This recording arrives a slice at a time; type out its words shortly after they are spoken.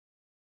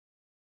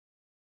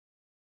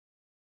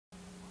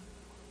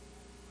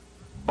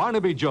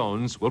Barnaby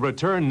Jones will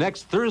return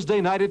next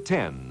Thursday night at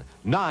 10,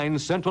 9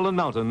 Central and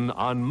Mountain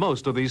on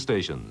most of these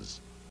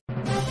stations.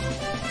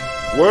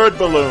 Word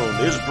Balloon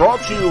is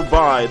brought to you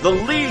by the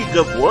League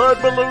of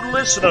Word Balloon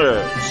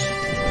Listeners.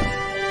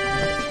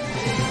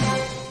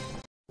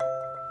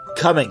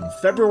 Coming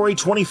February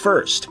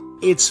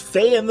 21st, it's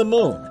Faye and the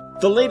Moon,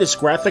 the latest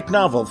graphic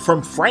novel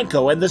from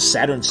Franco and the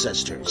Saturn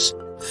Sisters.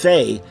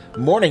 Faye,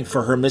 mourning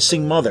for her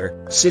missing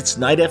mother, sits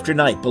night after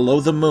night below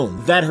the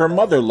moon that her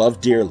mother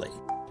loved dearly.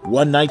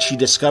 One night she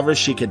discovers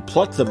she can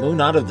pluck the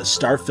moon out of the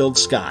star-filled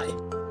sky.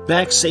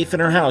 Back safe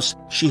in her house,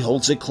 she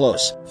holds it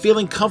close,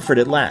 feeling comfort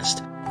at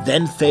last.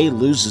 Then Faye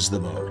loses the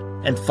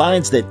moon and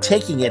finds that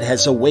taking it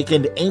has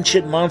awakened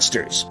ancient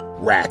monsters,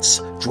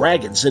 rats,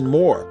 dragons, and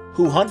more,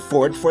 who hunt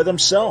for it for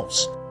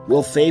themselves.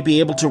 Will Faye be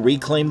able to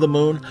reclaim the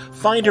moon,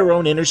 find her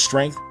own inner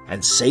strength,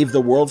 and save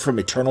the world from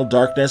eternal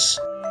darkness?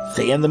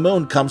 Faye and the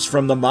Moon comes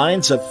from the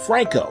minds of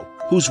Franco,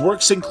 whose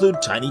works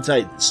include Tiny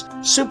Titans,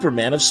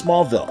 Superman of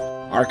Smallville,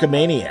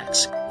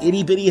 Archimaniacs,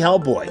 Itty Bitty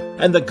Hellboy,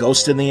 and The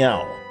Ghost and the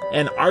Owl,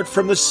 and art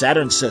from the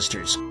Saturn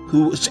Sisters,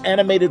 whose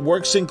animated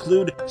works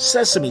include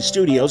Sesame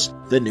Studios'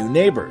 The New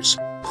Neighbors,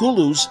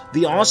 Hulu's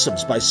The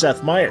Awesomes by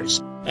Seth Meyers,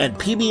 and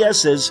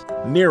PBS's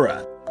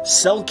Mira,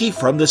 Selkie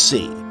from the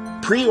Sea.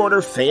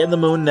 Pre-order Faye and the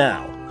Moon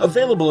now.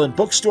 Available in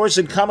bookstores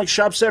and comic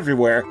shops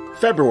everywhere,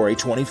 February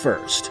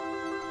 21st.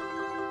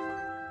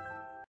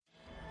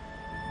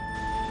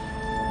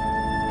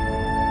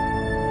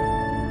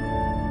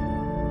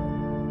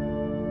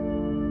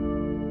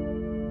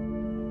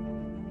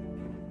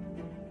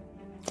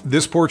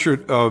 This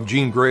portrait of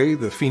Jean Grey,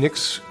 the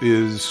Phoenix,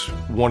 is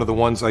one of the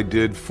ones I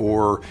did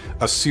for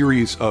a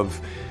series of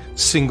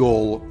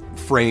single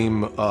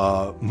frame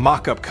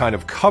mock-up kind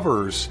of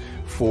covers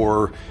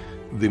for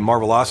the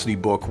Marvelocity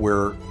book,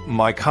 where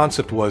my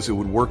concept was it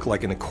would work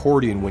like an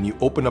accordion. When you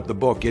open up the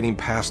book, getting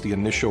past the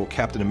initial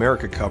Captain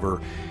America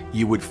cover,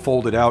 you would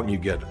fold it out and you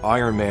get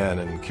Iron Man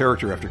and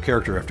character after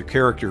character after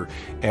character,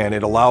 and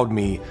it allowed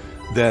me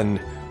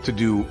then to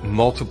do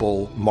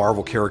multiple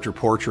Marvel character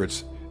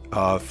portraits.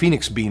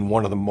 Phoenix being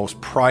one of the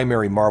most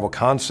primary Marvel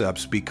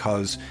concepts,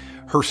 because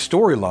her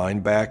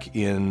storyline back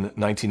in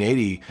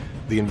 1980,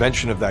 the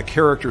invention of that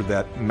character,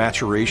 that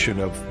maturation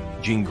of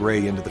Jean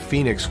Grey into the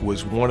Phoenix,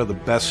 was one of the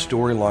best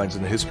storylines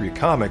in the history of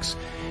comics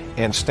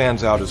and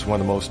stands out as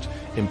one of the most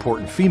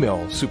important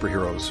female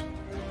superheroes.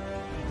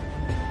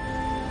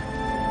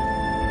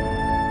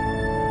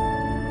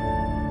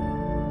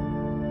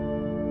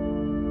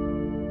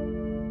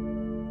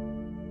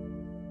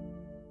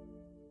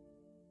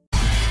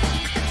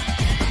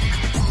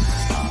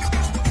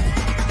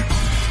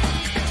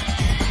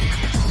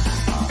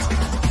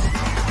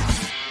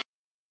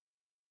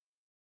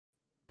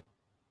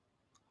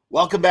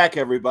 Welcome back,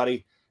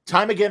 everybody.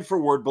 Time again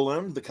for Word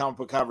Balloon, the comic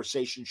book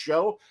conversation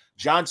show.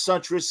 John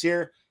Suntress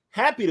here.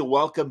 Happy to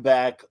welcome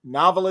back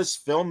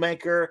novelist,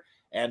 filmmaker,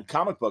 and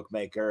comic book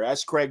maker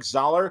S. Craig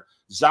Zahler.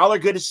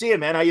 Zahler, good to see you,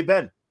 man. How you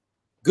been?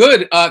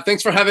 Good.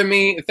 Thanks for having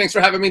me. Thanks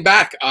for having me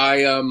back.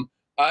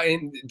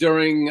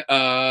 During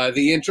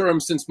the interim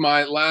since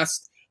my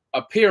last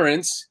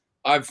appearance,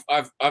 I've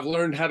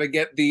learned how to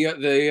get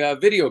the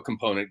video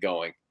component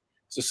going.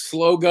 It's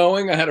slow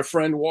going. I had a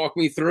friend walk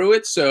me through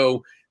it.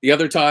 So the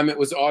other time it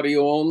was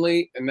audio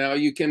only, and now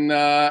you can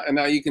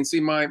see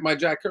my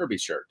Jack Kirby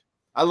shirt.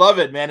 I love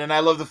it, man, and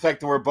I love the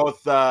fact that we're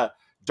both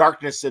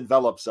darkness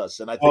envelops us,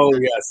 and I think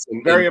yes,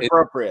 very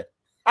appropriate.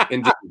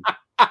 Indeed.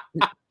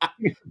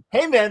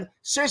 Hey, man,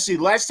 seriously,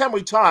 last time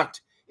we talked,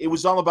 it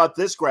was all about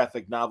this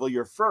graphic novel,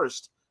 your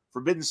first,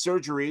 Forbidden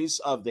Surgeries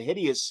of the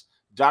Hideous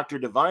Dr.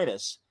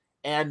 Divinus,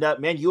 and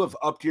man, you have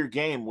upped your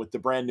game with the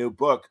brand new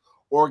book,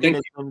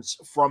 Organisms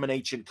from an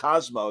Ancient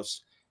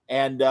Cosmos.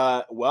 And,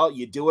 well,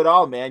 you do it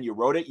all, man. You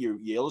wrote it, you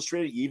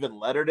illustrated it, you even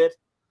lettered it.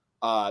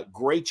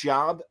 Great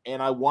job.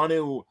 And I'm going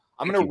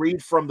to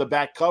read from the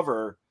back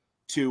cover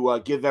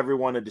to give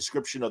everyone a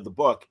description of the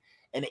book.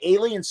 An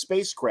alien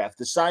spacecraft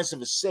the size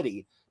of a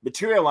city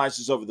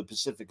materializes over the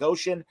Pacific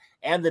Ocean,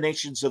 and the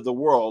nations of the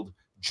world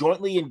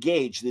jointly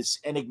engage this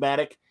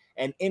enigmatic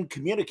and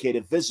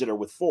incommunicative visitor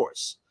with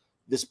force.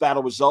 This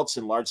battle results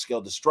in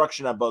large-scale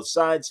destruction on both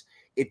sides.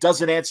 It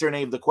doesn't answer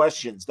any of the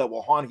questions that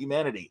will haunt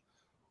humanity.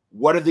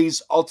 What are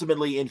these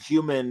ultimately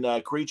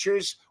inhuman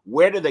creatures?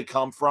 Where did they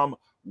come from?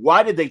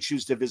 Why did they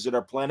choose to visit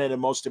our planet? And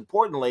most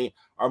importantly,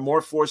 are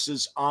more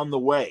forces on the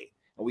way?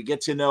 And we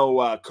get to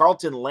know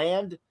Carlton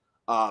Land,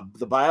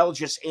 the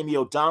biologist Amy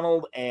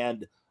O'Donnell,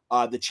 and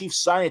the chief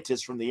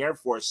scientist from the Air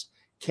Force,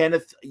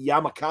 Kenneth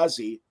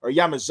Yamazaki,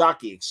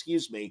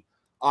 excuse me.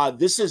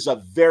 This is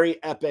a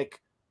very epic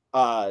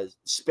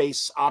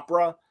space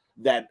opera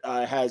that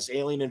has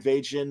alien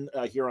invasion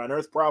here on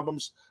Earth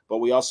problems, but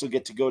we also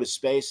get to go to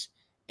space.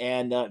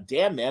 And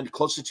damn, man,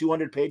 close to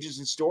 200 pages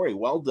in story.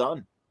 Well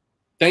done.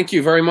 Thank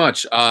you very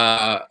much.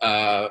 Glad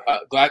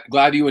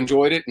you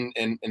enjoyed it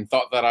and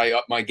thought that I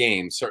upped my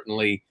game.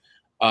 Certainly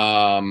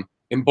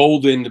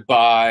emboldened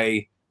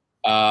by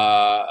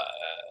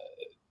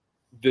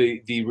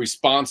the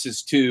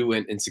responses to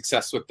and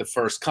success with the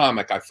first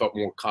comic. I felt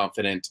more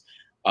confident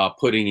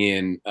putting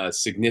in a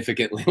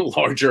significantly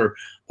larger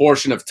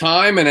portion of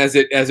time. And as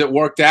it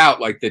worked out,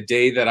 like the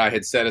day that I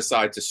had set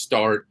aside to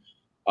start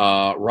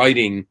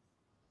writing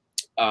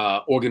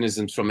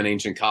Organisms from an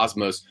Ancient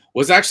Cosmos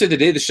was actually the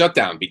day the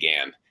shutdown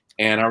began.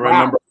 And I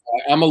remember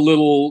I'm a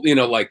little,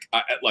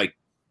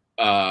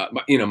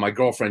 my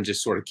girlfriend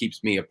just sort of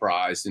keeps me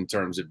apprised in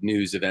terms of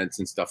news events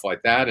and stuff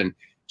like that. And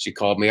she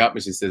called me up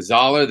and she says,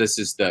 Zahler, this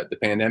is the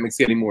pandemic's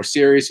getting more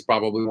serious. You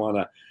probably want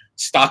to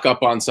stock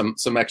up on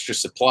some extra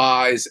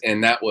supplies.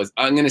 And that was,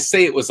 I'm going to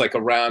say it was like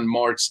around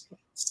March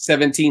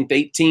 17th,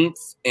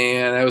 18th.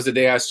 And that was the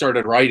day I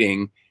started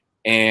writing.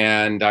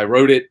 And I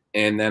wrote it.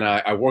 And then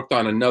I worked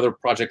on another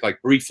project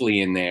like briefly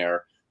in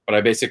there, but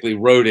I basically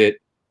wrote it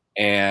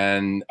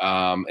and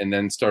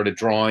then started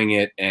drawing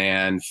it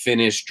and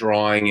finished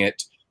drawing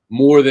it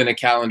more than a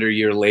calendar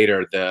year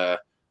later,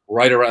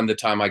 right around the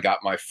time I got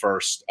my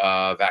first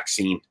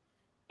vaccine.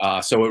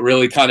 So it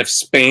really kind of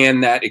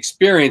spanned that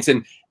experience.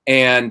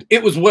 And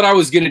it was what I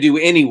was going to do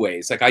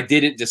anyways. Like I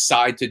didn't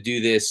decide to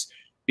do this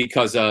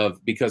because of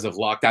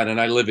lockdown. And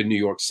I live in New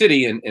York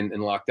City, and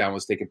lockdown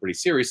was taken pretty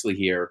seriously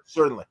here.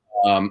 Certainly.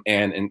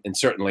 And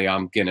certainly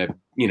I'm going to,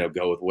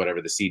 go with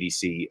whatever the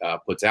CDC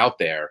puts out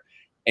there.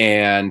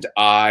 And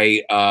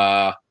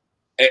and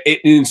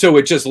so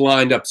it just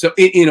lined up. So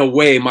in a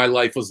way, my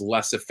life was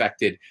less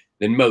affected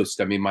than most.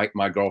 I mean,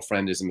 my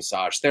girlfriend is a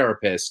massage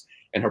therapist,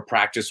 and her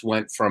practice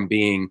went from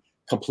being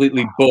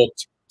completely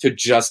booked to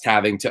just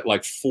having to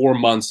like 4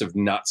 months of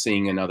not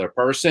seeing another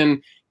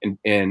person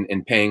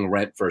and paying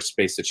rent for a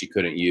space that she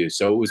couldn't use.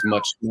 So it was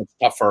much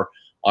tougher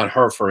on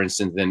her, for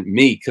instance, than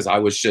me, because I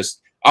was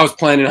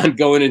planning on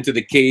going into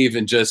the cave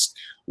and just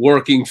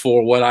working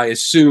for what I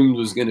assumed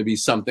was going to be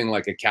something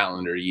like a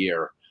calendar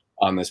year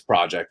on this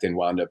project, and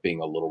wound up being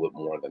a little bit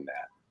more than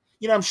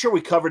that. I'm sure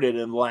we covered it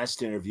in the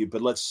last interview,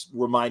 but let's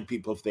remind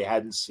people if they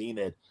hadn't seen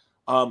it.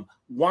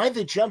 Why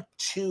the jump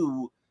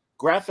to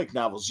graphic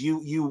novels?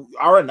 You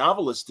are a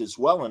novelist as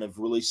well, and have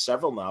released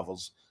several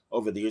novels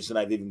over the years, and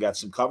I've even got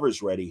some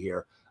covers ready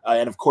here.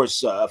 And of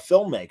course, a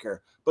filmmaker.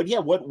 But yeah,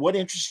 what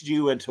interested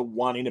you into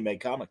wanting to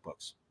make comic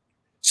books?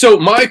 So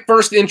my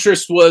first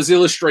interest was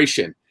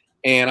illustration.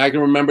 And I can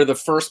remember the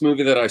first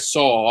movie that I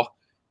saw,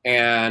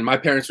 and my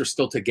parents were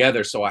still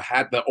together. So I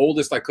had the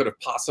oldest I could have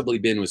possibly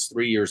been was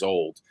 3 years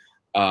old.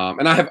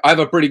 And I have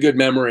a pretty good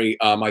memory.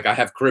 Like I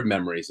have crib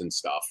memories and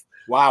stuff.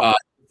 Wow.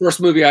 First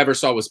movie I ever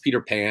saw was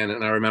Peter Pan.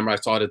 And I remember I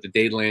saw it at the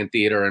Dadeland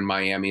Theater in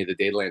Miami, the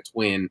Dadeland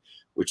Twin,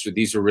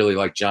 these were really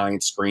like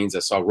giant screens. I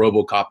saw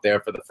RoboCop there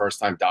for the first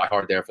time, Die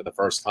Hard there for the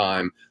first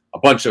time, a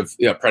bunch of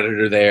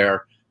Predator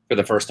there for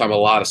the first time, a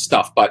lot of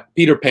stuff. But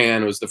Peter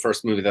Pan was the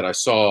first movie that I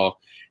saw.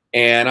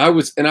 And I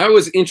was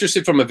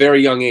interested from a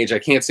very young age. I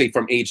can't say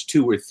from age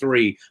 2 or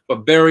 3,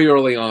 but very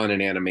early on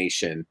in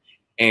animation.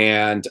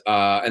 And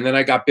then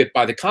I got bit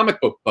by the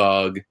comic book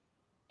bug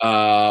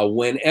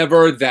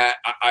whenever that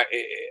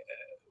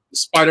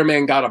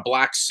Spider-Man got a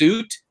black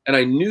suit, and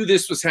I knew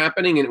this was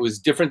happening, and it was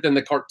different than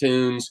the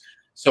cartoons.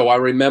 So I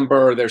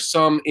remember there's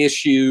some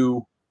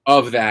issue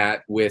of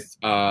that with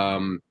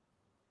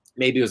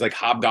maybe it was like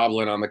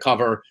Hobgoblin on the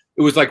cover.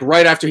 It was like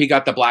right after he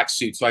got the black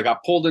suit, so I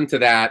got pulled into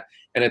that.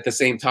 And at the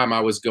same time, I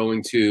was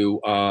going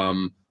to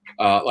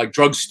like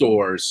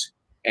drugstores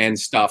and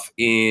stuff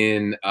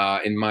in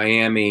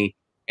Miami,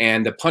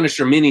 and the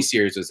Punisher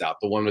miniseries was out,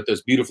 the one with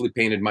those beautifully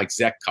painted Mike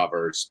Zeck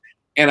covers.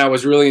 And I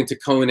was really into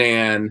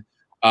Conan.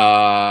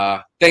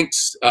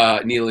 Thanks,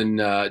 Neil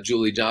and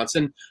Julie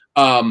Johnson.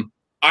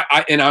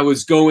 I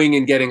was going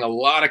and getting a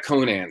lot of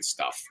Conan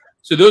stuff.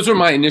 So those were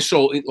my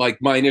initial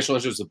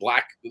interest of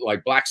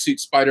black suit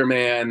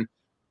Spider-Man.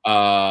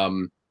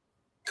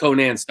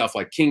 Conan stuff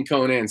like King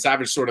Conan,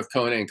 Savage Sword of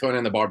Conan,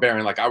 Conan the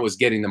Barbarian. Like I was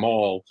getting them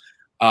all,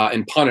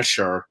 and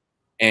Punisher,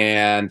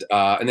 and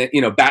then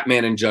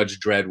Batman and Judge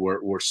Dredd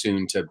were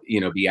soon to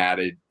be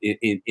added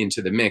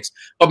into the mix.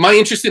 But my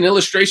interest in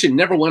illustration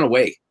never went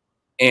away,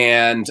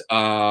 and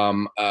I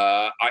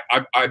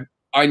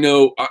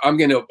know I'm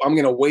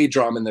gonna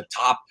wager I'm in the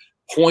top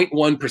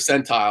 0.1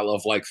 percentile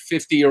of like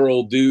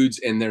 50-year-old dudes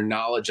and their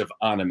knowledge of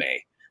anime,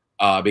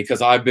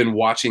 because I've been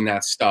watching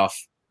that stuff.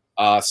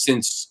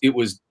 Since it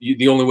was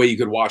the only way you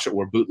could watch it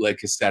were bootleg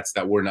cassettes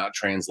that were not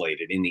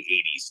translated in the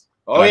 80s.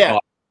 Oh, yeah.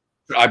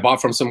 I bought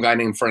from some guy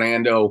named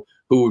Fernando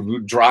who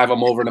would drive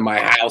them over to my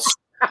house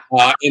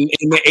in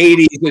the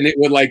 80s, and it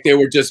would they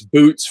were just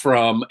boots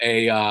from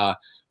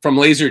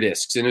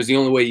Laserdiscs, and it was the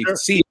only way you could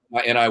see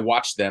it, and I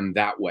watched them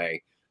that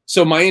way.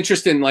 So my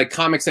interest in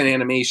comics and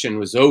animation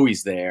was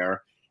always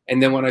there.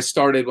 And then when I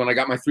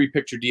got my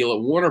 3-picture deal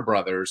at Warner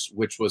Brothers,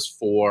 which was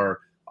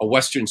for a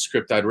Western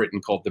script I'd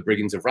written called The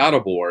Brigands of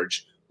Radoborg.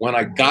 When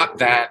I got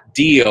that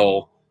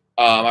deal,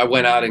 I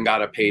went out and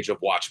got a page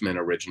of Watchmen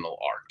original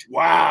art.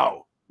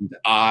 Wow.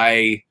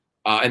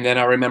 And then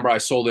I remember I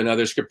sold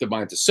another script of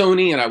mine to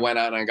Sony, and I went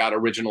out and I got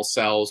original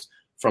cells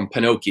from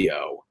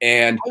Pinocchio.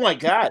 And oh my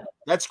God,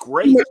 that's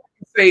great.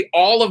 Say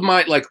all of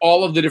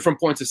the different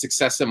points of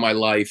success in my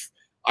life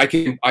I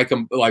can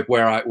like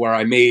where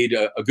I made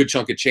a good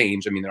chunk of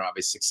change. I mean, there are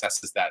obvious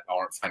successes that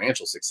aren't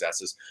financial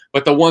successes,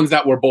 but the ones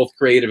that were both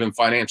creative and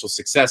financial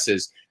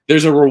successes,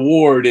 there's a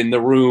reward in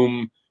the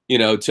room, you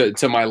know,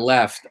 to my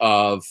left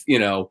of, you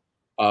know,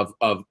 of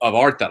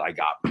art that I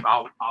got.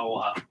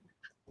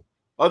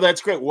 Oh,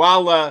 that's great.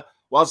 While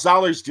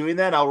Zahler's doing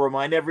that, I'll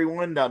remind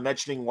everyone,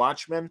 mentioning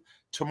Watchmen,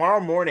 tomorrow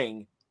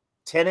morning,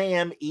 10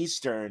 a.m.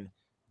 Eastern,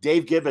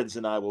 Dave Gibbons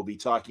and I will be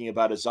talking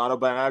about his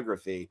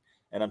autobiography.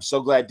 And I'm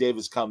so glad Dave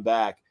has come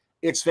back.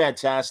 It's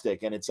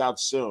fantastic, and it's out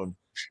soon.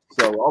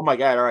 So, oh my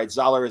God! All right,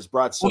 Zahler has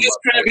brought some. Well, it's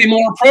going to be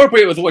more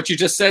appropriate with what you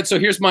just said. So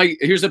here's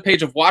a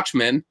page of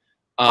Watchmen.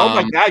 Oh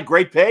my God!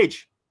 Great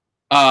page.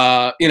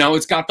 You know,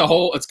 it's got the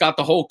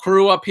whole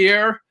crew up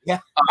here. Yeah.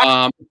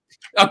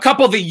 A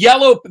couple of the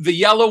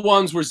yellow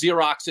ones were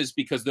Xeroxes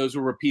because those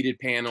were repeated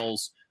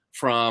panels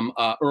from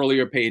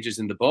earlier pages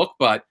in the book.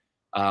 But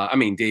I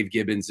mean, Dave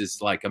Gibbons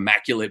is like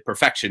immaculate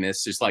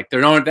perfectionist. It's like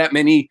there aren't that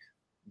many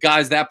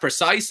guys that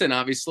precise, and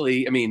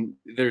obviously, I mean,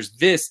 there's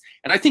this,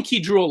 and I think he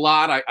drew a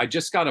lot. I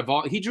just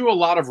got he drew a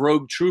lot of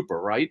Rogue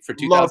Trooper, right? For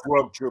 2000. Love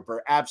Rogue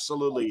Trooper,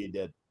 absolutely, he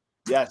did.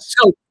 Yes.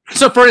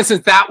 So for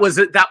instance, that was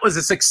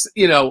a six.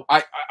 You know,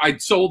 I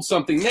sold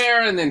something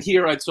there, and then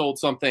here I'd sold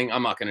something.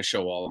 I'm not going to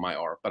show all of my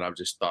art, but I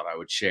just thought I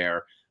would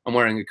share. I'm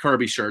wearing a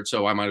Kirby shirt,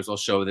 so I might as well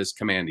show this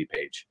Commandy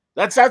page.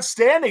 That's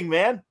outstanding,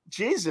 man.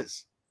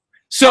 Jesus.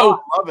 So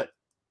I love it.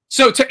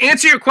 So to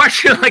answer your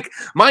question, like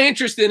my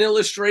interest in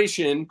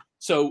illustration,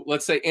 so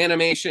let's say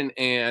animation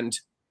and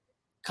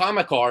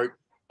comic art,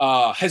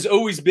 has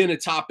always been a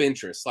top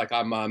interest. Like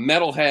I'm a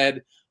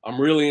metalhead. I'm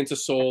really into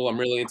soul. I'm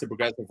really into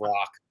progressive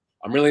rock.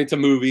 I'm really into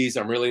movies.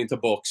 I'm really into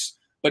books.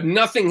 But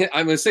nothing,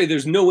 I'm going to say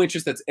there's no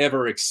interest that's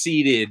ever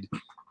exceeded,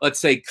 let's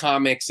say,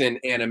 comics and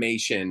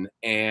animation.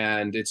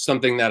 And it's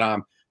something that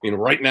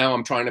right now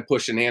I'm trying to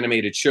push an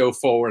animated show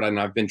forward, and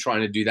I've been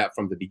trying to do that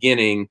from the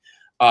beginning.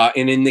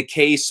 And in the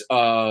case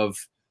of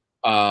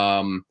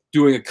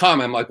doing a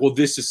comic, I'm like, well,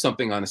 this is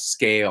something on a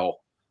scale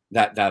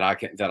that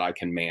I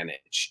can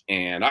manage.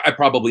 And I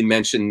probably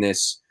mentioned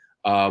this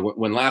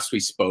when last we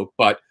spoke,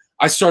 but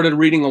I started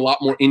reading a lot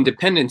more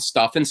independent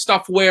stuff and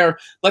stuff where,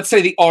 let's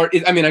say, the art.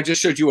 I mean, I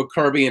just showed you a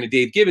Kirby and a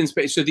Dave Gibbons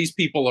page, so these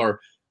people are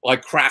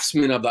like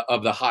craftsmen of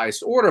the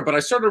highest order. But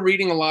I started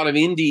reading a lot of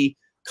indie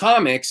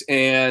comics,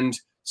 and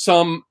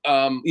some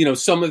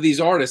some of these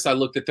artists, I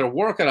looked at their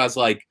work and I was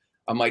like,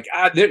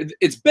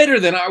 it's better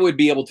than I would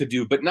be able to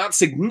do, but not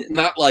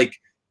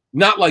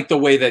like the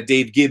way that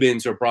Dave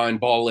Gibbons or Brian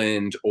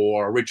Bolland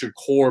or Richard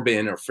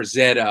Corbin or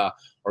Frazetta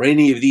or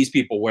any of these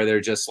people, where they're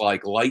just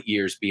like light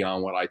years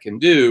beyond what I can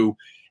do.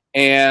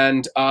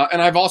 And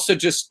I've also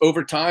just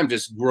over time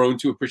just grown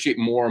to appreciate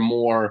more and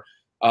more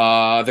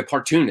the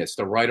cartoonist,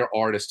 the writer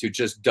artist who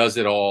just does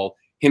it all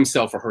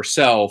himself or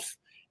herself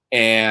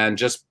and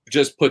just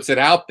puts it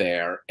out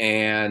there.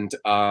 And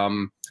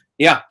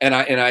yeah, and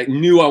I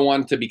knew I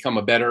wanted to become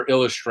a better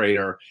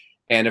illustrator.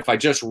 And if I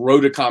just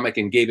wrote a comic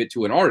and gave it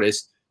to an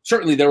artist,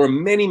 certainly there were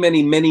many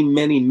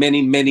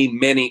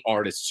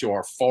artists who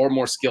are far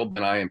more skilled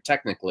than I am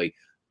technically.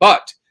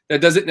 But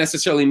that doesn't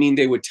necessarily mean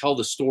they would tell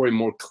the story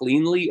more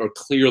cleanly or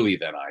clearly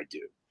than I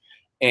do.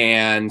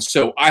 And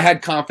so I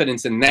had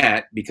confidence in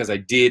that because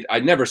I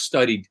never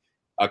studied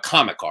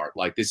comic art.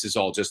 Like this is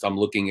all just, I'm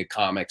looking at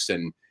comics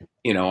and,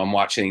 I'm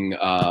watching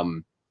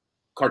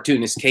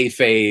cartoonist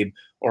kayfabe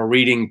or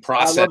reading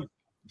process.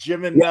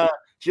 Jim and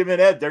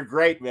Ed, they're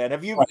great, man.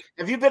 Have you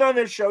been on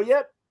their show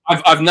yet?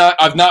 I've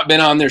not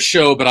been on their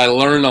show, but I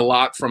learned a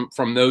lot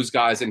from those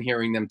guys and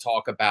hearing them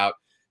talk about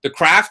the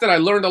craft. And I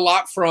learned a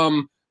lot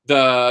from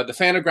the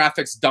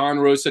Fantagraphics Don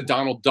Rosa,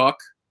 Donald Duck,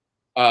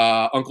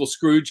 Uncle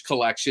Scrooge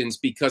collections,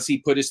 because he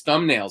put his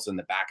thumbnails in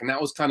the back. And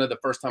that was kind of the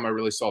first time I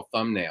really saw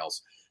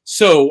thumbnails.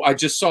 So I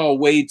just saw a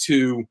way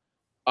to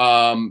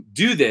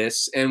do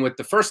this. And with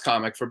the first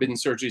comic, Forbidden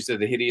Surgeries of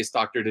the Hideous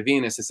Dr.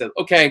 Divinus, I said,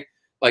 okay,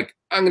 like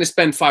I'm going to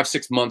spend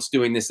 5-6 months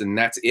doing this and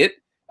that's it.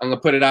 I'm going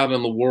to put it out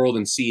in the world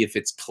and see if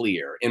it's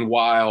clear. And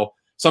while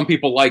some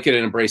people like it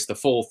and embrace the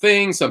full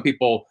thing, some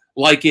people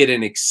like it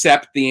and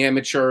accept the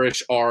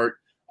amateurish art,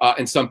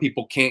 and some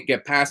people can't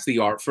get past the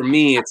art. For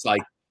me, it's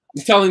like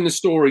I'm telling the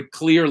story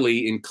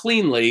clearly and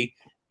cleanly.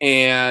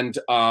 And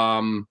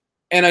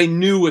I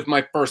knew with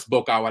my first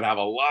book I would have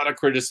a lot of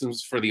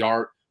criticisms for the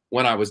art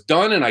when I was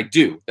done, and I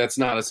do. That's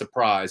not a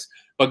surprise.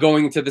 But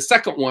going into the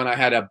second one, I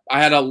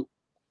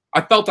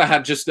felt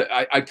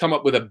I'd come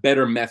up with a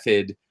better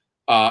method.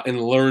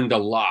 And learned a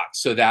lot,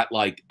 so that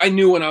like I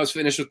knew when I was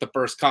finished with the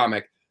first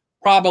comic,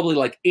 probably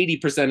like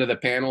 80% of the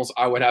panels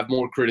I would have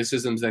more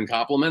criticisms than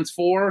compliments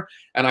for,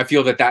 and I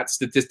feel that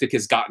statistic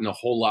has gotten a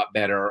whole lot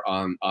better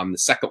on the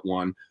second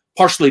one,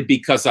 partially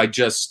because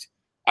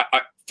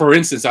for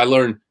instance, I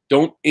learned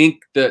don't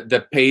ink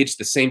the page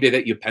the same day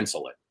that you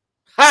pencil it.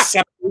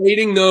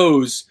 Separating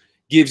those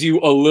gives you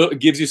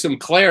some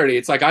clarity.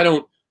 It's like I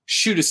don't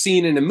shoot a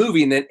scene in a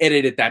movie and then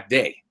edit it that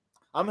day.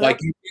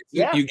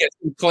 You get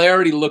some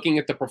clarity looking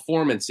at the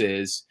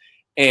performances,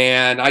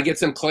 and I get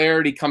some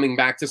clarity coming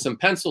back to some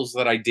pencils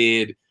that I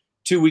did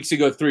 2 weeks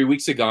ago, 3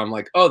 weeks ago, I'm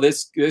like, oh,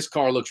 this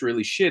car looks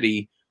really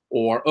shitty,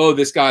 or oh,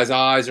 this guy's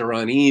eyes are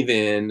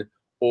uneven,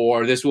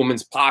 or this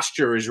woman's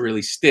posture is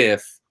really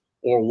stiff,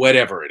 or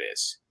whatever it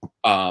is.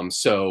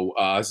 So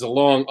it's a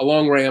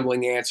long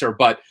rambling answer,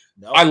 but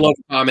No. I love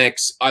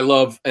comics. I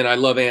love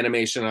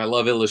animation. I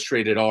love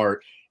illustrated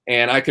art.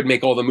 And I could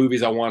make all the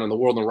movies I want in the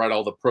world and write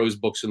all the prose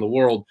books in the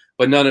world,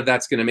 but none of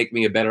that's going to make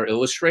me a better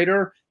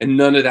illustrator. And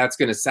none of that's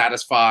going to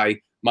satisfy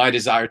my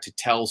desire to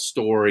tell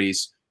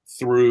stories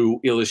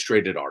through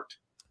illustrated art.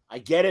 I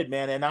get it,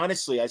 man. And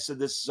honestly, I said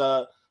this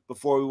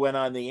before we went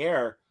on the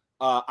air.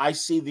 I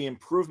see the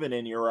improvement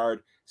in your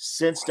art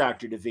since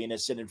Dr.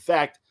 DeVenis. And in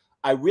fact,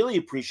 I really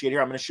appreciate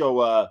here. I'm going to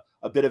show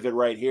a bit of it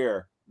right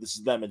here. This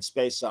is them in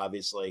space,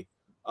 obviously.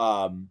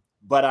 But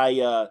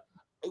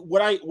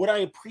what I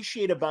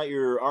appreciate about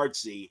your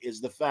artsy is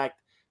the fact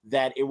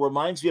that it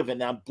reminds me of, and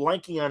now I'm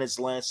blanking on his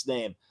last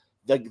name,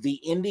 the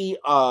indie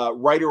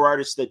writer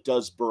artist that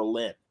does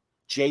Berlin,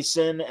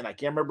 Jason, and I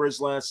can't remember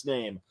his last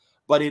name,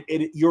 but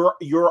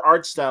your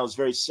art style is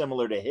very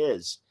similar to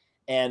his,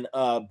 and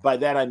by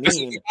that I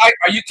mean,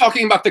 are you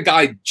talking about the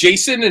guy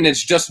Jason, and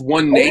it's just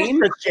one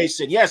name?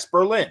 Jason, yes,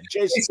 Berlin,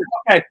 Jason.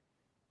 Okay.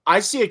 I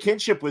see a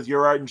kinship with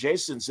your art and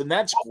Jason's, and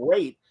that's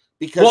great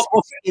because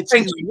it's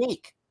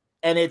unique,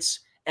 and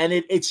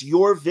it's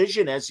your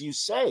vision, as you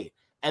say,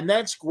 and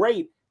that's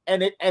great.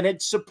 And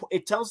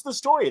it tells the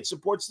story. It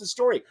supports the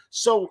story.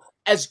 So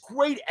as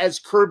great as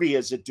Kirby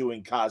is at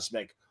doing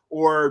cosmic,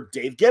 or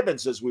Dave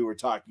Gibbons, as we were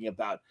talking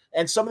about,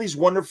 and some of these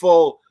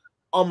wonderful,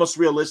 almost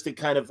realistic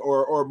kind of,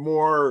 or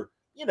more,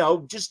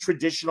 just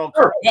traditional,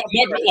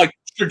 like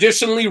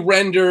traditionally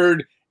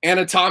rendered,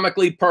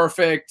 anatomically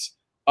perfect.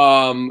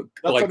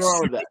 Like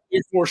wrong with that.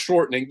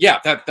 Foreshortening. Yeah,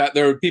 that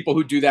there are people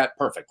who do that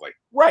perfectly.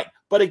 Right.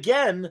 But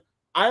again,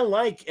 I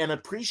like and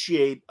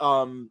appreciate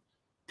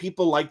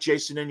people like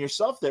Jason and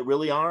yourself that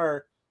really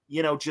are,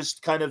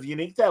 just kind of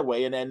unique that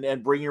way,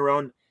 and bring your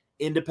own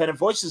independent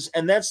voices.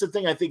 And that's the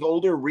thing. I think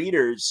older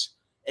readers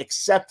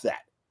accept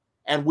that.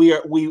 And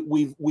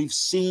we've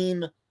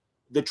seen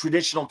the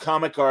traditional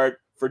comic art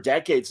for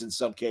decades in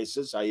some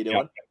cases. How you doing?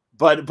 Yeah.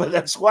 But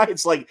that's why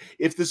it's like,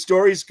 if the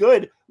story's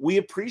good, we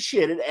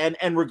appreciate it.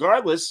 And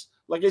regardless,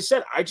 like I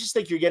said, I just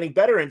think you're getting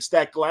better. It's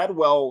that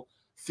Gladwell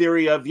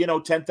theory of,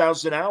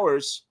 10,000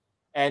 hours.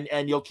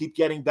 And you'll keep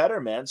getting better,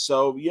 man.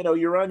 So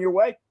you're on your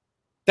way.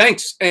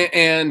 Thanks,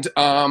 and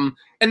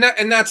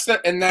that's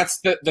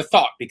the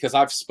thought, because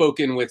I've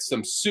spoken with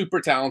some super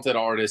talented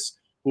artists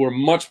who are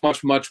much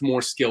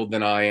more skilled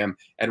than I am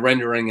at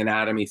rendering,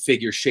 anatomy,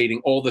 figure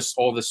shading, all this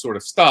sort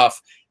of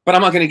stuff. But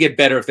I'm not going to get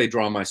better if they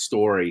draw my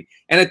story.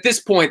 And at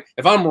this point,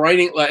 if I'm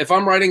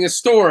writing a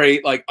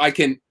story, like I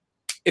can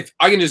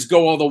just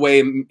go all the way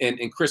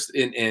and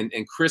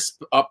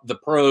crisp up the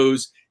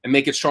prose and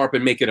make it sharp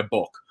and make it a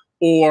book.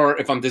 Or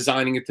if I'm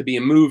designing it to be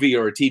a movie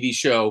or a TV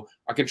show,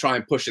 I can try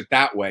and push it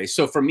that way.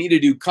 So for me to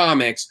do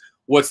comics,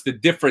 what's the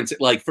difference?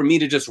 Like for me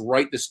to just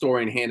write the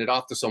story and hand it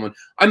off to someone,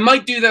 I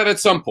might do that at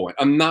some point.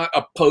 I'm not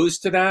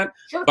opposed to that,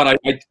 sure. But I'm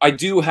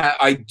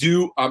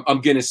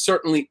going to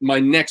certainly, my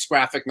next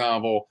graphic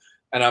novel,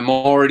 and I'm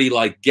already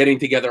like getting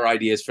together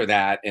ideas for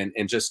that. And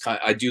just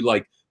I do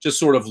like just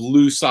sort of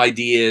loose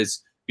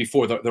ideas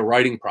before the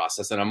writing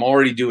process. And I'm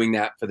already doing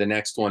that for the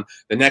next one.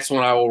 The next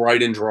one I will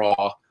write and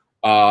draw.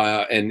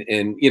 And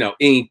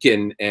ink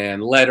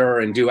and letter,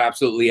 and do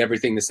absolutely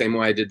everything the same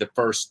way I did the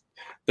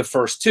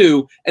first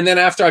two. And then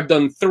after I've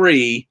done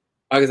three,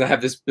 because I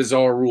have this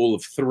bizarre rule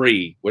of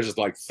three, which is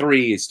like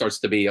three, it starts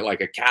to be like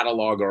a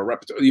catalog or a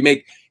repertoire. You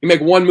make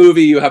one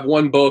movie, you have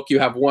one book, you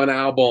have one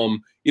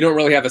album. You don't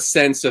really have a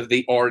sense of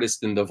the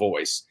artist and the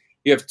voice.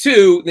 You have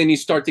two, then you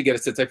start to get a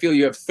sense. I feel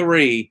you have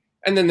three,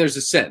 and then there's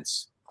a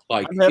sense.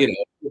 Like, it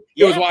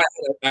was why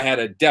I had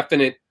a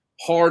definite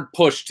hard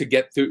push to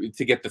get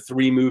the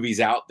three movies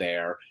out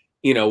there,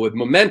 with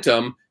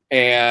momentum,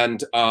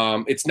 and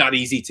it's not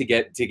easy to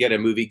get a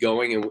movie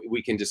going, and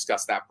we can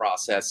discuss that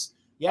process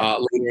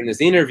later in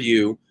this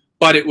interview.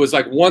 But it was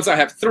like, once I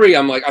have three,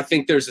 I'm like, I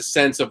think there's a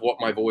sense of what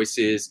my voice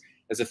is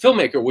as a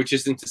filmmaker, which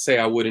isn't to say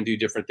I wouldn't do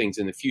different things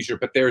in the future,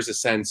 but there's a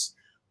sense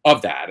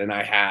of that. And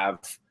I have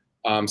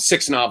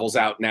 6 novels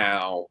out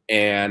now,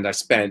 and I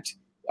spent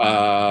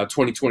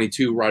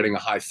 2022 writing a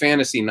high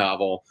fantasy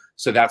novel.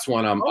 So that's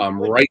one I'm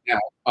right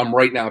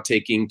now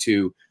taking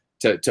to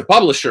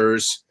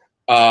publishers,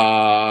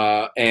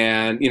 and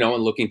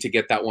and looking to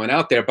get that one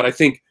out there. But I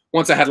think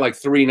once I had like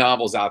 3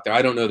 novels out there,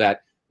 I don't know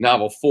that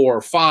novel 4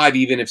 or 5,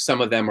 even if some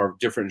of them are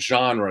different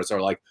genres, are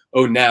like,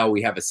 oh, now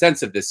we have a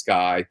sense of this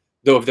guy.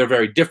 Though if they're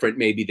very different,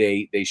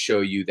 maybe they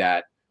show you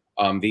that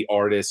the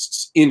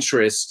artist's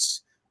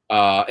interests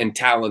and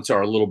talents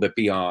are a little bit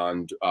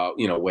beyond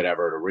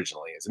whatever it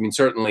originally is. I mean,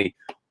 certainly.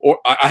 Or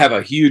I have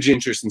a huge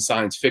interest in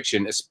science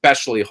fiction,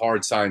 especially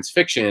hard science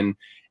fiction,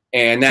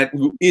 and that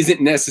isn't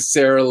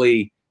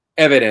necessarily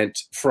evident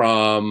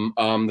from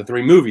the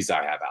 3 movies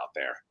I have out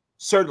there.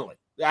 Certainly,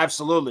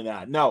 absolutely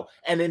not. No,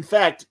 and in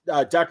fact,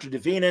 Dr.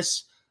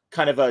 DeVenis,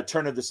 kind of a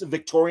turn of the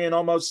Victorian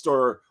almost,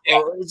 or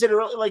is it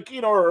early, like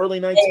or early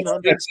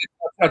 1900s?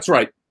 That's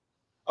right.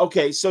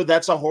 Okay, so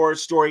that's a horror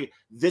story.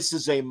 This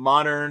is a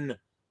modern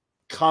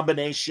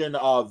combination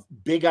of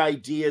big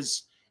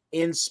ideas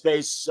in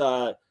space.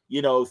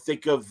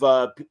 Think of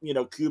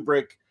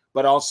Kubrick,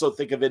 but also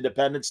think of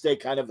Independence Day,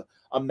 kind of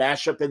a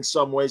mashup in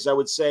some ways. I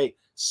would say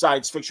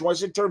science fiction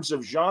wise. In terms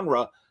of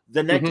genre,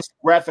 the next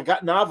graphic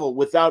novel,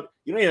 without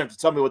you don't even have to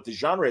tell me what the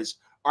genre is.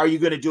 Are you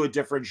going to do a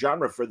different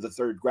genre for the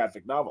third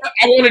graphic novel?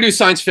 I want to do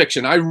science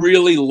fiction. I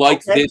really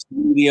like this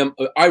medium.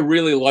 I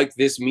really like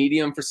this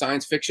medium for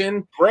science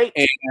fiction. Great.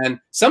 And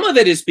some of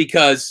it is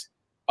because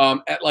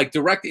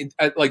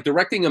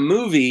directing a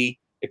movie,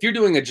 if you're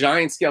doing a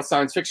giant scale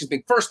science fiction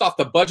thing, first off,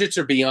 the budgets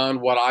are beyond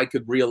what I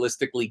could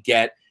realistically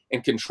get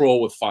and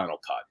control with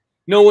Final Cut.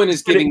 No one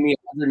is giving me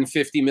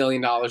 $150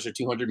 million or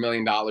 $200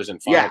 million in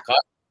Final Cut.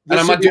 And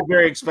I'm not doing a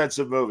very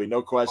expensive movie,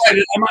 no question.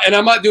 Right, and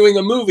I'm not doing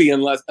a movie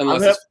unless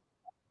it's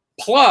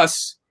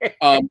plus.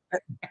 But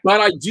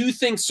I do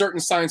think certain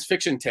science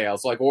fiction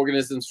tales, like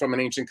Organisms from an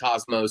Ancient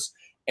Cosmos,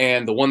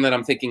 and the one that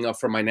I'm thinking of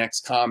for my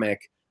next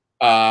comic,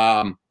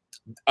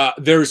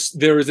 there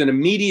is an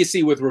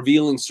immediacy with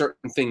revealing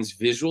certain things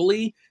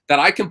visually that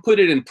I can put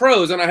it in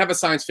prose. And I have a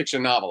science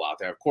fiction novel out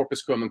there,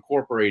 Corpus Crim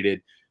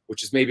Incorporated,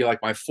 which is maybe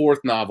like my 4th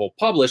novel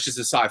published. Is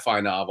a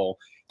sci-fi novel,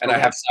 and I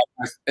have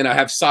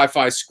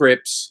sci-fi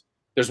scripts.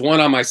 There's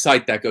one on my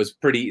site that goes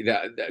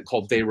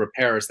called They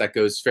Repair Us that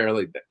goes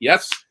fairly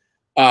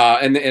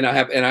and I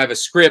have a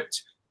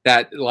script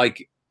that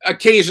like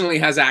occasionally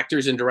has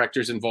actors and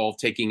directors involved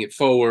taking it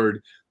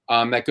forward.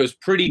 That goes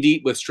pretty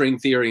deep with string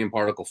theory and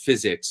particle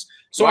physics.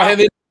 So I have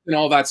it and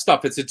all that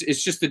stuff.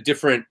 It's just a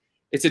different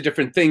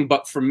thing.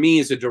 But for me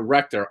as a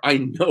director, I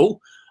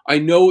know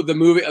the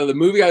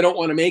movie I don't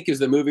want to make is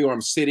the movie where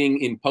I'm sitting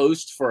in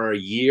post for a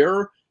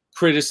year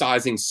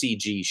criticizing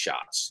CG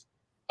shots.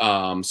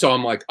 So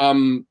I'm like,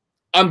 I'm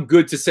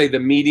good to say the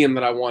medium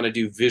that I want to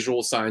do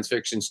visual science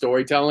fiction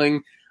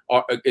storytelling,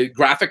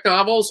 graphic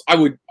novels.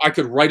 I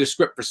could write a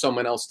script for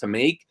someone else to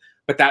make.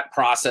 But that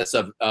process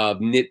of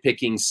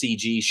nitpicking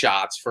CG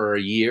shots for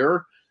a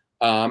year.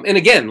 And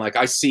again, like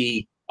I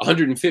see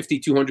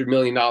 $150, $200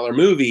 million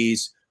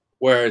movies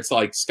where it's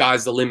like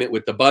sky's the limit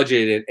with the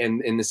budget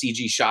and the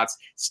CG shots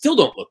still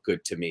don't look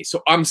good to me.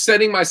 So I'm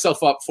setting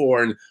myself up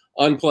for an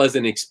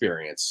unpleasant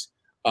experience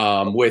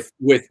with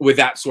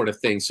that sort of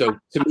thing. So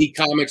to me,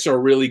 comics are a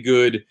really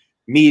good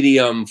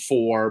medium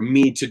for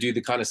me to do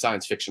the kind of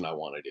science fiction I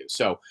want to do.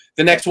 So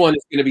the next one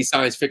is going to be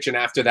science fiction.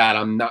 After that,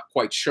 I'm not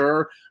quite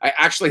sure. I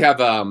actually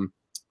have I've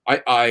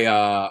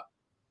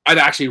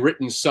actually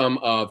written some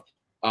of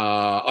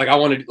like I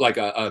wanted like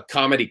a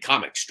comedy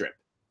comic strip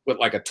with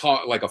like a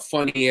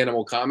funny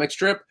animal comic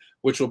strip,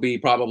 which will be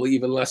probably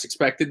even less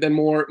expected than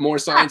more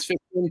science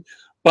fiction.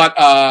 But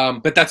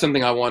that's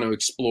something I want to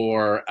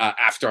explore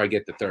after I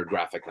get the third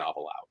graphic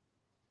novel out.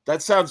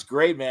 That sounds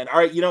great, man. All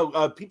right,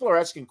 people are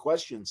asking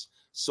questions,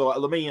 so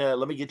let me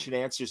get you to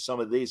answer some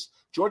of these.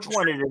 George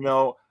wanted to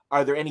know: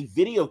 are there any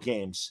video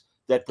games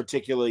that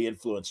particularly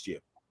influenced you?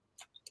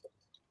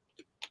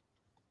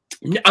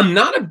 I'm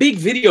not a big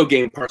video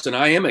game person.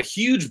 I am a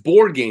huge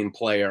board game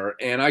player,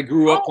 and I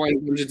grew up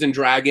playing Dungeons and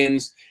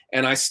Dragons,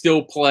 and I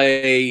still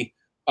play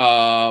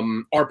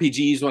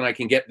RPGs when I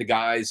can get the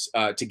guys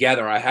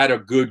together. I had a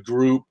good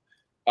group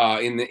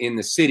in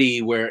the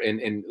city where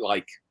in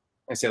like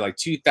I say like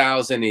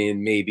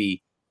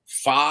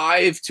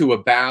 2005 to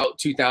about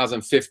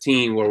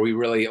 2015, where we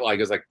really like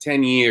it was like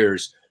 10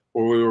 years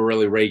where we were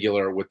really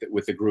regular with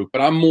the group.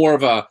 But I'm more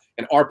of an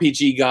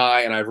RPG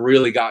guy, and I've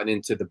really gotten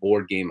into the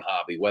board game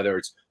hobby, whether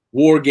it's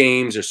war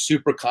games or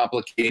super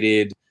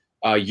complicated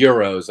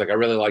Euros. Like I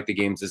really like the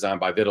games designed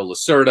by Vito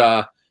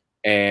Lacerda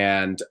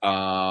and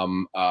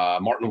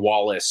Martin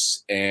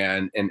Wallace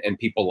and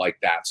people like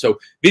that. So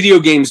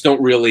video games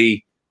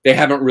they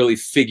haven't really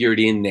figured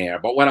in there.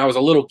 But when I was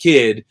a little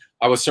kid,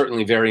 I was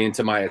certainly very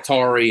into my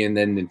Atari and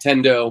then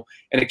Nintendo,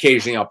 and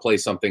occasionally I'll play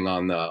something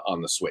on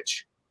the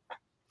Switch.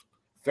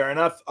 Fair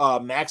enough.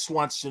 Max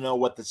wants to know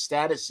what the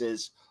status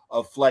is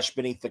of Flesh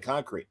Beneath the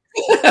Concrete.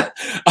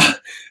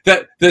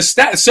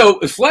 So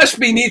Flesh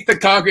Beneath the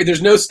Concrete,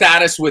 there's no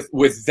status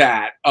with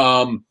that.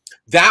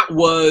 That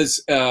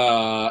was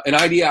an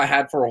idea I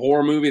had for a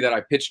horror movie that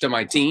I pitched to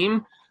my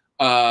team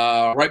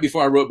right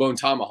before I wrote Bone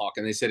Tomahawk,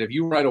 and they said, if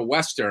you write a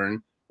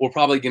Western, we're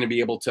probably going to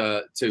be able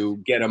to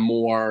get a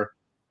more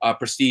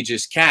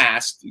prestigious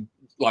cast,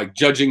 like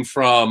judging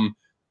from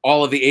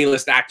all of the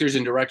A-list actors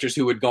and directors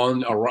who had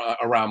gone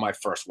around my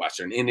first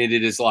Western. And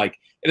it is like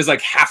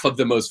half of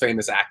the most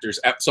famous actors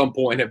at some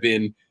point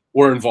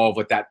were involved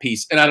with that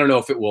piece. And I don't know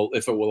if it will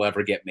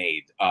ever get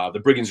made. The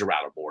Brigands of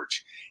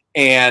Rattleforge.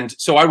 And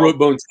so I wrote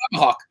Bone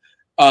Tomahawk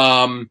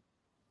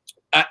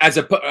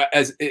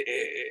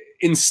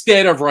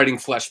instead of writing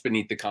Flesh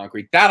Beneath the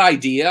Concrete. That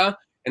idea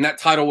and that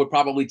title would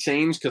probably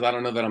change because I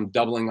don't know that I'm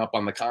doubling up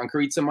on the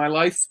concretes in my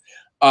life.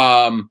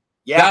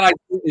 That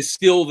idea is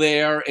still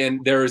there, and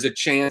there is a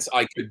chance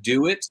I could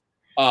do it.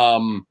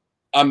 I'm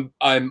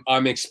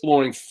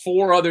exploring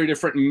 4 other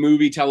different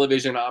movie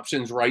television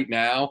options right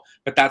now,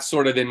 but that's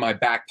sort of in my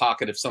back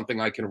pocket of something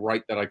I can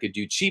write that I could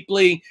do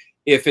cheaply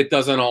if it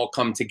doesn't all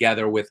come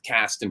together with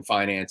cast and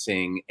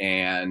financing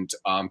and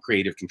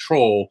creative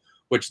control,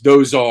 which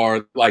those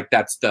are like,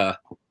 that's the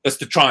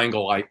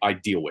triangle I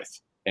deal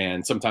with.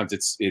 And sometimes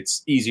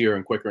it's easier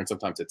and quicker, and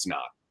sometimes it's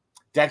not.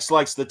 Dex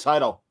likes the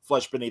title,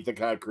 Flesh Beneath the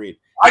Concrete.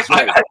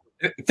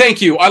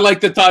 Thank you. I like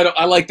the title.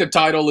 I like the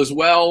title as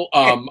well.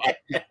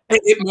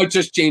 It might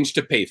just change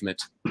to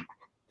Pavement.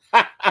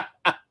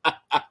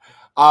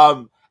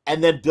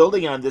 And then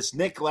building on this,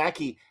 Nick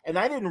Lackey, and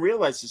I didn't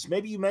realize this.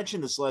 Maybe you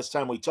mentioned this last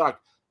time we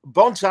talked.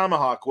 Bone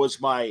Tomahawk was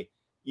my,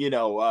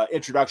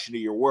 introduction to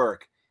your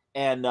work.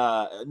 And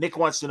Nick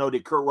wants to know,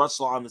 did Kurt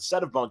Russell on the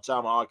set of Bone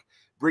Tomahawk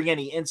bring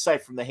any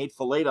insight from the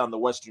Hateful Eight on the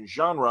Western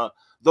genre?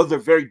 Though they're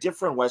very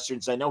different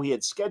Westerns, I know he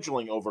had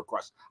scheduling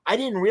overcross. I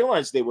didn't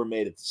realize they were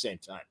made at the same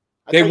time.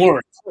 They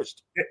weren't.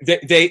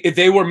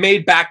 They were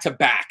made back to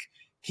back.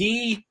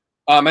 He,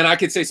 and I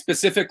could say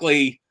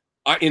specifically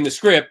in the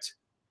script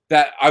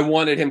that I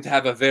wanted him to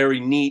have a very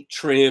neat,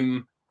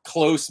 trim,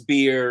 close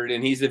beard,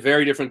 and he's a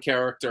very different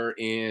character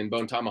in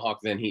Bone Tomahawk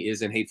than he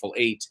is in Hateful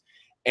Eight.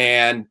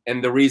 And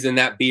the reason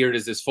that beard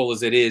is as full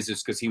as it is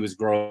because he was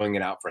growing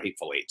it out for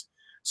Hateful Eight.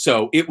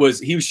 So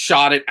he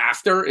shot it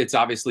after. It's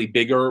obviously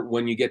bigger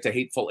when you get to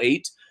Hateful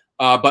Eight.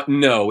 But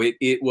no,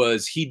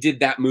 he did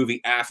that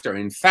movie after.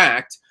 In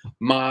fact,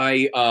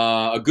 one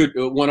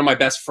of my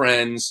best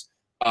friends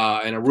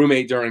and a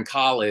roommate during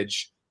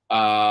college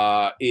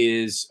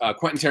is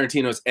Quentin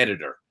Tarantino's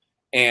editor.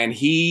 And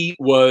he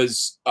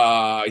was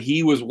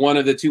one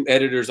of the two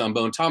editors on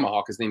Bone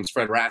Tomahawk. His name is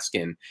Fred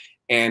Raskin.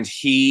 And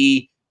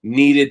he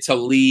needed to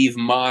leave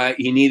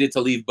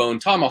Bone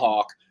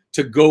Tomahawk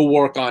to go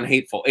work on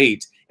Hateful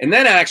Eight. And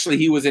then actually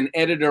he was an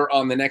editor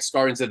on the next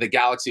Guardians of the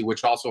Galaxy,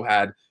 which also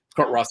had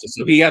Kurt Russell.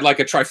 So he had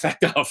like a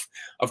trifecta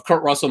of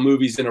Kurt Russell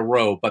movies in a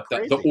row. But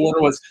the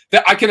order was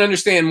that I can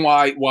understand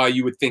why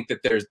you would think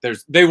that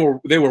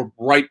they were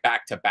right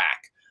back to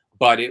back.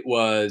 But it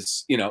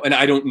was, and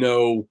I don't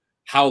know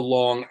how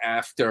long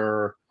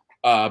after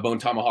Bone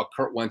Tomahawk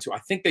Kurt went to. I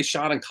think they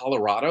shot in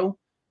Colorado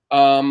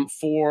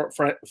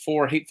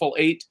for Hateful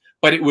Eight,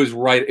 but it was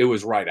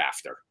right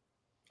after.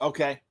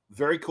 Okay,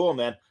 very cool,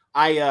 man.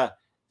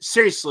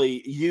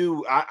 Seriously,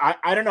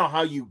 I don't know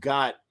how you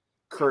got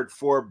Kurt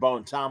for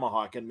Bone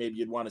Tomahawk, and maybe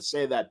you'd want to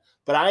say that,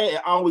 but I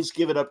always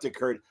give it up to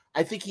Kurt.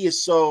 I think he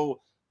is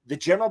the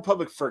general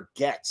public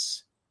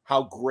forgets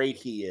how great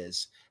he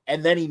is,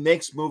 and then he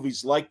makes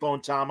movies like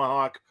Bone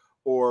Tomahawk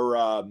or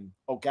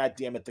oh god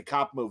damn it, the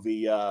cop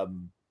movie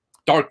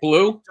Dark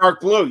Blue. Dark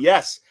Blue,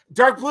 yes.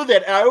 Dark Blue,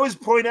 that I always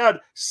point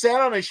out,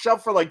 sat on a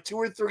shelf for like 2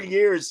 or 3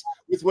 years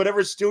with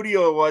whatever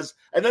studio it was,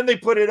 and then they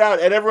put it out,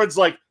 and everyone's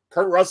like,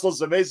 Kurt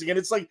Russell's amazing. And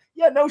it's like,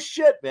 yeah, no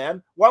shit,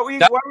 man. Why were you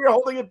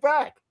holding it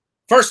back?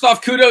 First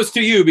off, kudos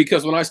to you,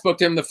 because when I spoke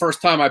to him the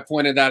first time, I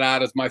pointed that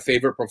out as my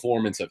favorite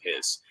performance of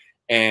his.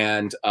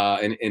 And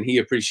he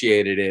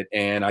appreciated it.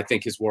 And I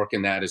think his work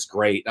in that is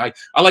great. I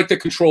like the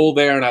control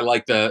there, and I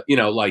like the,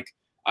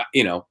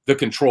 the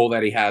control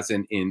that he has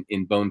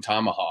in Bone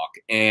Tomahawk.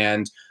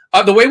 And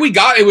the way we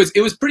got it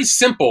was pretty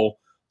simple.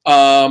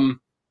 I'd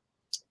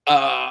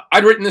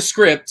written the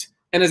script,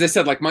 and as I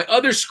said, like my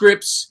other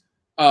scripts,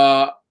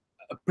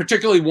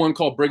 particularly one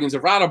called Brigands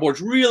of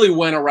Rattleboards, really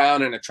went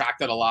around and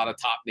attracted a lot of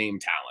top name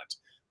talent.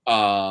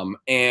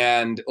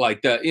 And like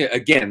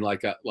again,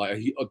 like a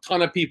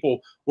ton of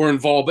people were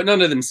involved, but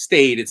none of them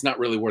stayed. It's not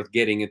really worth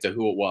getting into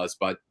who it was,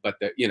 but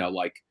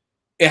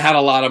it had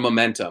a lot of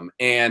momentum.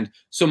 And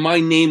so my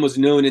name was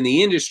known in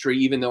the industry,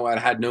 even though I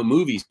had no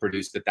movies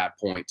produced at that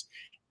point.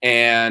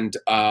 And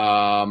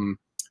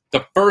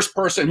the first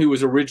person who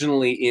was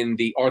originally in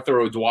the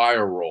Arthur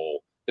O'Dwyer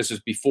role, this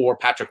was before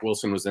Patrick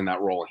Wilson was in that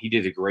role, and he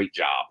did a great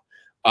job.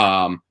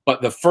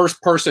 But the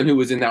first person who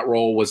was in that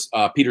role was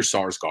Peter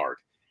Sarsgaard.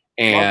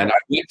 And I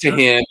went to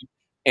him,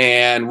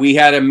 and we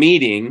had a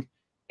meeting,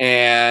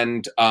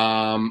 and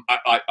and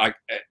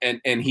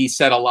he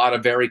said a lot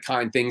of very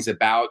kind things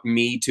about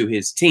me to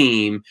his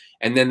team.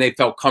 And then they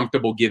felt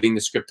comfortable giving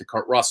the script to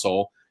Kurt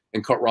Russell,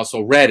 and Kurt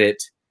Russell read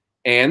it.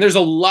 And there's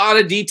a lot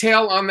of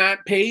detail on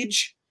that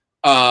page.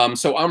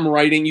 So I'm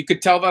writing. You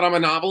could tell that I'm a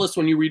novelist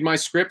when you read my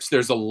scripts.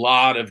 There's a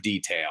lot of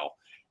detail.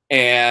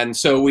 And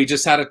so we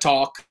just had a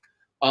talk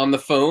on the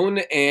phone.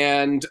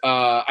 And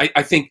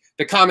I think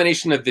the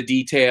combination of the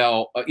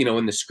detail,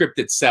 in the script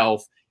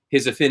itself,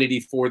 his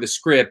affinity for the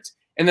script,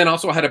 and then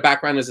also had a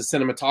background as a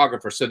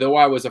cinematographer. So though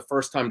I was a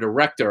first-time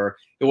director,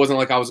 it wasn't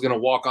like I was going to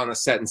walk on the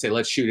set and say,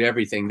 let's shoot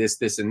everything, this,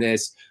 and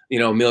this,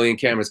 a million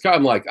cameras.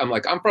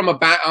 I'm from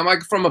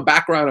a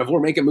background of we're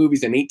making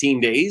movies in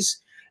 18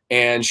 days.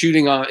 And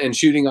shooting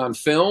on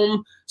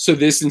film. So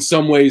this, in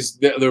some ways,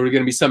 there were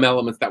going to be some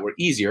elements that were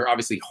easier,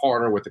 obviously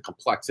harder with the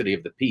complexity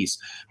of the piece.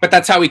 But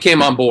that's how he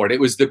came on board.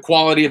 It was the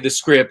quality of the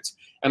script,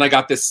 and I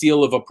got the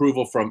seal of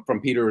approval from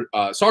Peter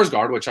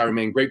Sarsgaard, which I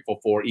remain grateful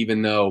for,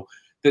 even though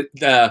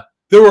there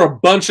were a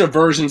bunch of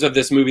versions of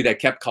this movie that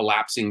kept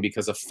collapsing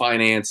because of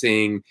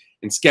financing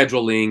and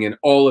scheduling and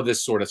all of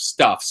this sort of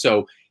stuff.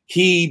 So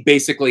he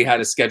basically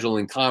had a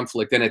scheduling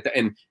conflict,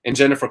 and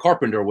Jennifer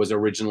Carpenter was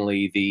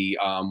originally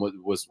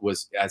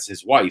was as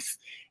his wife,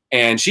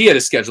 and she had a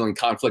scheduling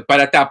conflict. But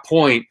at that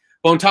point,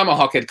 Bone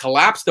Tomahawk had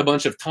collapsed a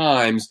bunch of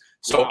times.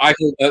 So I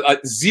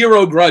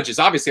zero grudges.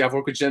 Obviously, I've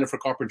worked with Jennifer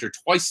Carpenter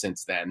twice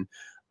since then.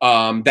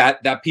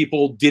 That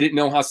people didn't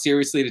know how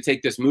seriously to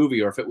take this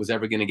movie or if it was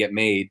ever going to get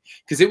made,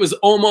 because it was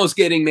almost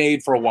getting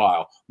made for a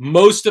while.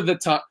 Most of the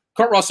time,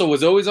 Kurt Russell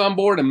was always on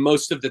board, and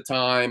most of the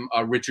time,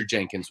 Richard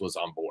Jenkins was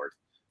on board.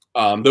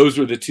 Those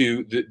were the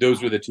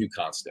two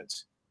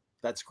constants.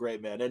 That's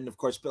great, man. And of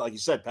course, like you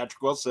said,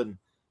 Patrick Wilson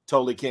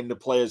totally came to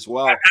play as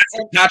well.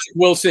 Patrick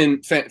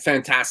Wilson,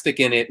 fantastic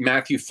in it.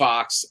 Matthew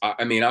Fox.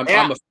 I mean,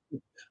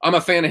 I'm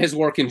a fan of his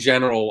work in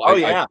general. Oh,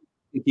 I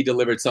think he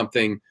delivered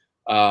something,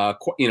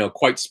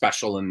 quite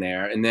special in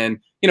there. And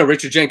then,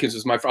 Richard Jenkins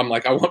was I'm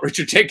like, I want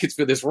Richard Jenkins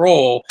for this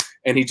role.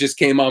 And he just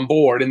came on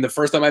board. And the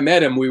first time I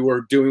met him, we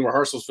were doing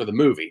rehearsals for the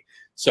movie.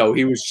 So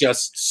he was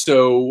just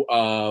so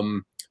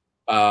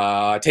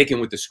taken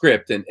with the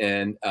script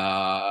and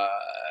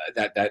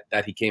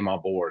that he came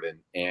on board.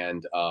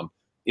 And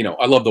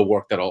I love the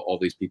work that all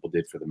these people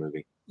did for the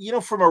movie.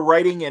 From a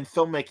writing and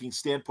filmmaking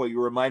standpoint,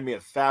 you remind me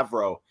of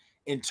Favreau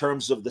in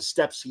terms of the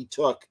steps he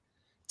took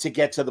to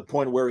get to the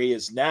point where he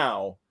is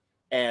now,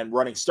 and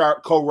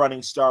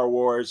co-running Star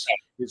Wars,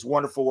 his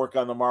wonderful work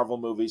on the Marvel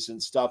movies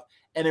and stuff.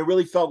 And it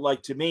really felt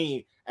like to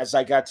me, as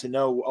I got to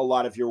know a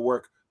lot of your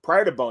work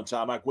prior to Bone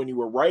Tomahawk, when you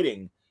were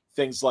writing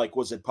things like,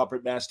 was it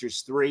Puppet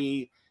Masters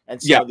 3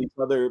 and some of these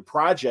other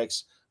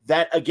projects,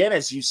 that again,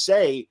 as you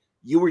say,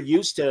 you were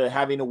used to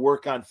having to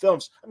work on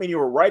films. I mean, you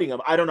were writing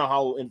them. I don't know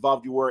how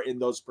involved you were in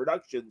those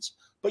productions,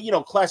 but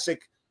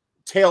classic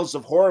tales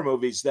of horror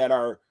movies that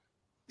are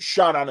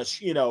shot on a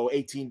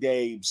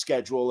 18-day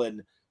schedule,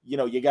 and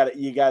you got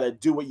to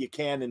do what you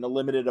can in a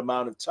limited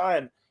amount of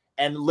time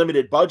and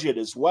limited budget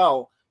as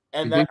well.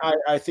 And that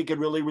I think it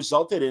really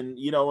resulted in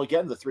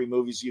again, the 3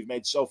 movies you've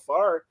made so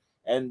far,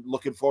 and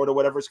looking forward to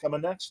whatever's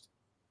coming next.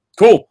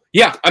 Cool.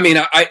 Yeah, I mean,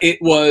 I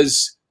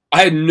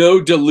had no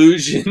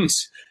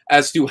delusions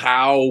as to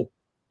how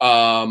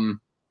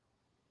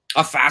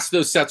fast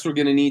those sets were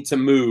going to need to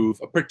move,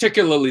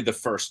 particularly the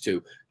first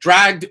 2.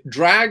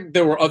 Dragged.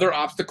 There were other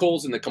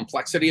obstacles in the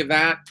complexity of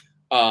that,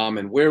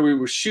 and where we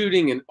were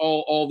shooting, and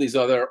all these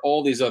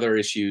other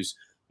issues.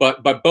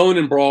 But Bone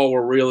and Brawl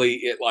were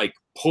really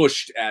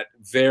pushed at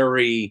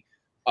very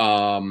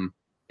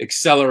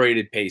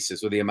accelerated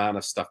paces with the amount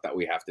of stuff that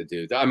we have to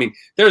do. I mean,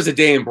 there's a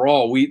day in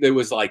Brawl there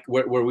was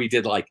where we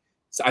did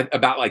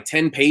about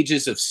 10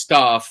 pages of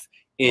stuff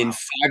in 5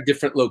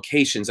 different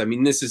locations. I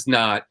mean, this is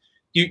not.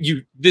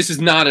 This is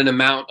not an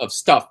amount of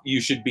stuff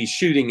you should be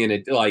shooting in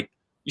it.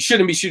 You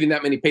shouldn't be shooting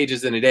that many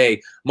pages in a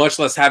day, much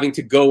less having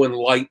to go and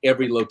light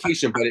every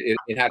location, but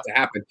it had to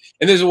happen.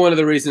 And this is one of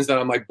the reasons that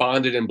I'm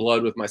bonded in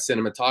blood with my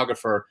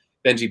cinematographer,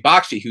 Benji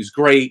Bakshi, who's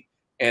great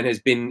and has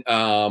been,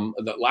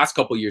 the last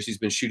couple of years, he's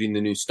been shooting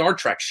the new Star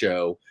Trek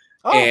show.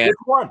 Oh, good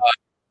one.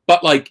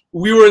 But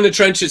we were in the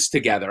trenches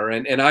together.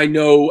 And I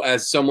know,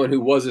 as someone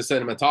who was a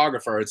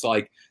cinematographer, it's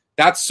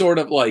that's sort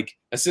of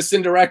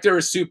assistant director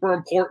is super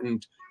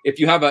important. If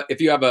you have a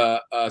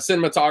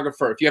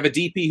cinematographer, if you have a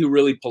DP who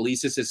really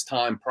polices his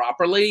time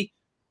properly,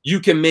 you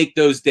can make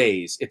those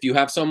days. If you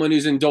have someone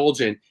who's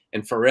indulgent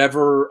and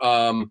forever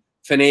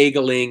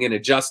finagling and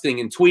adjusting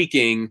and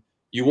tweaking,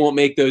 you won't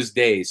make those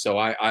days. So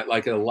I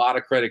a lot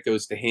of credit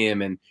goes to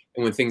him. And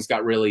when things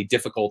got really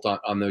difficult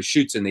on those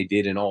shoots, and they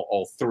did in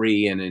all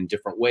 3 and in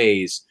different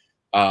ways,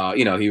 he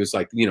was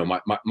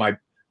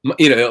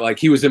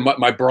he was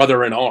my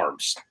brother in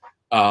arms,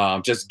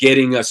 just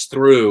getting us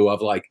through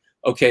of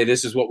okay,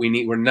 this is what we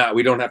need.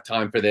 We don't have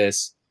time for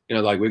this.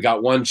 We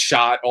got one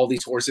shot. All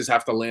these horses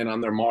have to land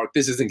on their mark.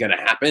 This isn't going to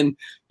happen.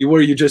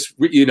 You just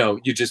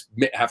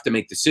have to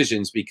make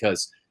decisions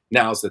because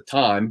now's the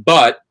time.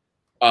 But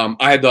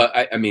I had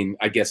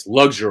I guess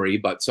luxury,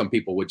 but some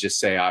people would just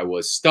say I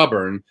was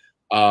stubborn.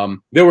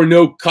 There were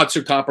no cuts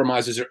or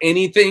compromises or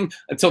anything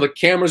until the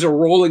cameras are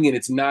rolling and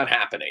it's not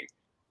happening.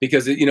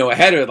 Because,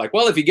 ahead of it,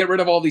 well, if you get rid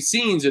of all these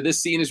scenes or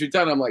this scene is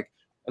redone, I'm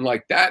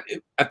like that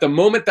at the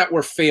moment that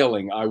we're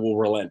failing, I will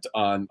relent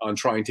on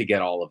trying to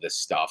get all of this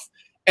stuff.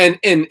 And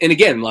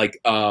again,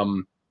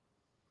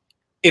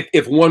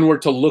 if one were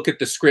to look at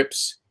the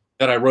scripts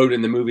that I wrote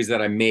in the movies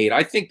that I made,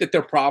 I think that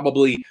they're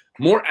probably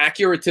more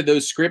accurate to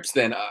those scripts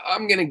than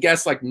I'm going to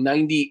guess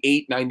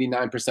 98,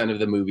 99% of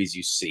the movies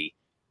you see.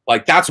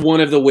 That's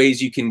one of the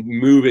ways you can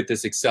move at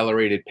this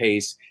accelerated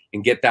pace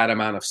and get that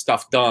amount of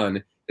stuff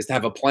done, is to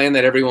have a plan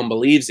that everyone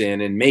believes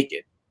in and make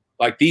it.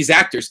 These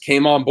actors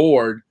came on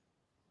board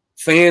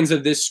fans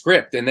of this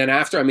script. And then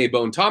after I made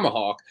Bone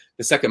Tomahawk,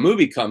 the second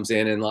movie comes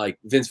in, and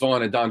Vince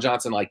Vaughn and Don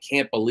Johnson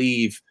can't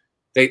believe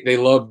they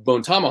loved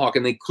Bone Tomahawk,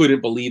 and they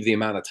couldn't believe the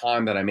amount of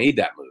time that I made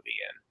that movie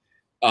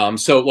in.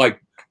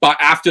 But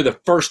after the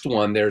first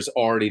one, there's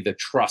already the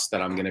trust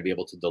that I'm going to be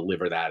able to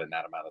deliver that in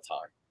that amount of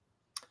time.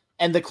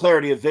 And the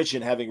clarity of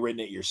vision, having written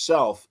it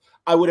yourself.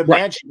 I would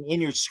imagine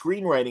in your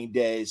screenwriting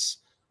days,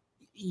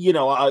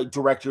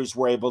 directors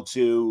were able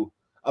to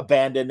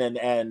abandon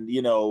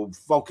and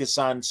focus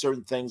on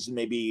certain things and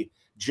maybe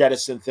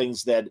jettison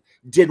things that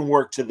didn't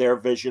work to their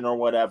vision or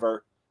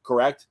whatever,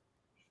 correct?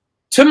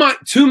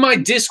 to my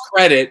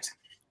discredit,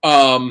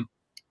 I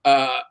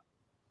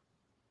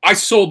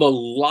sold a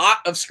lot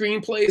of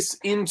screenplays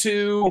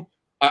into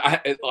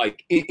I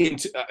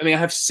mean, I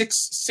have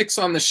six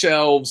on the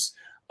shelves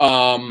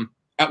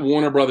at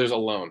Warner Brothers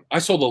alone. I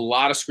sold a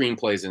lot of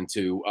screenplays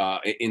into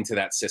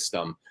that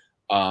system.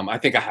 I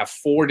think I have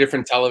 4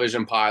 different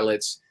television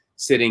pilots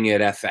sitting at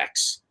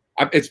FX.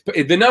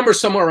 The number's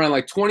somewhere around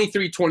like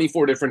 23,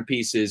 24 different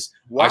pieces.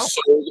 Wow. I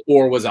sold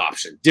or was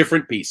optioned.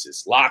 Different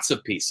pieces, lots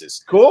of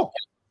pieces. Cool.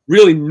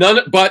 Really none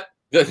of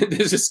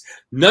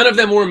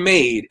them were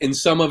made, and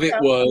some of it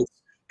was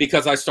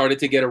because I started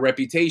to get a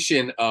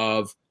reputation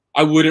of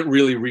I wouldn't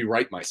really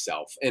rewrite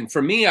myself. And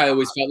for me, I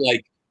always felt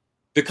like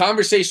the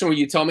conversation where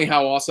you tell me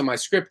how awesome my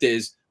script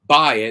is,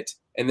 buy it,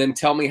 and then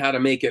tell me how to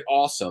make it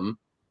awesome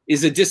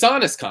is a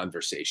dishonest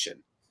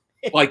conversation.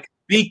 Like,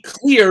 be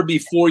clear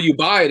before you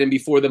buy it and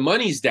before the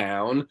money's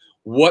down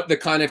what the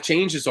kind of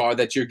changes are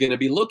that you're going to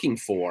be looking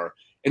for.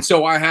 And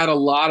so I had a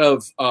lot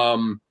of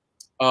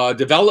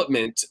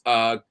development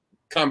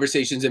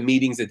conversations and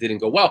meetings that didn't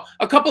go well.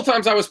 A couple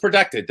times I was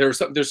protected.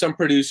 There's some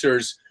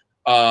producers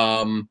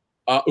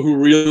who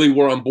really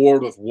were on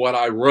board with what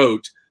I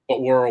wrote,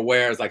 but were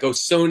aware, it's like, oh,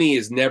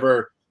 Sony's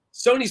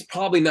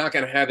probably not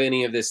going to have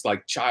any of this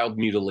like child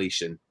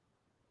mutilation.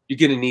 You're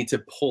going to need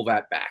to pull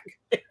that back.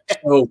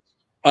 So,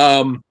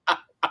 so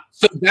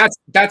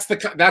that's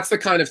the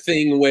kind of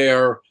thing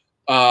where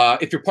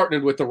if you're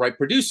partnered with the right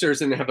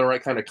producers and they have the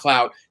right kind of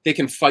clout, they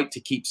can fight to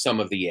keep some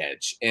of the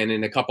edge. And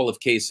in a couple of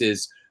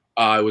cases,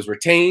 I was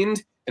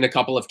retained. In a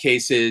couple of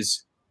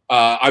cases,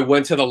 I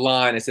went to the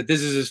line. I said,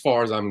 this is as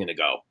far as I'm going to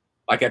go.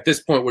 Like, at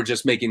this point, we're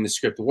just making the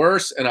script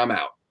worse, and I'm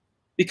out.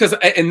 Because,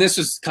 and this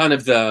is kind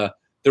of the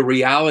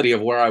reality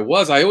of where I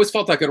was. I always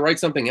felt I could write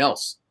something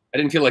else. I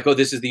didn't feel like, oh,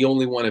 this is the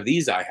only one of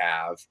these I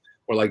have,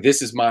 or like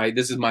this is my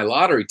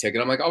lottery ticket.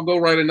 I'm like, I'll go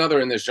write another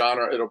in this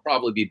genre. It'll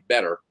probably be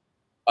better,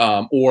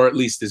 or at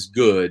least as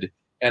good.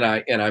 And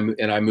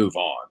I move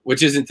on.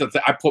 Which isn't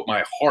that I put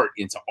my heart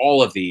into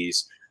all of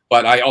these,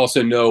 but I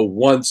also know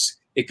once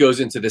it goes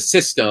into the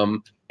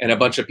system and a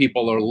bunch of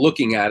people are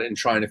looking at it and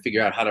trying to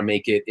figure out how to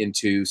make it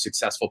into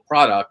successful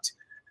product,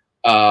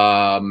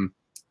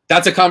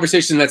 that's a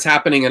conversation that's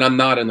happening and I'm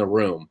not in the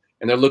room.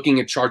 And they're looking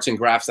at charts and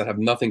graphs that have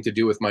nothing to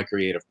do with my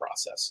creative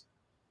process.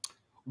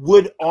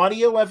 Would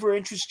audio ever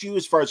interest you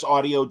as far as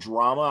audio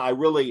drama?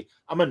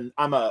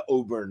 I'm a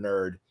uber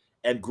nerd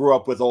and grew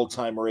up with old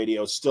time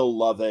radio, still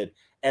love it,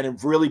 and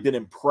have really been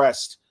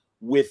impressed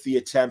with the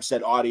attempts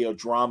at audio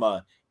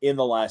drama in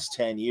the last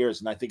 10 years.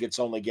 And I think it's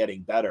only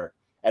getting better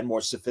and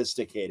more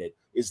sophisticated.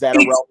 Is that a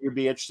realm you'd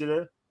be interested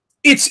in?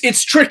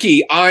 It's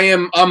tricky.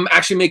 I'm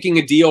actually making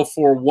a deal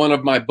for one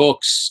of my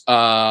books.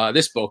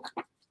 This book,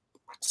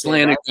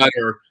 Slanted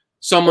Gutter.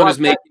 Someone is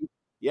making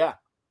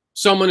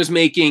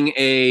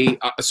a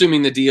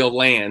assuming the deal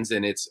lands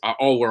and it's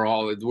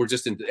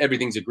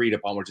everything's agreed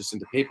upon. We're just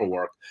into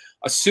paperwork.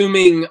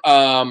 Assuming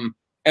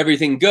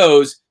everything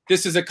goes,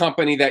 this is a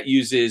company that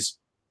uses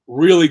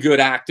really good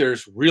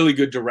actors, really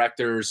good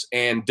directors,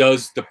 and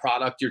does the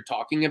product you're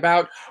talking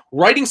about.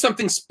 Writing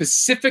something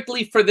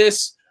specifically for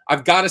this,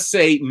 I've got to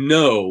say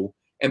no.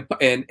 And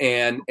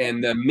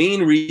the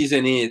main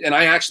reason is, and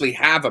I actually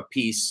have a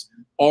piece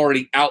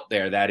already out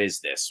there that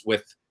is this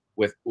with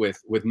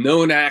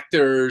known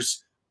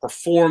actors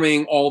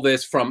performing all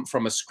this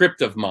from a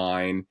script of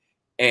mine.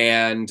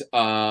 And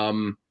I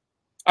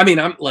mean,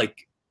 I'm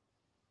like,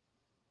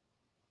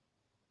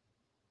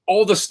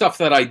 all the stuff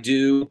that I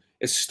do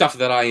is stuff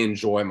that I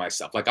enjoy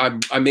myself. Like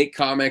I make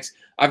comics.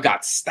 I've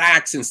got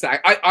stacks and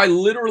stacks. I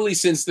literally,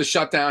 since the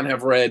shutdown,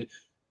 have read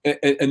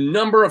a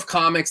number of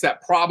comics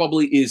that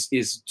probably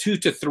is 2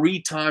 to 3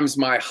 times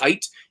my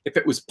height if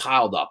it was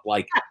piled up,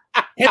 like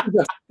tens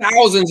of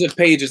thousands of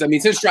pages. I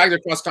mean, since Dragged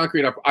Across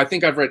Concrete, I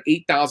think I've read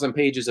 8,000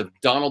 pages of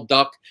Donald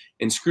Duck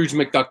and Scrooge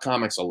McDuck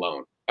comics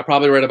alone. I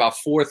probably read about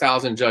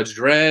 4,000 Judge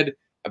Dredd,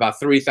 about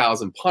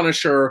 3,000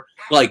 Punisher,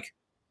 like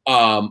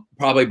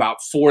probably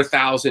about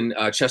 4,000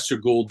 Chester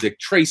Gould, Dick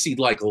Tracy,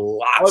 like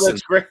lots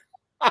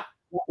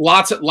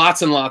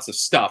and lots of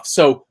stuff.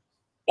 So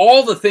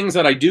all the things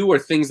that I do are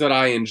things that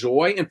I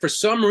enjoy. And for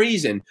some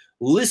reason,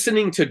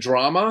 listening to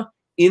drama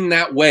in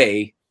that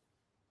way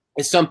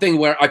is something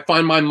where I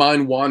find my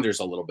mind wanders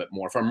a little bit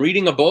more. If I'm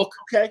reading a book,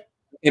 okay,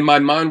 and my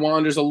mind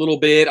wanders a little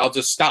bit, I'll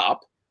just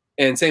stop.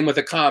 And same with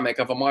a comic.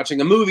 If I'm watching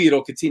a movie,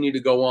 it'll continue to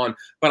go on.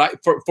 But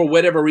for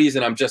whatever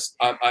reason, I'm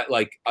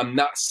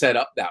not set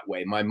up that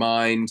way. My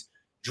mind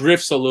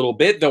drifts a little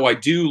bit, though I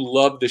do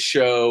love the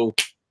show.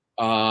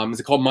 Is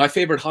it called My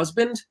Favorite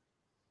Husband?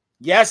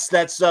 Yes,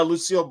 that's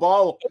Lucille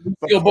Ball.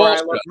 Lucille Ball.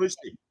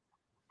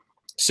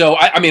 So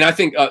I mean, I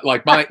think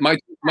like my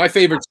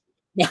favorite,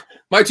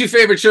 my 2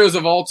 favorite shows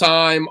of all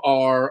time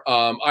are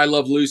I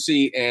Love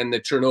Lucy and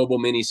the Chernobyl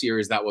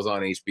miniseries that was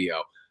on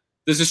HBO.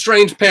 There's a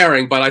strange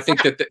pairing, but I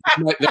think that they're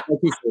my 2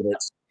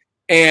 favorites.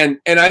 And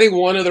I think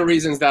one of the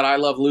reasons that I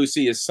Love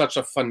Lucy is such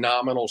a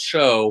phenomenal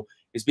show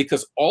is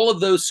because all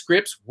of those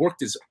scripts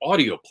worked as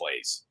audio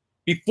plays.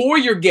 Before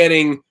you're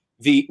getting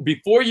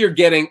before you're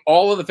getting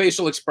all of the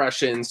facial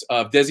expressions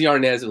of Desi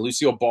Arnaz and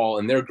Lucille Ball,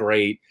 and they're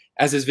great,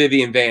 as is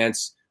Vivian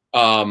Vance,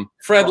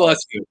 Fred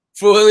Lesko,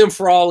 William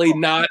Frawley,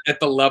 not at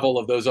the level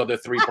of those other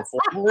three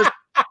performers.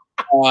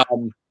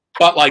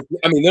 But like,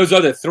 I mean, those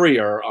other three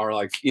are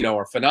like, you know,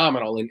 are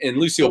phenomenal. And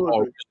Lucille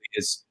Ball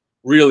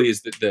really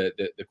is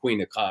the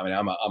queen of comedy.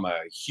 I'm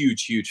a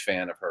huge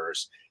fan of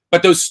hers.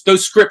 But those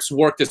scripts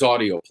worked as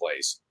audio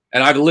plays.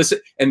 And I've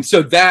listened, and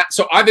so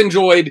I've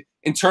enjoyed,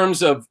 in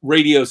terms of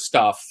radio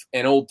stuff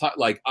and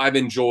I've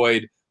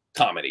enjoyed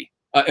comedy,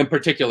 in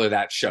particular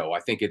that show.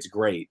 I think it's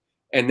great.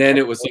 And then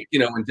it was like, you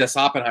know, when Jess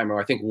Oppenheimer,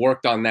 I think,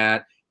 worked on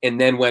that and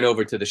then went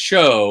over to the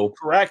show.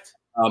 Correct.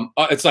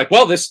 It's like,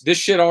 well, this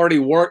shit already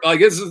worked. Like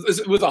this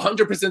was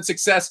 100%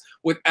 success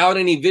without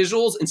any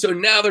visuals, and so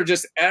now they're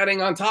just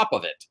adding on top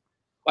of it.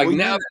 Like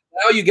now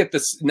you get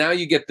this. Now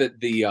you get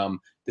the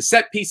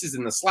set pieces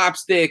and the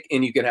slapstick,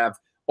 and you can have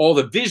all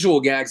the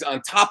visual gags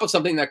on top of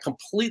something that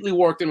completely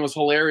worked and was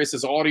hilarious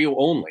as audio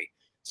only.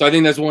 So I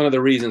think that's one of the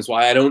reasons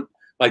why I don't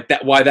like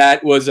that. Why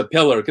that was a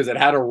pillar, because it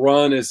had to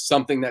run as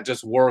something that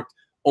just worked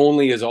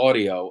only as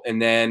audio, and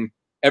then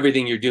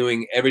everything you're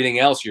doing, everything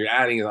else you're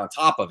adding is on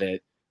top of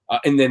it.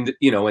 And then,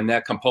 you know, in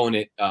that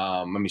component,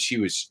 I mean, she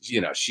was,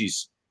 you know,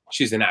 she's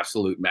an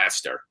absolute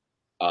master.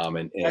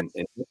 And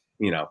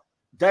you know,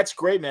 that's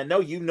great, man.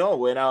 No, you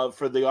know, and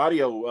for the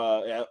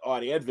audio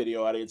and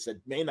video audience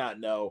that may not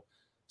know,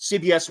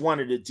 CBS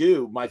wanted to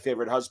do My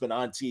Favorite Husband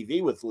on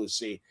TV with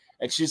Lucy,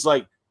 and she's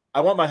like,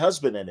 I want my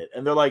husband in it,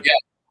 and they're like, yeah,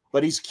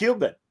 but he's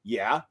Cuban.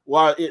 Yeah,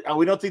 well,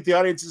 we don't think the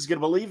audience is going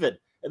to believe it.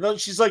 And then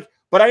she's like,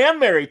 but I am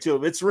married to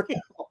him. It's real,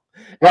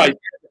 right?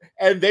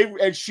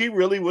 And she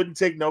really wouldn't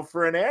take no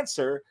for an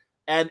answer.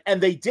 And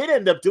they did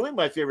end up doing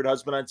My Favorite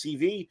Husband on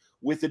TV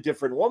with a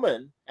different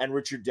woman, and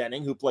Richard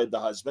Denning, who played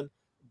the husband.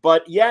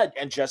 But yeah,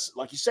 and just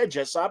like you said,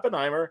 Jess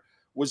Oppenheimer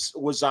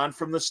was on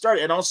from the start,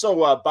 and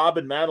also Bob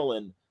and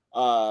Madeline,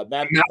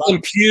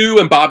 Madeline Pugh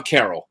and Bob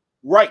Carroll,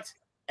 right?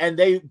 And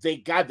they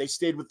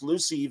stayed with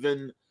Lucy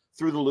even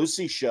through the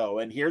Lucy show,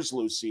 and Here's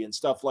Lucy and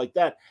stuff like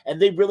that.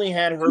 And they really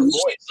had her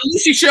voice. The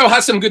Lucy show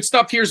has some good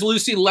stuff. Here's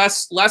Lucy,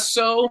 less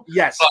so.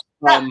 Yes.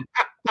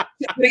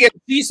 Again,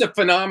 she's a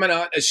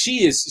phenomenon.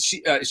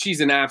 She's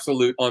an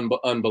absolute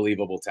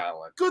unbelievable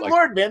talent. Good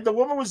Lord, man. The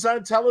woman was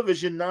on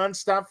television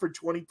nonstop for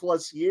 20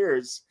 plus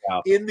years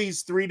in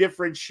these 3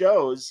 different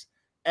shows.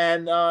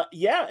 And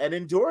and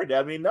endured.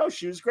 I mean, no,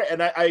 she was great.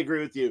 And I agree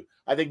with you.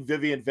 I think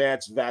Vivian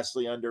Vance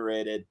vastly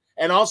underrated.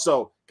 And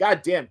also,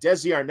 goddamn,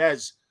 Desi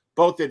Arnaz,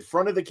 both in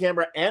front of the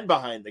camera and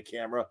behind the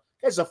camera,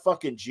 guy's a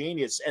fucking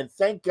genius. And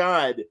thank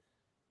God,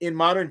 in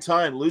modern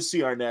time, Lucy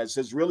Arnaz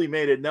has really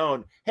made it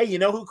known. Hey, you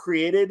know who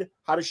created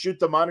How to Shoot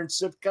the Modern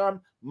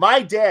Sitcom?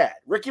 My dad,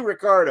 Ricky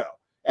Ricardo.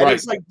 And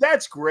it's like,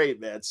 that's great,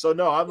 man. So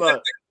no,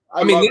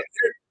 I mean,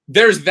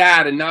 there's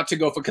that, and not to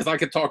go for, because I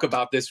could talk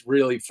about this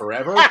really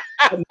forever.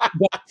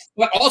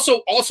 but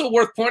also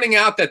worth pointing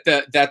out that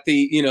that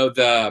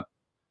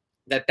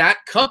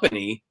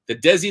company, the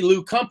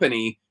Desilu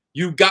company,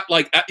 you got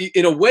like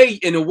in a way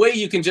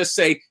you can just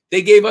say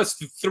they gave us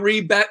the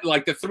 3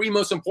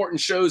 most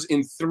important shows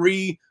in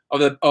 3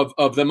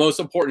 of the most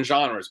important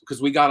genres,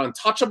 because we got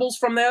Untouchables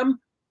from them,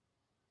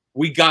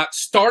 we got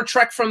Star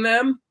Trek from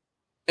them,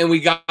 and we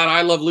got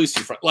I Love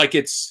Lucy from, like,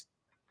 it's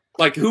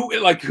like who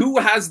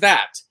has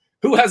that?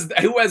 Who has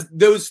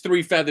those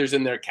 3 feathers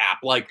in their cap?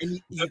 Like,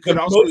 you could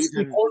also most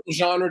important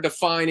genre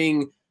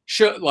defining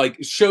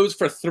shows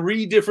for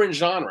 3 different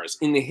genres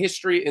in the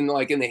history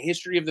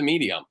of the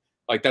medium.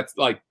 Like that's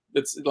like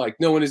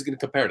no one is going to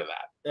compare to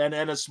that. And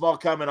a small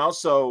comment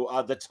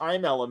also, the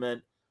Time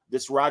Element,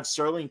 this Rod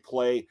Serling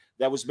play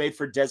that was made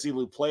for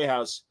Desilu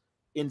Playhouse,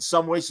 in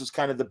some ways was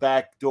kind of the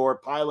backdoor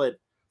pilot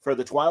for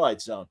the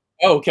Twilight Zone.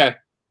 Oh, okay.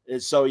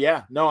 So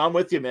yeah, no, I'm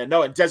with you, man.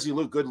 No, and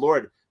Desilu, good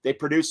Lord, they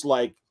produced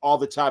like all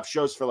the top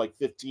shows for like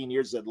 15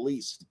 years at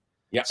least.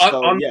 Yeah.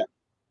 So,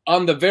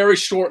 on the very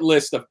short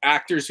list of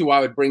actors who I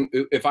would bring,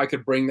 if I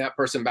could bring that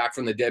person back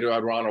from the dead who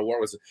I'd want to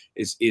work with,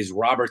 is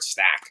Robert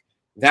Stack.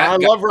 I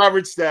love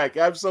Robert Stack.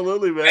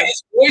 Absolutely, man.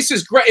 His voice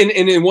is great. And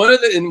in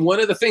one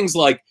of the things,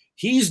 like,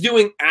 he's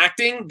doing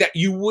acting that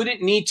you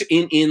wouldn't need to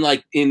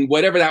in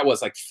whatever that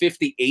was, like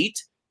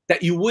 58,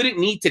 that you wouldn't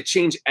need to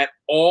change at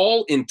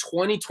all in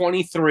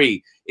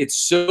 2023. It's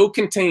so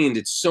contained.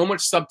 It's so much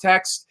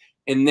subtext.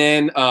 And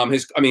then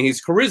his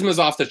charisma is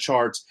off the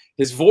charts.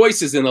 His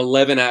voice is an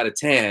 11 out of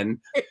 10.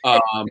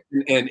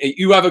 And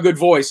you have a good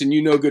voice, and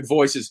you know good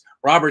voices.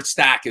 Robert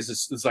Stack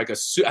has like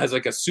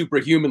a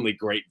superhumanly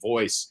great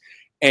voice.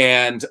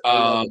 And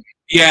but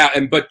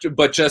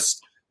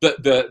just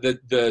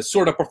the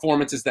sort of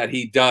performances that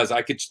he does,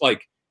 I could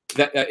like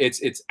that.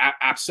 It's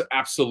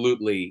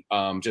absolutely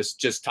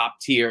just top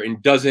tier,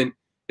 and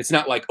it's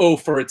not like, oh,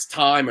 for its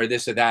time or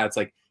this or that. It's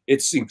like,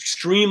 it's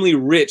extremely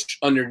rich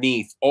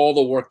underneath all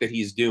the work that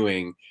he's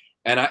doing.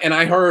 And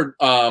I heard,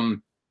 I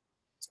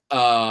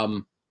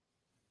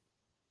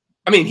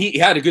mean, he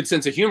had a good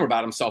sense of humor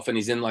about himself, and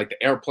he's in like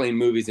the airplane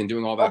movies and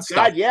doing all that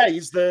stuff. God, yeah,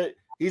 he's the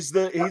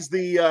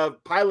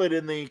pilot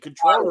in the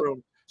control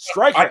room.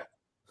 Striker.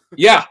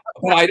 Yeah,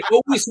 but I'd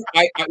always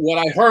what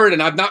I heard,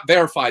 and I've not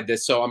verified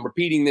this, so I'm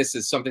repeating this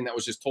as something that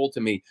was just told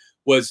to me,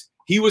 was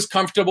he was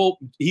comfortable.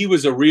 He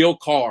was a real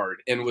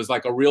card and was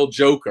like a real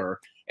joker.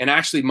 And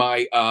actually,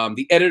 my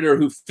the editor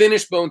who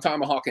finished Bone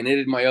Tomahawk and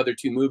edited my other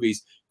two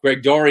movies,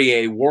 Greg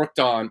Dorier, worked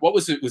on, what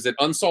was it? Was it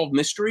Unsolved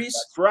Mysteries?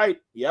 That's right.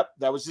 Yep,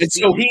 that was. And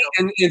so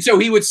so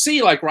he would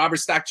see like Robert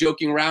Stack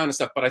joking around and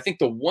stuff. But I think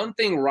the one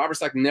thing Robert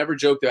Stack never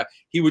joked about,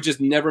 he would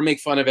just never make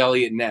fun of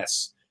Elliot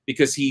Ness,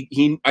 because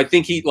I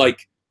think he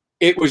like,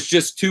 it was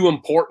just too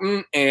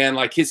important, and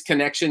like his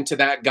connection to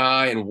that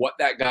guy and what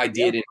that guy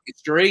did in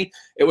history.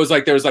 It was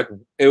like, it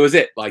was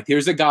it. Like,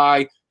 here's a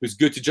guy who's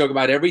good to joke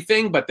about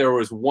everything, but there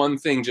was one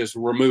thing just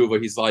removed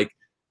where he's like,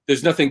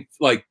 there's nothing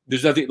like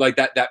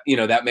that. That, you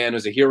know, that man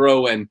was a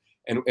hero and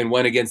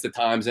went against the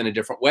times in a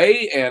different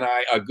way. And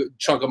a good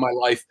chunk of my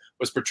life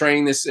was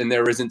portraying this, and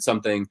there isn't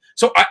something.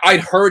 So I'd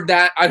heard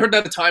that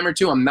a time or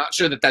two. I'm not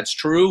sure that that's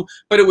true,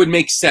 but it would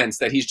make sense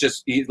that he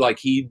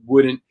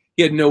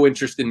had no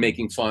interest in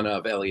making fun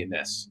of Elliot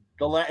Ness.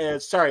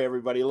 Sorry,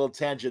 everybody, a little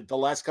tangent. The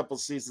last couple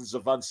seasons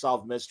of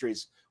Unsolved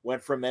Mysteries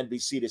went from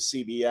NBC to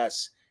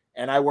CBS,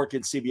 and I worked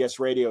in CBS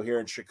radio here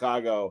in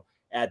Chicago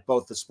at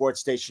both the sports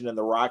station and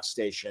the rock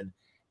station.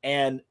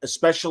 And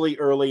especially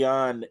early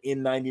on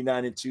in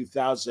 99 and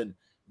 2000,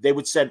 they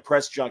would send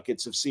press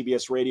junkets of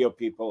CBS radio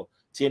people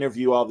to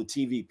interview all the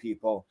TV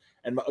people.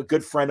 And a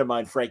good friend of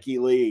mine, Frankie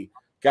Lee,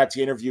 got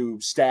to interview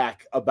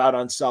Stack about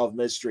Unsolved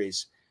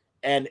Mysteries.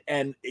 And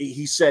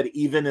he said,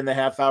 even in the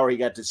half hour he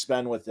got to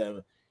spend with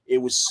him, it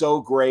was so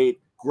great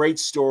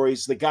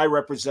stories. The guy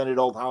represented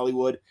old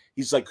Hollywood.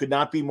 He's like, could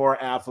not be more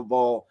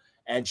affable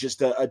and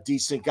just a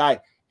decent guy.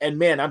 And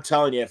man, I'm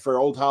telling you, for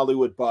old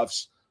Hollywood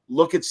buffs,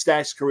 look at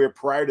Stack's career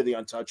prior to the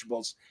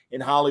Untouchables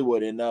in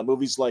Hollywood, in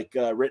movies like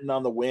Written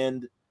on the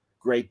Wind,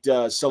 great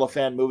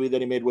cellophane movie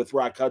that he made with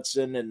Rock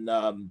Hudson,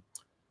 and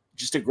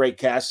just a great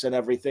cast and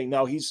everything.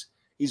 No, he's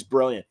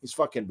brilliant. He's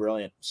fucking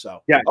brilliant.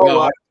 So yeah.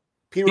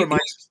 Pete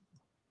reminds.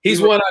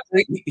 He's one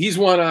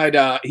I'd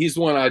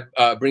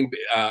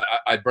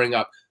bring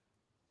up.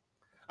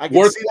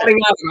 Worth pointing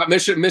out about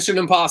Mission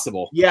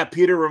Impossible. Yeah,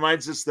 Peter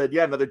reminds us that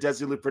another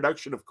Desilu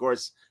production, of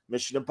course,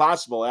 Mission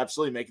Impossible,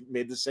 absolutely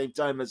made the same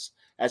time as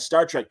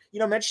Star Trek. You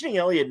know, mentioning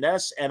Elliot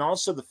Ness and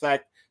also the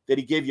fact that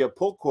he gave you a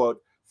pull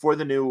quote for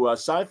the new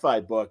sci-fi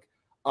book.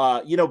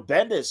 You know,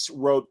 Bendis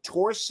wrote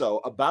Torso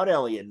about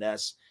Elliot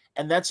Ness,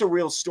 and that's a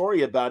real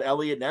story about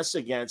Elliot Ness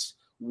against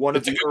one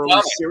of the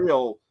early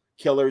serial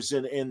killers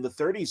in the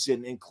 30s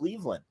in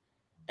Cleveland.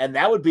 And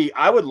that would be,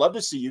 I would love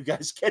to see you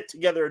guys get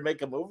together and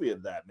make a movie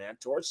of that, man.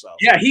 Torso.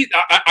 Yeah,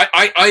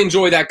 I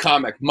enjoy that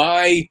comic.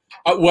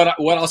 What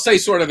I'll say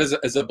sort of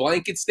as a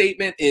blanket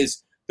statement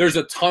is there's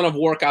a ton of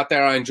work out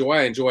there I enjoy.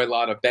 I enjoy a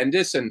lot of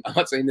Bendis, and I'm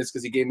not saying this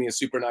because he gave me a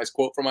super nice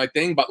quote for my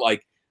thing, but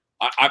like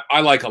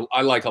I like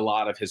a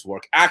lot of his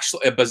work.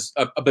 Actually,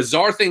 a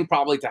bizarre thing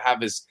probably to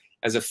have as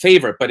a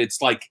favorite, but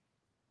it's like,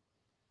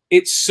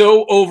 it's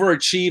so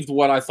overachieved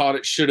what I thought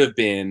it should have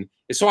been.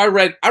 So I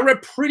read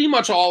pretty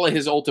much all of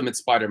his Ultimate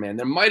Spider-Man.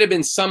 There might have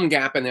been some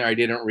gap in there I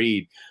didn't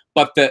read,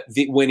 but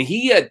when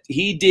he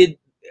did,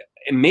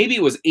 and maybe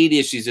it was 8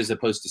 issues as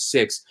opposed to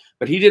 6,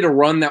 but he did a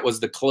run that was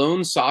the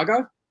Clone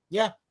Saga.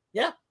 Yeah.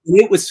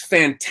 It was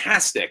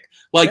fantastic.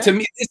 Like, to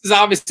me, this is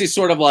obviously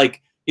sort of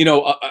like, you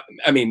know,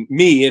 I mean,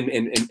 me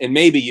and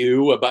maybe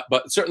you,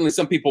 but certainly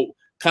some people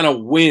kind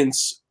of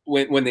wince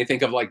when they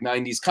think of like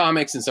 90s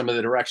comics and some of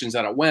the directions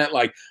that it went.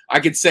 Like, I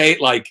could say,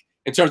 like,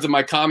 in terms of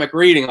my comic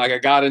reading, like I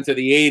got into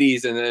the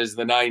 80s and there's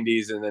the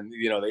 90s, and then,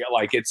 you know,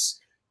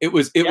 it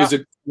was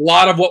a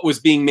lot of what was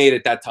being made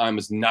at that time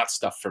was not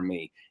stuff for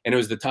me. And it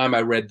was the time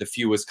I read the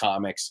fewest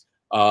comics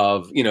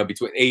of, you know,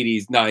 between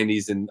 80s,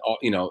 90s, and,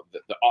 you know,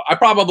 I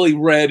probably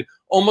read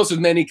almost as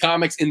many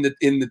comics in the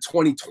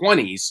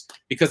 2020s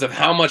because of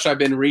how much I've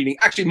been reading.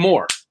 Actually,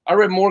 more. I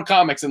read more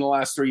comics in the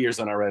last 3 years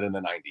than I read in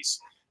the 90s,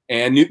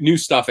 and new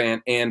stuff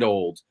and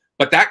old.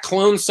 But that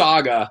Clone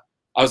Saga,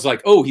 I was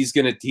like, oh, he's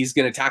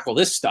gonna tackle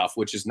this stuff,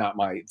 which is not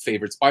my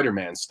favorite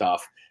Spider-Man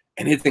stuff,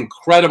 and it's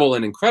incredible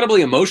and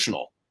incredibly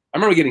emotional. I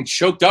remember getting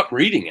choked up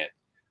reading it.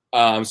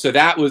 So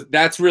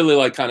that's really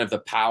like kind of the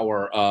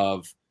power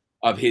of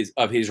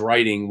his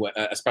writing,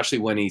 especially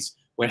when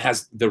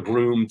has the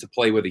room to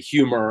play with the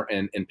humor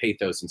and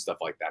pathos and stuff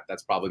like that.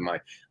 That's probably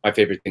my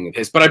favorite thing of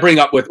his. But I bring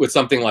up with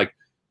something like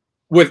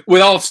with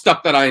all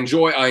stuff that I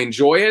enjoy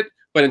it.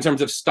 But in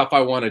terms of stuff I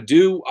want to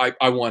do,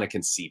 I want to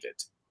conceive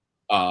it.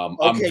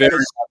 I'm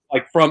very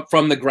like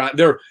from the ground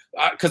there,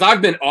 because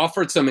I've been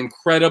offered some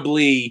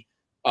incredibly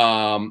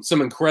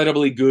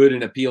good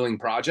and appealing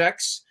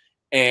projects,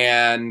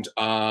 and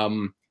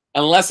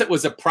unless it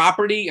was a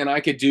property and I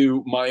could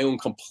do my own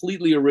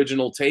completely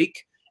original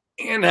take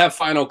and have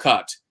final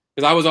cut,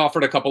 because I was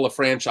offered a couple of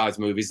franchise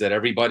movies that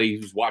everybody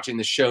who's watching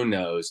the show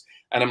knows,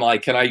 and I'm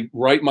like, can I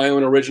write my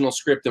own original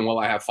script and will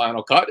I have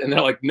final cut? And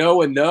they're like,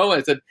 no and no.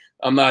 I said,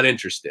 I'm not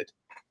interested.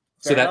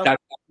 So that's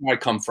where I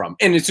come from.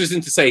 And it's just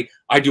to say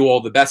I do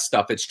all the best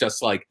stuff. It's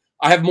just like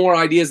I have more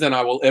ideas than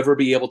I will ever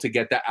be able to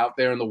get that out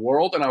there in the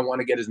world, and I want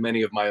to get as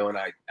many of my own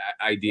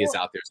ideas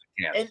out there as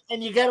I can.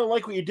 And you got to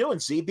like what you're doing,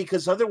 see,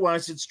 because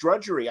otherwise it's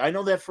drudgery. I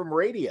know that from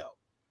radio.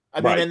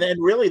 I mean, Right. and then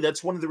really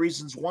that's one of the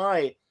reasons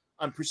why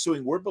I'm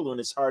pursuing Word Balloon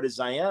as hard as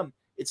I am.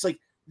 It's like,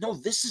 no,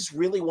 this is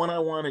really what I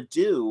want to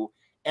do.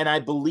 And I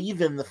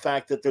believe in the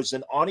fact that there's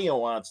an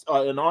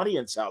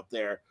audience out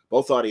there,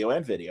 both audio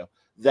and video,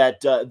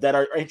 that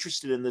are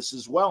interested in this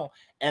as well.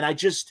 And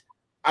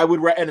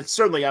and it's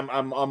certainly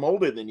I'm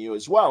older than you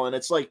as well. And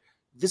it's like,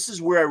 this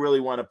is where I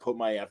really want to put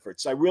my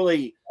efforts.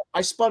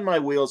 I spun my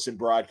wheels in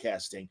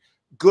broadcasting,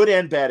 good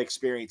and bad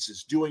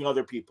experiences, doing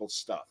other people's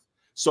stuff.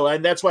 So,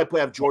 and that's why I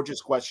have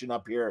George's question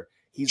up here.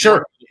 He's Sure.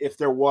 wondering if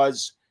there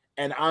was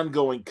an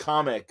ongoing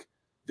comic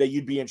that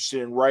you'd be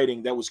interested in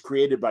writing that was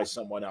created by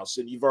someone else,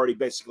 and you've already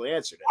basically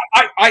answered it.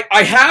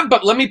 I have,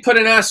 but let me put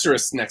an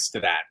asterisk next to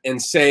that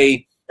and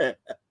say,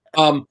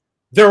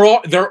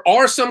 there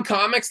are some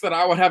comics that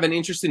I would have an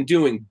interest in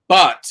doing,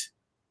 but,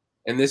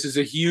 and this is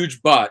a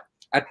huge but,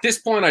 at this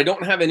point, I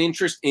don't have an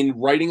interest in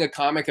writing a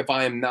comic if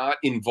I am not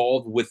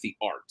involved with the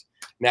art.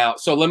 Now,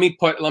 so let me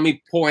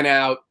point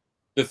out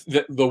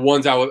the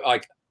ones I would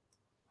like: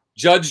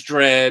 Judge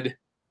Dredd,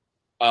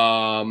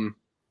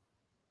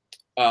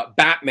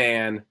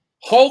 Batman,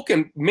 Hulk,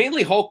 and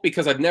mainly Hulk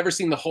because I've never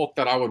seen the Hulk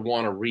that I would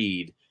want to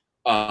read.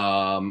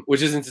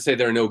 Which isn't to say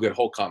there are no good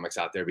Hulk comics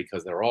out there,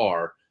 because there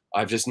are.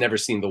 I've just never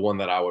seen the one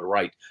that I would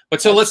write.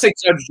 But so let's say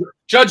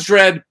Judge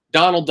Dredd,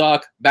 Donald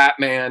Duck,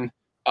 Batman,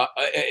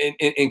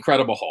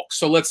 Incredible Hulk.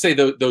 So let's say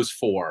those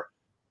four.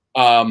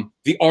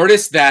 The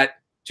artists that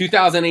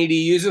 2080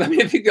 uses, I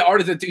mean, I think the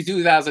artists that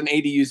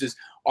 2080 uses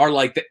are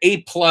like the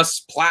A+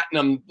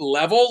 platinum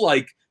level.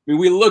 Like, I mean,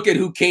 we look at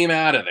who came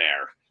out of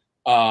there.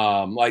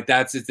 Like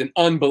it's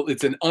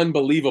an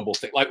unbelievable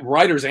thing, like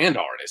writers and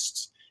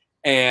artists.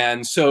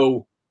 And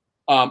so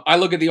I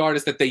look at the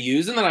artists that they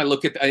use, and then I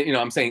look at,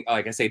 I'm saying,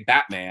 like I say,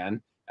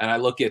 Batman, and I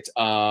look at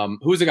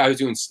who's the guy who's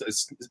doing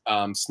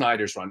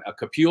Snyder's run,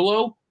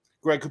 Capullo,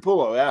 Greg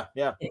Capullo,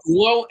 yeah.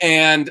 Capullo,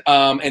 and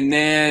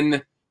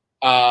then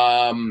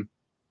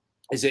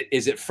is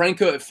it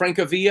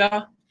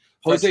Francavilla?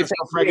 Jose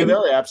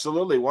Francavilla,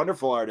 absolutely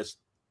wonderful artist.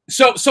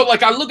 So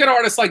like I look at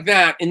artists like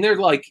that, and they're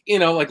like,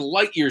 like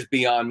light years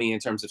beyond me in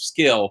terms of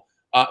skill.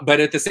 But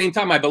at the same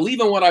time, I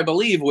believe in what I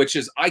believe, which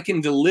is I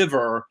can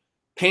deliver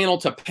panel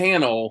to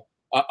panel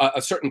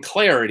a certain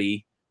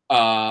clarity.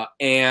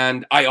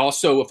 And I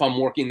also, if I'm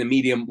working the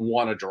medium,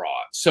 want to draw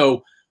it.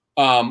 So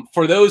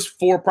for those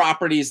four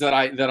properties that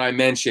I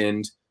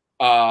mentioned,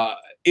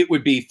 it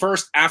would be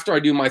first after I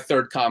do my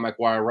third comic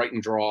where I write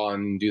and draw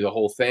and do the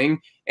whole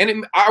thing.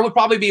 And I would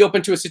probably be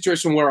open to a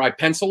situation where I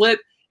pencil it,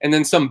 and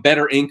then some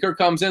better inker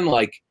comes in,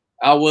 like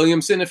Al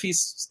Williamson, if he's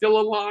still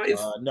alive.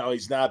 No,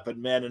 he's not. But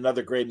man,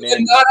 another great man.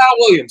 And not Al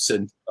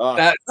Williamson.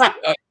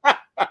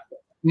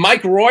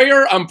 Mike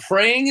Royer, I'm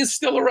praying, is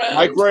still around.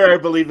 Mike Royer, I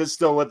believe, is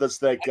still with us.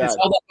 Thank God. He's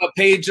held up a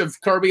page of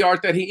Kirby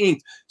art that he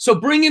inked. So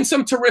bring in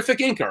some terrific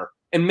inker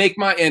and make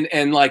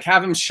and like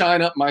have him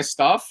shine up my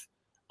stuff.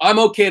 I'm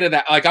okay to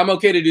that. Like, I'm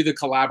okay to do the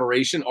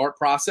collaboration art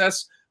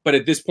process, but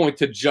at this point,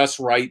 to just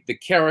write the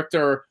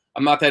character,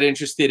 I'm not that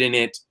interested in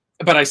it.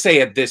 But I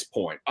say at this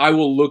point,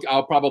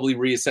 I'll probably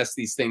reassess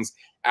these things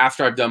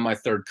after I've done my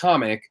third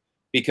comic,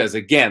 because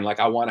again, like,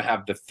 I want to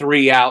have the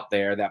three out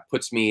there that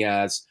puts me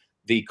as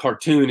the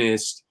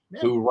cartoonist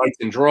who writes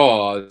and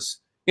draws.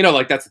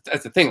 Like that's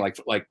the thing. Like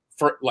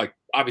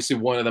obviously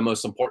one of the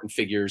most important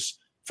figures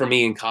for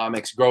me in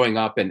comics growing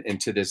up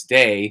and to this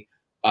day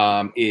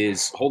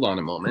is, hold on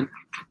a moment.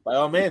 By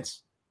all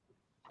means.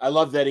 I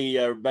love that he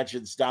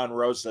mentions Don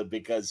Rosa,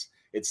 because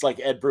it's like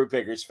Ed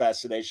Brubaker's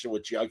fascination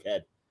with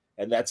Jughead.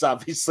 And that's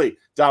obviously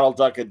Donald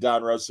Duck, and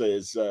Don Rosa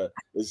is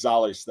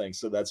Zahler's thing.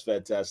 So that's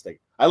fantastic.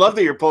 I love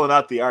that you're pulling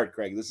out the art,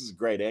 Craig. This is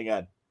great. Hang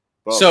on.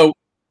 Boom.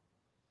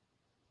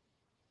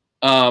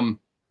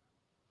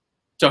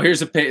 So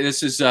here's a page.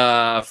 This is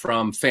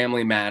from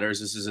Family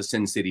Matters. This is a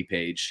Sin City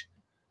page.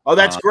 Oh,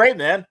 that's great,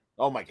 man.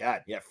 Oh my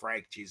God. Yeah,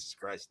 Frank, Jesus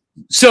Christ.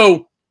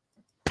 So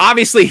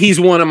obviously he's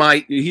one of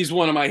my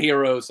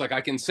heroes. Like,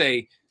 I can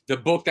say the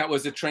book that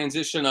was the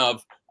transition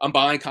of I'm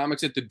buying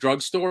comics at the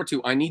drugstore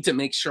to I need to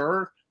make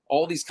sure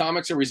all these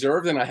comics are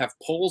reserved, and I have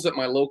pulls at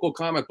my local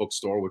comic book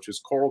store, which was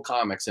Coral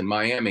Comics in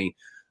Miami.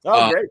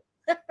 Oh, great.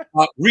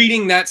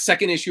 Reading that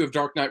second issue of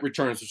Dark Knight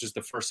Returns, which is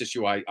the first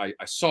issue I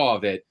saw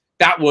of it,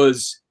 that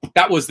was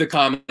the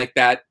comic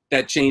that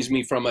changed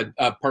me from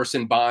a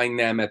person buying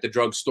them at the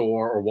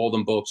drugstore or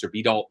Walden Books or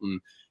B. Dalton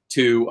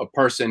to a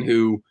person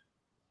who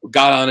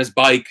got on his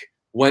bike,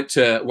 went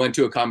to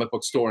a comic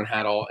book store and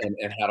had all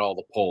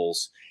the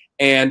pulls.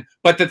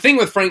 But the thing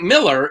with Frank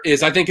Miller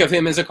is I think of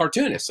him as a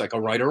cartoonist, like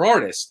a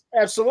writer-artist.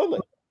 Absolutely.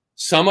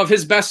 Some of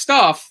his best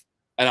stuff,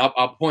 and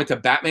I'll point to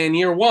Batman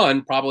Year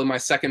One, probably my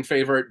second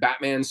favorite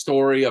Batman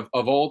story of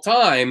all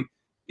time.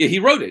 He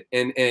wrote it,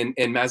 and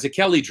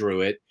Mazzucchelli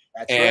drew it.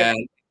 That's and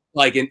right.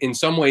 Like in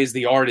some ways,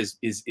 the art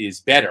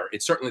is better.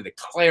 It's certainly, the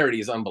clarity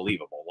is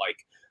unbelievable. Like,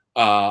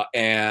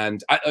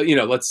 and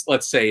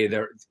let's say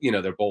they're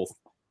both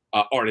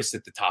artists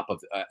at the top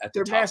of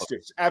They're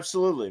masters.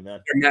 Absolutely,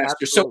 man. They're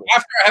masters. Absolutely. So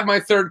after I have my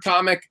third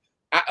comic,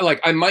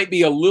 I might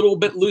be a little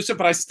bit looser,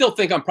 but I still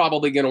think I'm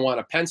probably going to want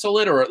to pencil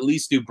it or at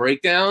least do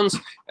breakdowns,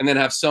 and then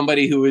have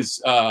somebody who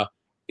is a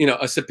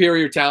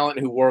superior talent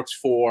who works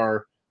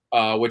for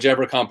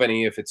whichever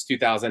company, if it's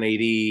 2000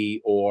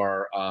 AD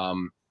or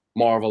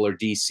Marvel or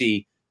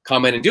DC,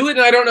 come in and do it.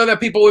 And I don't know that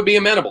people would be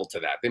amenable to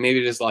that. They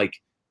maybe just like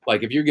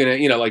if you're gonna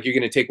you're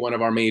gonna take one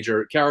of our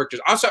major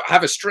characters. I also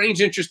have a strange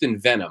interest in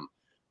Venom.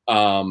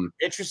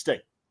 Interesting.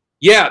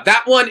 Yeah,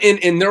 that one.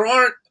 And there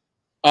aren't.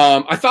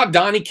 I thought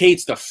Donny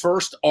Cates, the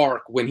first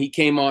arc when he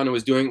came on and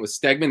was doing it with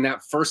Stegman,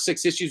 that first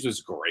 6 issues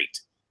was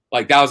great.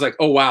 Like that was like,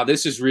 oh wow,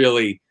 this is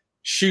really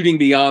shooting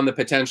beyond the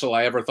potential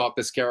I ever thought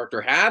this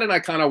character had. And I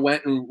kind of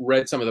went and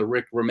read some of the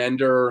Rick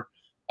Remender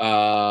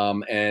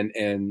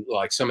and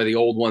like some of the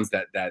old ones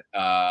that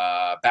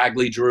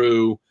Bagley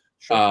drew.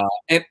 Sure.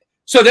 And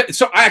so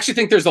I actually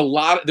think there's a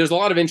lot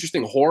of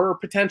interesting horror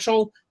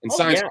potential and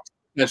science fiction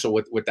potential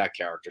with that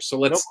character. So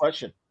no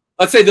question.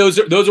 Let's say those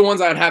are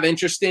ones I'd have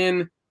interest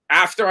in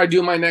after I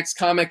do my next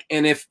comic,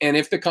 and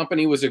if the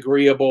company was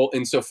agreeable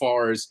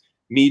insofar as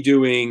me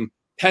doing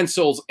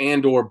pencils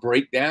and or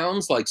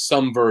breakdowns, like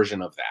some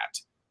version of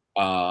that.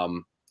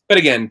 But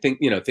again,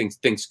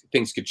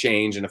 things could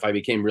change, and if I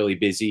became really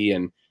busy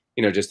and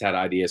just had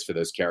ideas for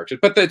those characters,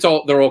 but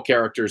they're all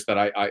characters that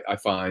I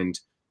find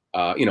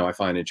I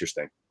find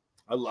interesting.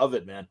 I love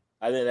it, man.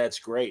 I think that's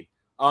great.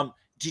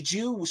 Did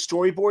you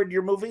storyboard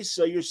your movies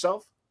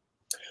yourself?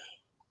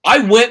 I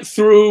went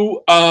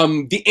through.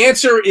 The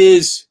answer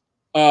is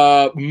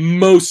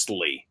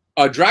mostly.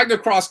 Dragged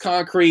Across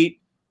Concrete.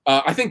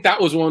 I think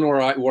that was one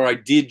where I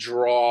did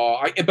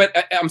draw.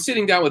 But I'm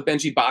sitting down with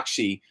Benji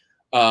Bakshi,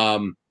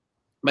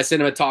 my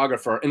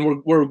cinematographer,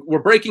 and we're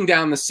breaking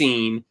down the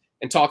scene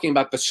and talking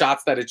about the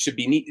shots that it should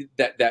be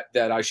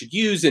that I should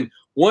use. And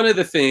one of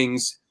the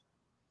things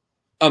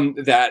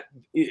that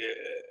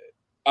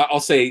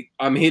I'll say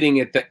I'm hitting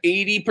at the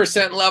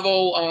 80%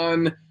 level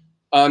on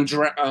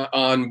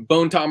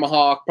Bone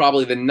Tomahawk,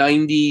 probably the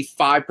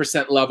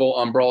 95% level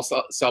on Brawl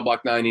Cell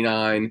Block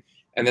 99,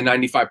 and the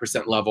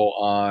 95% level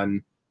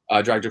on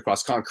Dragged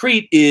Across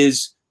Concrete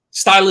is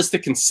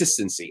stylistic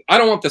consistency. I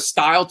don't want the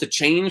style to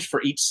change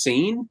for each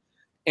scene,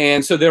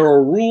 and so there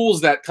are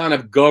rules that kind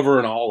of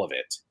govern all of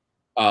it.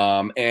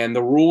 And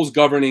the rules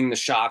governing the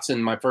shots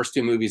in my first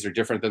 2 movies are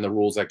different than the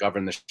rules that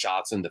govern the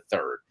shots in the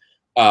third.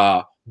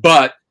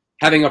 But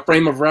having a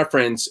frame of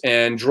reference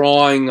and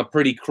drawing a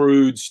pretty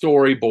crude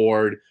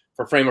storyboard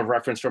for frame of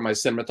reference for my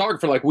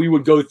cinematographer, like we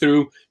would go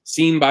through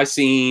scene by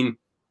scene.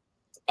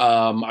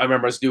 I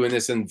remember us doing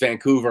this in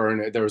Vancouver,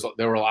 and there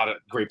were a lot of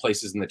great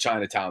places in the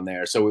Chinatown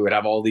there. So we would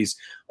have all these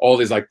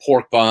like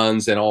pork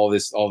buns and all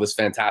this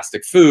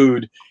fantastic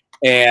food,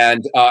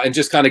 and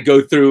just kind of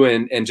go through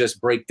and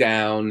just break it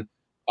down,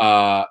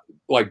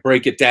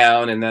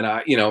 and then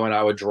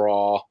I would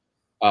draw.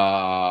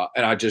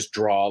 And I just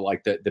draw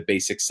like the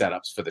basic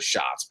setups for the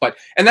shots.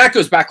 And that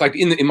goes back like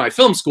in my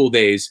film school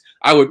days,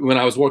 when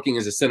I was working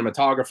as a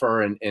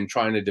cinematographer and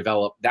trying to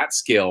develop that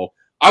skill,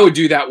 I would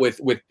do that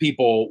with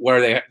people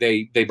where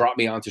they brought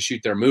me on to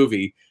shoot their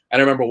movie.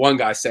 And I remember one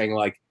guy saying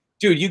like,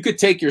 dude, you could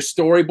take your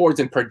storyboards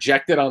and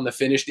project it on the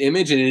finished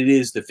image, and it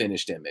is the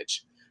finished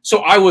image. So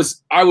I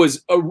was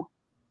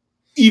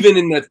even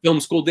in the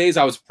film school days,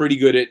 I was pretty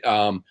good at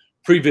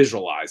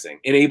pre-visualizing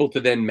and able to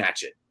then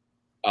match it.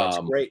 That's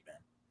great, man.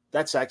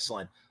 That's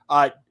excellent.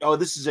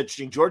 This is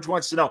interesting. George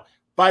wants to know,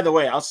 by the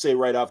way, I'll say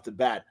right off the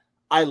bat,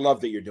 I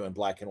love that you're doing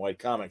black and white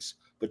comics,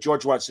 but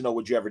George wants to know,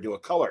 would you ever do a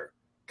color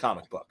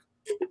comic book?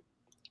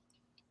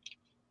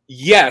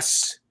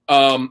 Yes.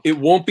 It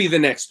won't be the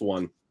next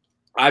one.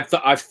 I've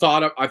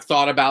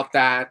thought about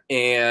that,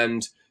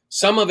 and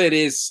some of it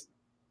is,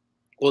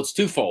 well, it's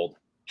twofold.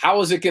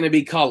 How is it going to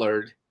be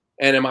colored,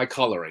 and am I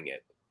coloring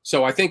it?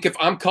 So I think if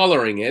I'm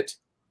coloring it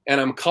and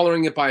I'm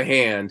coloring it by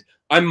hand,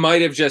 I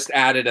might have just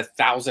added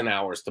 1,000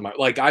 hours to my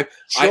Sure.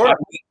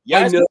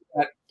 I know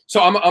that.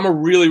 So I'm a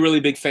really,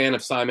 really big fan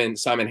of Simon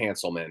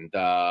Hanselman,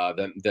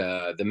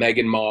 the Meg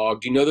and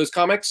Mog. Do you know those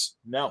comics?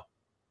 No.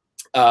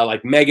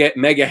 Like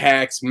Mega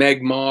Hex,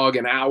 Meg Mog,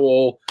 and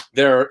Owl.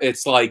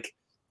 It's like,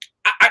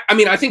 I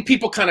mean, I think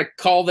people kind of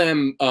call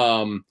them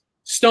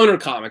stoner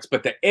comics,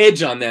 but the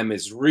edge on them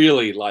is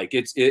really like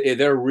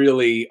they're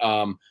really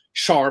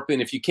sharp.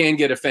 And if you can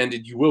get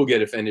offended, you will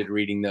get offended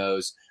reading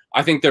those.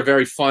 I think they're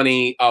very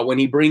funny. When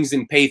he brings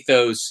in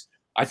pathos,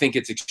 I think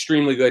it's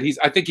extremely good.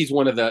 I think he's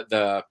one of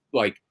the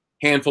like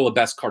handful of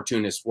best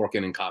cartoonists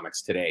working in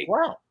comics today.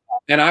 Wow.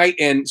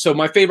 And so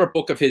my favorite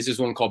book of his is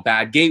one called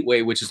Bad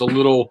Gateway, which is a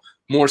little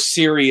more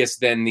serious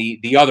than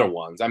the other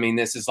ones. I mean,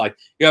 this is like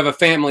you have a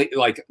family,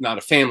 like not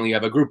a family, you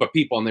have a group of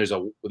people, and there's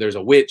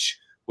a witch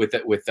with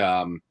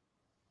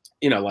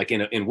like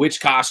in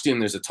witch costume.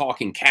 There's a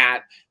talking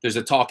cat, there's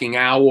a talking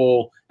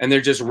owl, and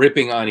they're just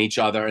ripping on each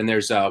other. And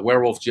there's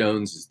Werewolf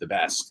Jones is the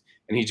best,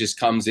 and he just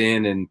comes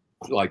in and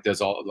like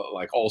does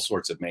all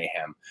sorts of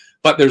mayhem.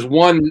 But there's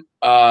one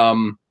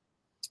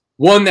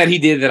one that he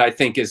did that I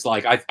think is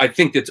like, I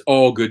think that's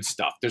all good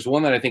stuff. There's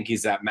one that I think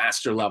he's at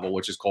master level,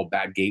 which is called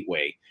Bad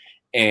Gateway.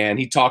 And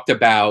he talked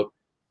about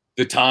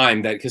the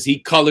time that, because he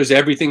colors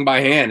everything by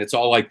hand. It's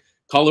all like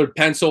colored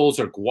pencils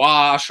or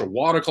gouache or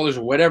watercolors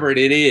or whatever it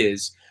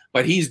is,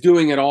 but he's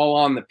doing it all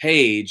on the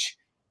page.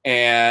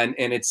 And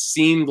it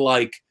seemed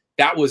like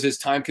that was as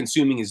time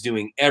consuming as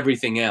doing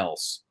everything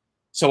else.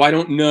 So I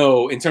don't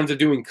know, in terms of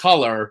doing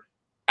color,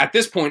 at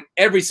this point,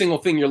 every single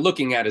thing you're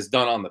looking at is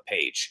done on the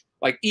page.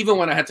 Like, even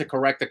when I had to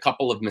correct a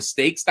couple of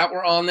mistakes that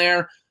were on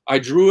there, I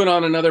drew it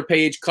on another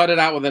page, cut it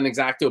out with an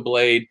X-Acto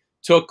blade,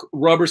 took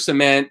rubber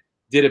cement,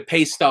 did a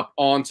paste up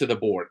onto the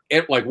board.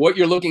 Like, what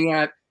you're looking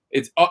at,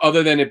 it's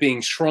other than it being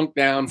shrunk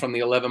down from the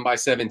 11 by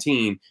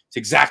 17, it's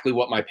exactly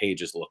what my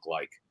pages look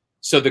like.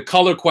 So the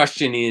color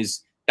question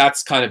is,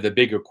 that's kind of the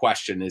bigger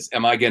question is,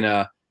 am I going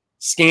to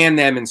scan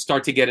them and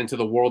start to get into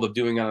the world of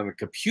doing it on a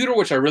computer,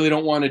 which I really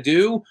don't want to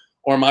do?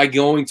 Or am I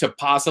going to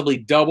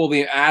possibly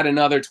add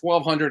another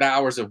 1,200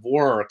 hours of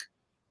work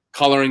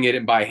coloring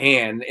it by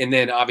hand? And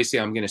then obviously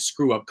I'm going to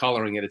screw up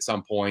coloring it at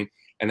some point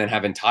and then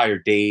have entire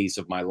days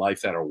of my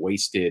life that are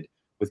wasted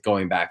with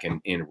going back and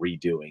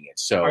redoing it.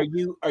 So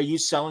are you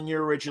selling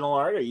your original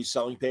art? Are you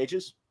selling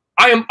pages?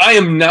 I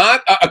am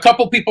not. A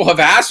couple people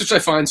have asked, which I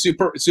find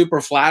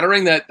super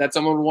flattering that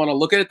someone would want to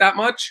look at it that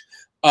much.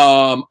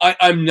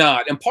 I'm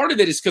not. And part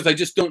of it is because I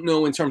just don't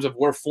know in terms of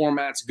where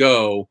formats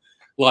go.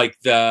 Like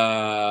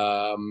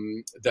the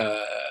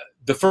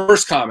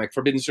first comic,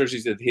 Forbidden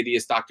Surgeries of the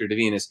Hideous Dr.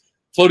 Divinus,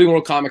 Floating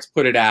World Comics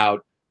put it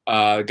out.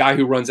 Guy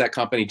who runs that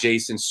company,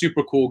 Jason,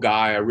 super cool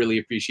guy. I really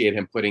appreciate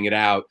him putting it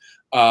out.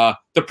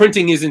 The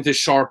printing isn't as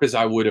sharp as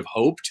I would have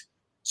hoped.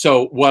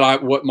 So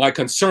what my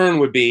concern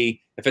would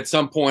be if at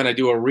some point I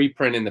do a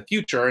reprint in the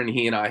future, and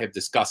he and I have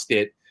discussed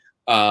it,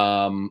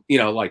 you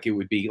know, like it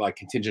would be like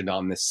contingent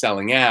on this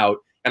selling out,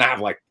 and I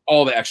have like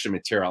all the extra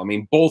material. I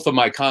mean, both of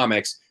my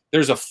comics,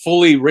 there's a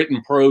fully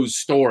written prose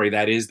story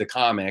that is the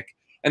comic,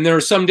 and there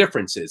are some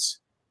differences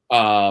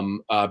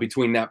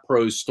between that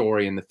prose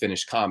story and the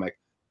finished comic.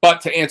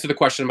 But to answer the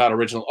question about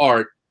original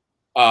art,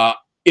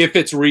 if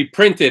it's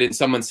reprinted and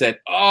someone said,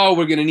 oh,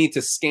 we're going to need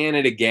to scan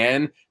it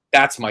again,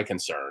 that's my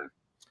concern.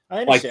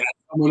 I understand. Like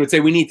someone would say,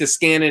 we need to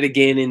scan it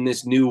again in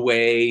this new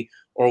way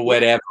or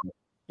whatever.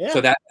 Yeah. So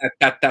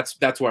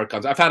that's where it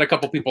comes. I've had a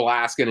couple people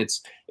ask, and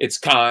it's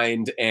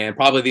kind, and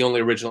probably the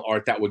only original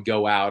art that would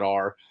go out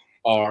are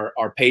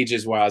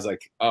pages where I was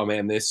like, oh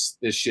man, this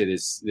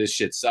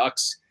shit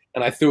sucks,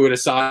 and I threw it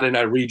aside and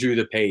I redrew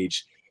the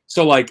page.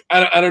 So like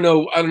I don't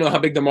know how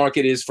big the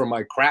market is for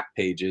my crap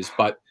pages,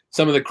 but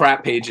some of the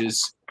crap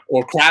pages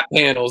or crap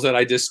panels that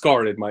I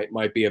discarded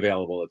might be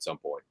available at some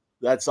point.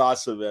 That's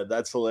awesome, man.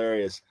 That's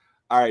hilarious.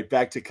 All right,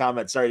 back to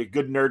comments. Sorry, a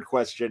good nerd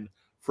question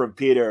from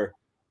Peter.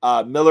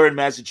 Miller and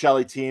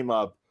Mazzucchelli team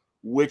up.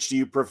 Which do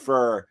you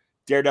prefer,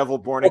 Daredevil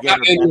Born Again or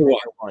Batman Year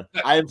One?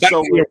 I am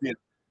so with you.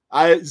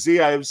 I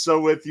am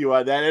so with you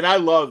on that, and I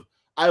love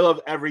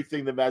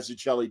everything that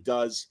Mazzucchelli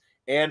does,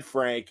 and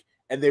Frank,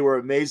 and they were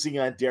amazing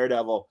on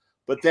Daredevil.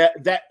 But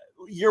that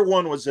Year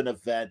One was an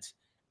event,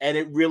 and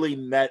it really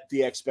met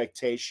the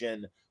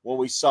expectation when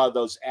we saw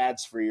those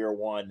ads for Year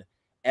One.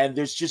 And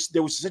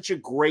there was such a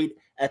great,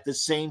 at the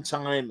same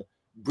time,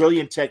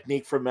 brilliant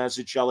technique from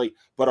Mazzucchelli,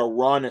 but a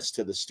rawness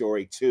to the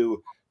story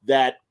too,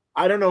 that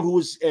I don't know who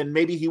was, and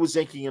maybe he was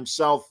inking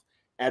himself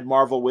at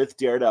Marvel with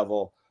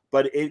Daredevil,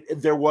 but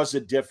there was a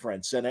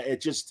difference, and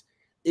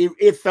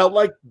it felt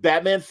like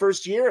Batman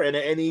first year,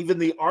 and even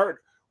the art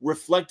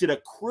reflected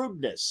a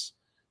crudeness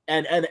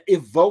and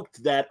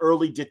evoked that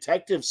early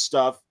detective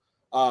stuff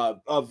of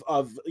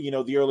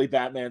the early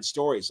Batman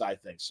stories, I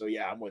think. So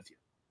yeah, I'm with you.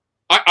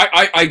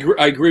 I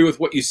agree with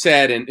what you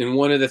said, and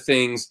one of the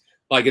things,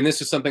 like, and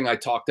this is something I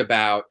talked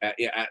about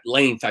at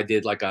length. I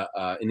did like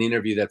an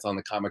interview that's on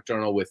the Comic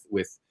Journal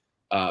with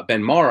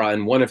Ben Mara,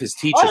 and one of his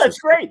teachers. Oh, that's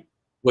great.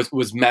 Was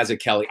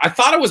Mazzucchelli. I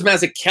thought it was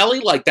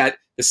Mazzucchelli, like that,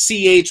 the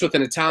CH with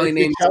an Italian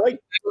name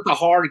with a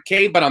hard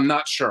K, but I'm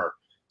not sure.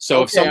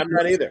 So okay, I'm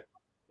not either.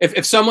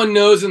 If someone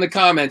knows in the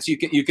comments, you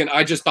can.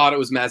 I just thought it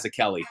was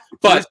Mazzucchelli.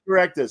 But please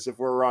correct us if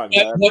we're wrong.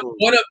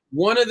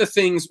 One of the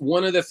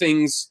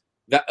things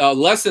that a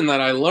lesson that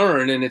I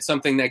learned, and it's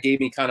something that gave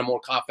me kind of more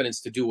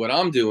confidence to do what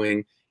I'm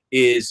doing,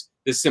 is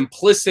the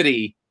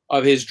simplicity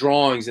of his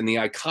drawings and the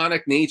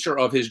iconic nature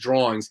of his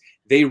drawings.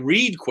 They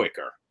read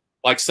quicker.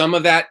 Like some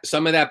of that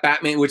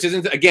Batman, which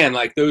isn't, again,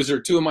 like those are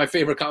two of my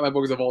favorite comic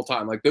books of all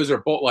time. Like those are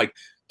both, like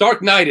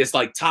Dark Knight is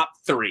like top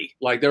 3.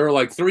 Like there are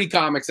like 3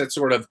 comics that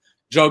sort of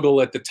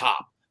juggle at the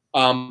top.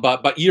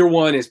 But Year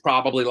One is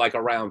probably like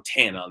around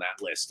 10 on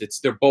that list.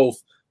 They're both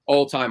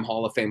all-time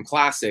Hall of Fame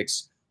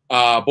classics.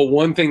 But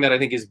one thing that I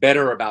think is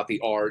better about the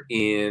art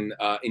in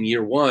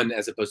Year One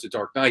as opposed to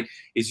Dark Knight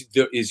is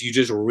you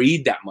just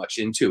read that much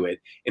into it,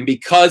 and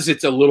because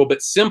it's a little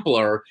bit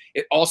simpler,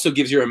 it also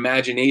gives your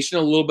imagination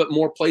a little bit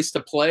more place to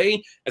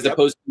play, as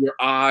opposed to your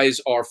eyes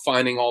are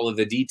finding all of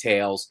the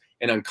details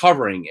and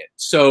uncovering it.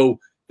 So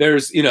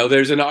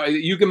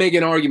you can make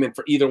an argument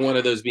for either one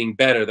of those being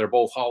better. They're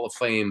both Hall of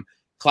Fame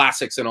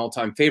classics and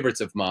all-time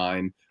favorites of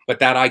mine. but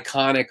that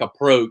iconic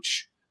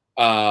approach.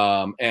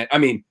 And I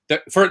mean,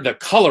 for the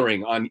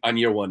coloring on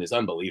year one is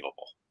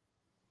unbelievable.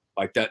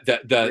 Like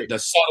the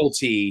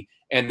subtlety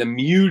and the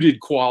muted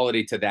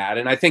quality to that.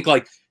 And I think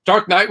like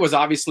Dark Knight was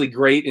obviously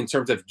great in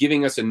terms of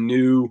giving us a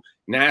new,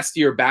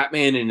 nastier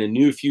Batman in a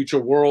new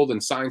future world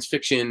and science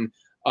fiction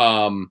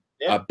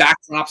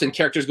backdrops and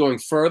characters going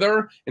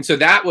further. And so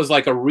that was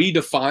like a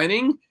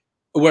redefining,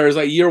 whereas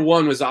like year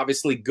one was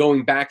obviously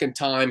going back in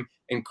time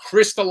and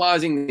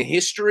crystallizing the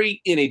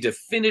history in a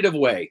definitive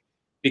way.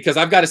 Because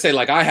I've got to say,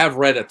 like, I have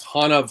read a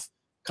ton of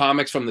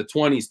comics from the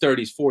 20s,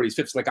 30s, 40s,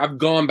 50s. Like, I've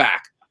gone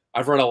back.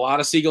 I've read a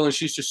lot of Siegel and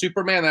Schuster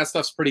Superman. That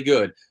stuff's pretty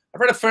good.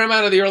 I've read a fair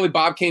amount of the early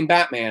Bob Kane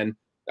Batman.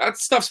 That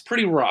stuff's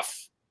pretty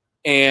rough.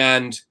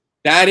 And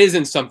that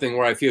isn't something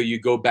where I feel you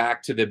go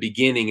back to the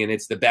beginning and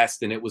it's the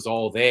best and it was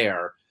all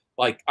there.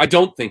 Like, I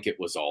don't think it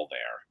was all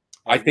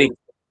there. I think,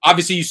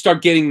 obviously, you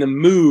start getting the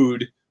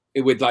mood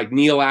with, like,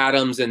 Neil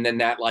Adams and then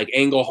that, like,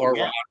 Englehart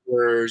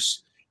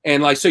Rogers.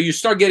 And, like, so you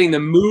start getting the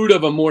mood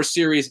of a more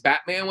serious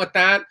Batman with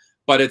that.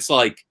 But it's,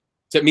 like,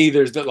 to me,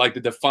 there's,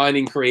 the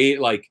defining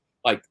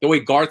like the way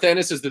Garth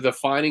Ennis is the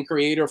defining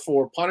creator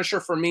for Punisher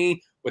for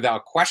me,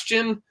 without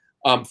question.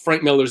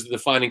 Frank Miller's the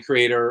defining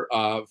creator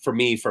for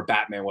me for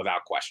Batman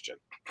without question.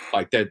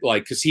 Like that,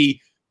 like, because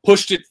he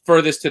pushed it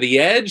furthest to the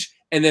edge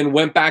and then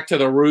went back to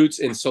the roots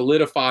and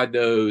solidified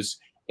those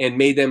and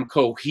made them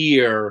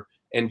cohere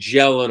and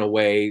gel in a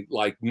way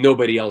like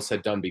nobody else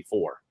had done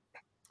before.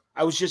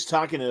 I was just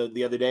talking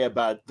the other day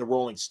about the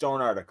Rolling Stone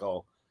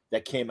article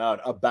that came out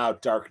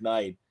about Dark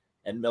Knight,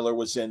 and Miller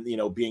was in,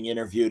 being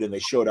interviewed, and they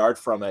showed art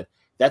from it.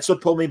 That's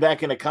what pulled me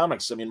back into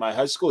comics. I mean, my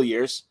high school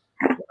years,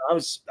 I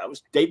was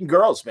dating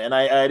girls, man.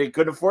 I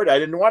couldn't afford it. I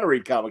didn't want to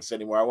read comics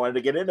anymore. I wanted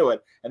to get into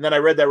it. And then I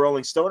read that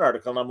Rolling Stone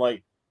article, and I'm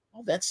like,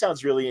 oh, that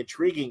sounds really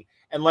intriguing.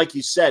 And like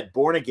you said,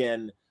 Born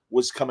Again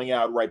was coming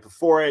out right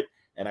before it,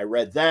 and I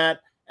read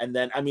that. And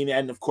then,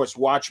 and of course,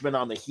 Watchmen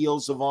on the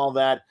heels of all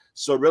that.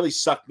 So it really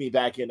sucked me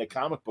back into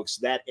comic books,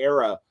 that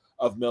era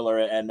of Miller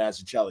and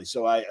Mazzucchelli.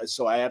 So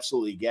I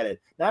absolutely get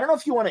it. Now, I don't know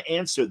if you want to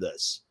answer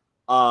this,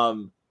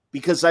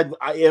 because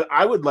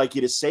I would like you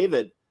to save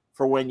it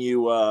for when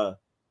you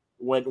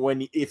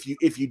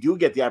if you do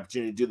get the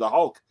opportunity to do the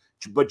Hulk.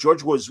 But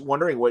George was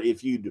wondering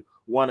if you'd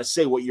want to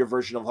say what your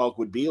version of Hulk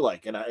would be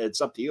like, and it's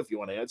up to you if you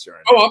want to answer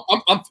it.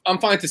 Oh, I'm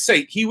fine to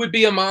say he would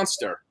be a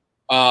monster.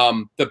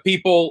 The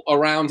people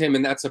around him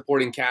in that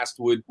supporting cast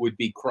would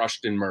be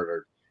crushed and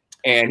murdered,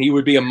 and he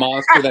would be a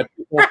monster that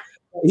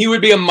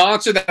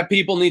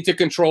people need to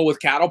control with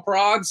cattle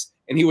prods,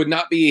 and he would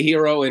not be a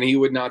hero, and he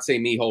would not say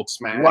 "Me Hulk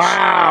smash."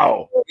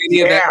 Wow,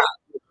 any of that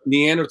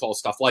Neanderthal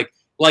stuff. Like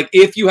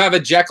if you have a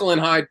Jekyll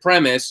and Hyde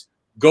premise,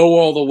 go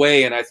all the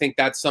way, and I think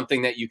that's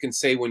something that you can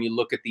say when you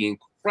look at the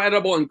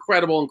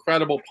incredible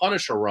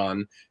Punisher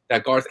run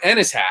that Garth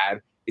Ennis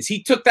had. Is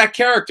he took that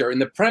character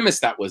and the premise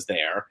that was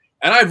there.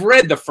 And I've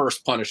read the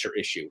first Punisher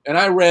issue, and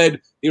I read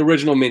the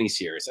original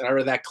miniseries, and I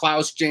read that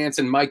Klaus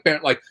Janson, Mike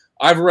Barrett. Like,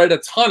 I've read a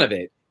ton of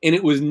it, and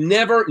it was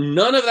never,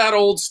 none of that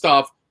old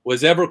stuff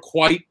was ever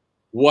quite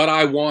what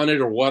I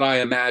wanted or what I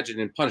imagined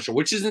in Punisher,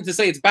 which isn't to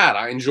say it's bad.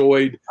 I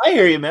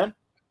hear you, man.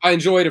 I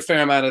enjoyed a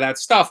fair amount of that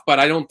stuff, but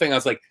I don't think I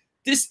was like,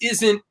 this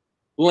isn't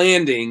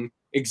landing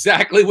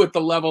exactly with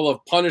the level of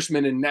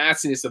punishment and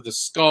nastiness of the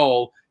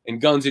skull and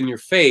guns in your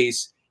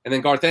face. And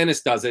then Garth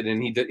Ennis does it,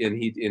 and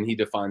he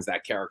defines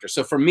that character.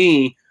 So for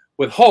me,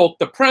 with Hulk,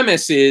 the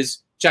premise is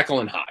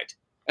Jekyll and Hyde.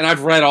 And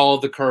I've read all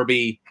of the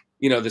Kirby,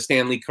 the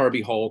Stan Lee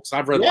Kirby Hulks.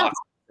 I've read lots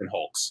of different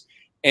Hulks.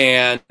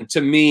 And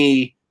to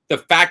me, the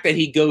fact that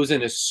he goes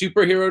in a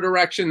superhero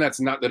direction, that's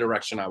not the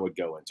direction I would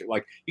go into.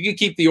 Like, you can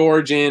keep the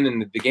origin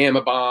and the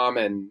gamma bomb,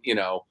 and he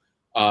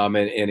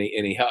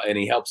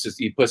helps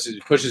he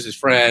pushes his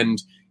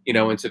friend,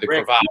 into the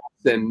crevasse.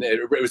 And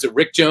it was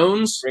Rick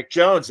Jones. Rick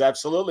Jones,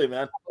 absolutely,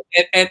 man.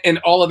 And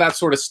all of that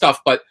sort of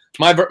stuff. But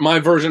my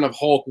version of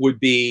Hulk would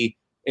be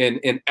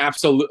an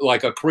absolute,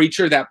 like, a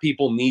creature that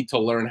people need to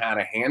learn how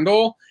to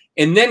handle,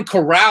 and then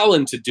corral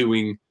into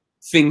doing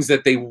things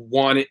that they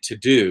want it to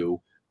do.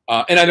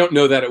 And I don't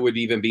know that it would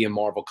even be in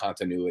Marvel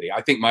continuity.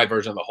 I think my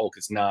version of the Hulk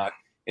is not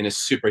in a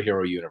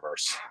superhero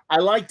universe. I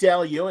like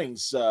Dal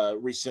Ewing's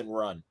recent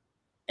run,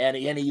 and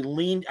he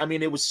leaned. I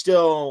mean, it was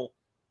still,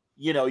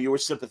 you were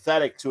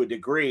sympathetic to a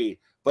degree,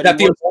 but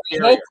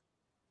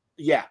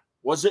yeah,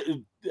 was it?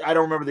 I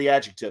don't remember the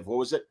adjective. What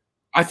was it?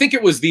 I think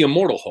it was the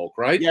Immortal Hulk,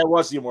 right? Yeah, it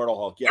was the Immortal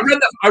Hulk. Yeah,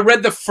 I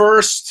read the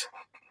first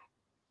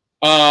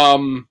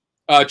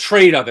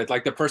trade of it,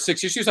 like the first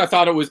 6 issues.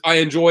 I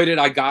enjoyed it.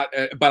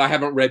 But I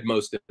haven't read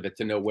most of it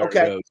to know where it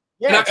goes.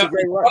 Yeah, it's a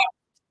great run.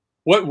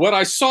 What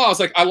I saw, I was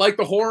like, I like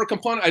the horror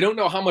component. I don't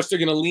know how much they're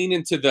going to lean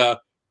into the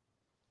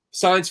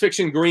science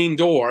fiction Green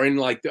Door, and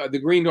like the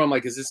Green Door. I'm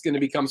like, is this going to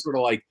become sort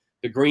of like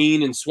the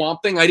Green and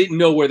Swamp Thing? I didn't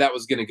know where that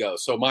was going to go.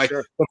 So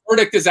the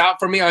verdict is out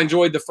for me. I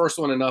enjoyed the first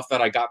one enough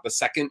that I got the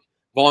second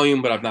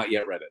volume, but I've not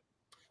yet read it.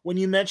 When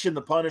you mentioned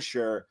the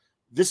Punisher,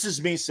 this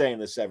is me saying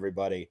this,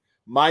 everybody.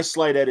 My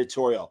slight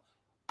editorial.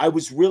 I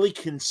was really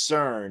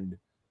concerned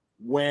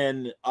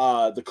when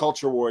the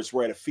culture wars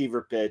were at a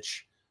fever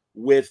pitch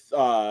with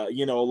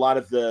you know, a lot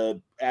of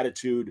the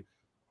attitude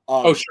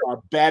of Oh,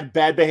 sure. bad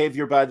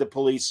behavior by the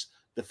police,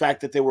 the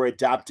fact that they were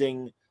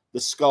adopting the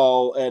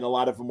skull, and a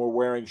lot of them were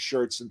wearing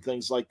shirts and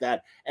things like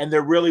that. And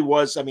there really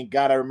was, I mean,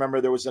 God, I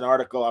remember there was an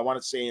article, I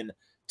want to say in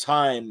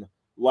Time,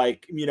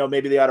 like, you know,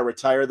 maybe they ought to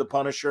retire the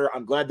Punisher.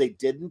 I'm glad they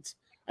didn't.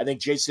 I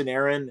think Jason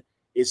Aaron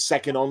is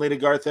second only to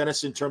Garth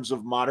Ennis in terms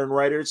of modern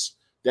writers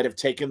that have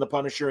taken the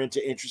Punisher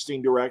into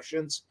interesting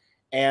directions.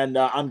 And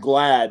I'm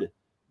glad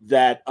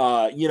that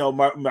you know,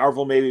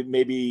 Marvel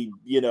maybe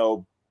you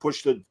know,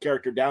 push the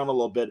character down a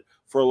little bit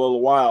for a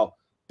little while,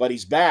 but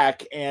he's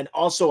back. And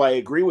also, I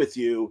agree with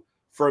you.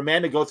 For a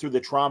man to go through the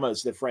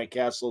traumas that Frank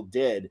Castle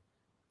did,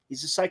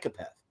 he's a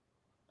psychopath.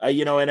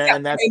 You know,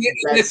 and that's,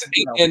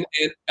 you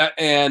know,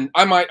 and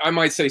I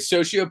might say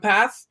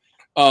sociopath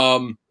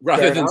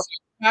rather than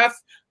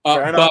psychopath.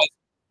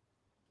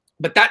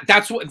 But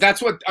that's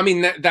what I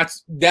mean.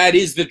 That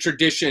is the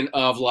tradition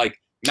of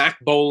like Mac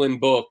Bolan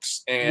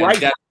books and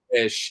Death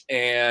Wish,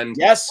 and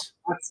yes,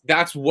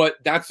 that's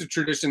the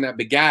tradition that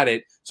begat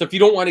it. So if you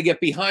don't want to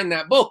get behind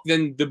that book,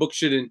 then the book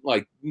shouldn't,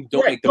 like,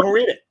 don't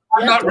read it.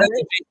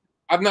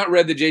 I've not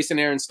read the Jason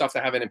Aaron stuff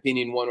to have an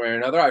opinion one way or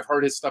another. I've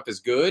heard his stuff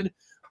is good.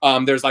 There are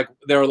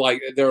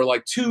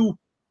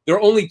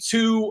only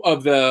two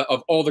of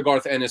all the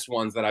Garth Ennis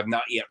ones that I've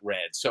not yet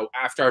read. So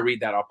after I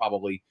read that, I'll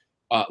probably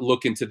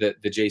look into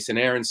the Jason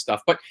Aaron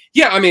stuff. But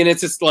yeah, I mean,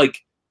 it's just like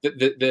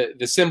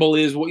the symbol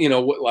is, you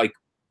know, like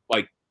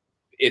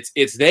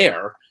it's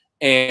there.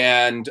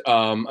 And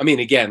I mean,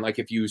 again, like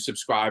if you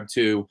subscribe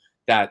to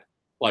that,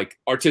 like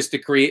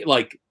artistic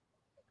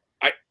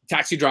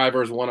Taxi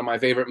Driver is one of my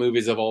favorite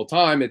movies of all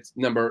time. It's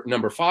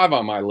number 5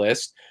 on my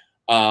list.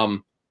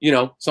 You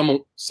know,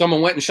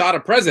 someone went and shot a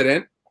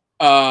president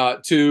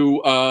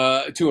to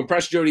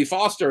impress Jodie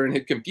Foster and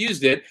had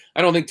confused it.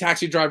 I don't think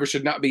Taxi Driver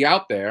should not be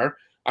out there.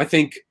 I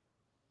think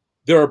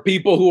there are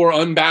people who are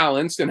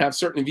unbalanced and have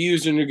certain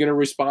views and are going to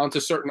respond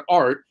to certain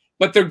art,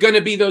 but they're going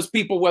to be those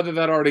people whether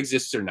that art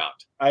exists or not.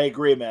 I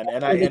agree, man.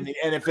 And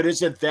if it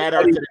isn't that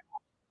art,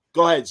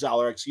 go ahead,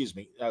 Zahler. Excuse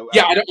me.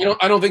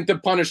 I don't think the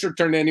Punisher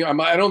turned any.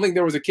 I don't think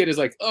there was a kid who's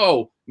like,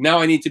 oh, now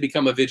I need to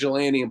become a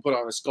vigilante and put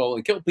on a skull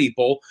and kill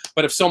people.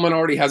 But if someone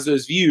already has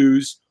those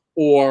views,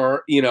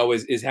 or you know,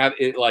 is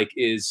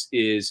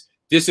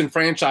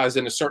disenfranchised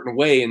in a certain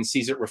way and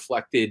sees it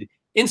reflected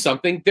in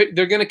something,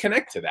 they're going to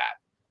connect to that.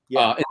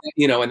 Yeah.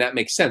 You know, and that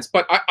makes sense.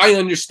 But I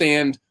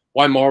understand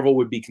why Marvel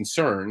would be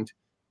concerned.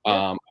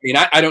 I mean,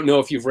 I don't know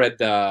if you've read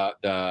that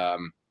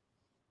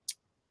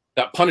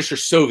Punisher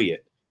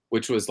Soviet,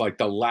 which was like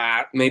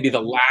maybe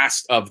the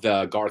last of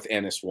the Garth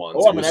Ennis ones.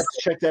 Oh, I'm gonna have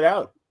to check that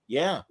out.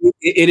 Yeah,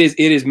 it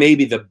is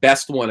maybe the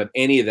best one of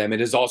any of them. It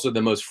is also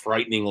the most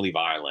frighteningly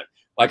violent.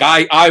 Like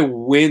I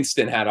winced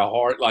and had a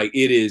heart. Like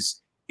it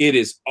is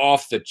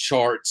off the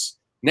charts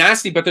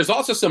nasty. But there's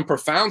also some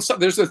profound stuff.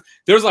 There's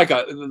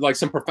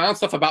some profound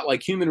stuff about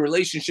like human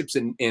relationships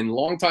and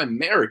long-time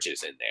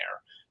marriages in there.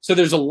 So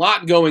there's a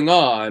lot going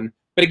on.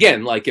 But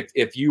again, like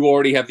if you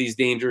already have these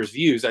dangerous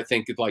views, I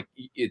think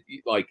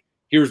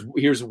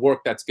here's work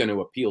that's going to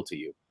appeal to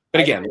you.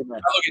 But again, I look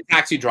at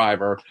Taxi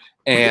Driver,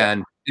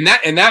 and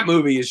that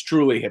movie is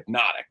truly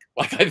hypnotic.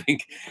 Like I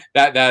think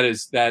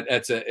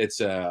it's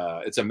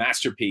a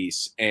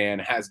masterpiece,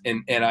 and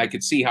I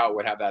could see how it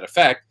would have that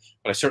effect.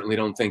 But I certainly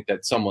don't think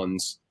that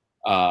someone's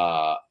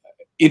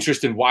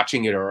interest in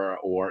watching it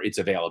or its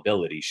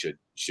availability should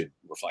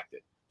reflect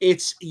it.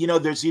 It's, you know,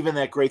 there's even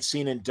that great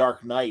scene in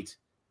Dark Knight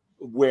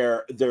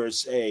where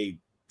there's a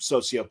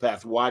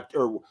sociopath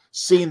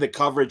seeing the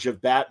coverage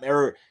of Batman,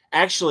 or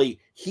actually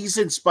he's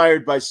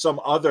inspired by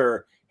some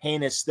other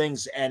heinous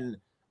things and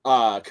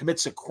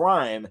commits a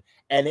crime,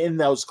 and in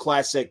those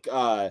classic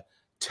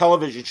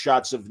television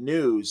shots of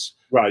news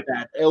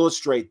that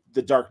illustrate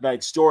the Dark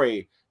Knight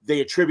story, they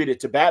attribute it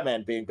to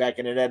Batman being back,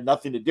 and it had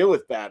nothing to do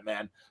with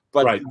Batman,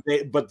 but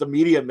but the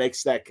media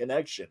makes that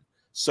connection.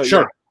 So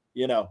sure.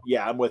 You know,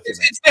 yeah, I'm with you.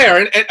 It's there,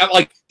 and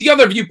like the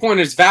other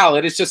viewpoint is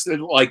valid. It's just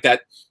like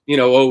that, you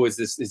know. Oh, is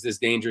this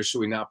dangerous? Should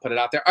we not put it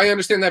out there? I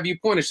understand that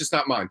viewpoint. It's just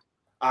not mine.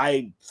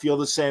 I feel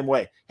the same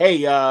way. Hey,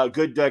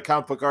 good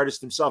comic book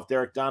artist himself,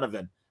 Derek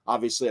Donovan.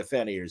 Obviously, a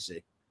fan of yours,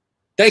 Z.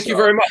 Thank you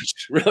very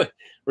much.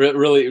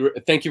 Really,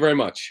 thank you very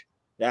much.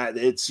 Yeah,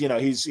 it's, you know,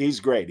 he's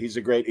great. He's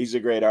a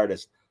great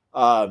artist.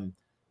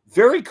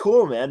 Very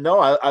cool, man. No,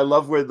 I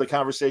love where the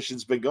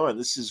conversation's been going.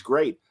 This is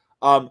great.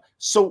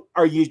 So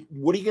what are you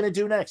going to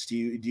do next?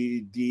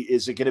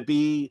 Is it going to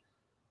be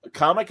a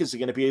comic? Is it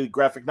going to be a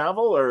graphic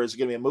novel, or is it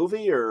going to be a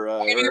movie? Or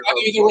I'll give you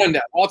the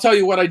rundown. I'll tell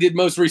you what I did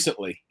most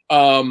recently.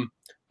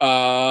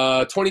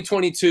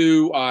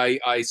 2022,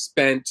 I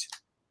spent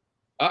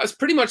it's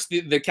pretty much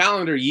the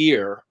calendar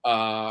year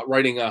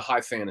writing a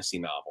high fantasy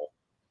novel.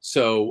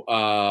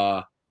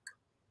 So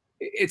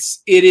it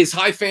is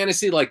high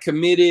fantasy, like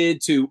committed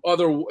to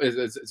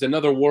it's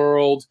another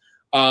world.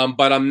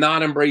 But I'm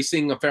not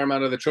embracing a fair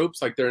amount of the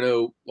tropes. Like there are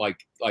no like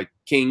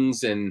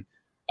kings and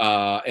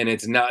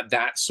it's not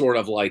that sort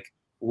of like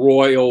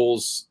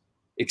royals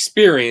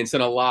experience.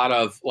 And a lot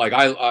of like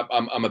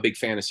I'm a big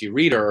fantasy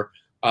reader,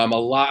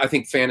 I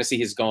think fantasy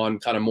has gone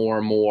kind of more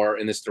and more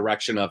in this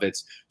direction of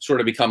it's sort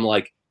of become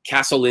like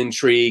castle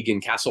intrigue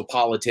and castle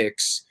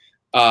politics.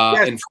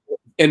 Yes.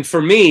 And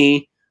for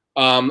me,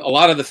 a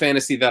lot of the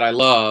fantasy that I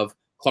love,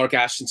 Clark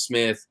Ashton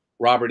Smith,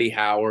 Robert E.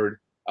 Howard,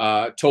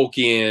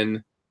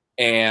 Tolkien,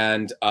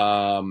 and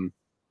M.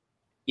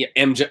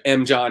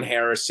 John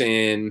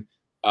Harrison,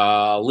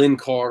 Lynn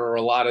Carter,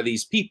 a lot of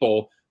these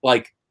people,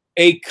 like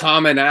a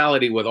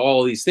commonality with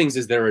all these things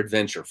is their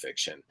adventure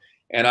fiction.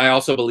 And I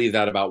also believe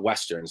that about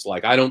Westerns.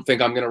 Like, I don't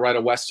think I'm going to write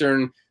a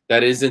Western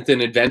that isn't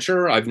an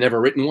adventure. I've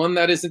never written one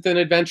that isn't an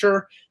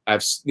adventure. I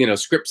have,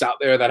 scripts out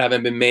there that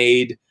haven't been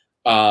made.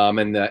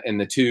 And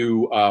the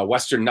two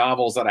Western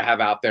novels that I have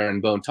out there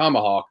in Bone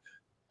Tomahawk,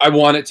 I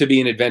want it to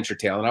be an adventure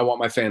tale, and I want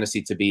my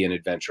fantasy to be an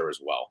adventure as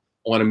well.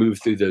 I want to move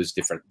through those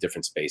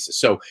different spaces.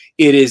 So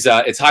it is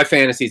it's high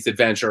fantasy, it's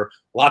adventure,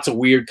 lots of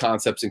weird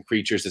concepts and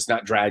creatures. It's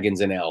not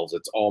dragons and elves.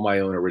 It's all my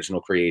own original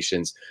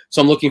creations.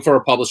 So I'm looking for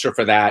a publisher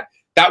for that.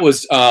 That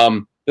was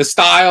the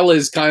style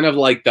is kind of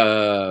like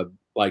a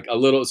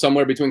little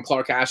somewhere between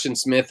Clark Ashton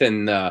Smith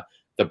and the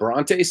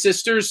Bronte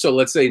sisters. So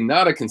let's say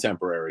not a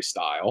contemporary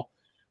style.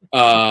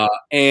 So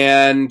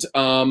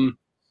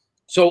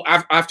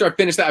after I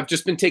finished that, I've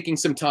just been taking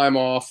some time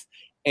off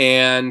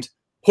and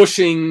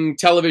pushing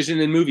television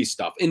and movie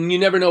stuff. And you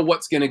never know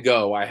what's going to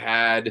go. I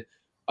had,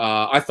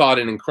 I thought,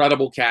 an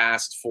incredible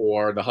cast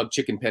for the Hug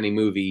Chicken Penny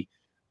movie.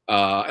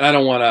 And I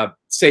don't want to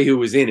say who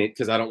was in it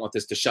because I don't want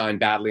this to shine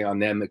badly on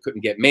them. It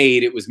couldn't get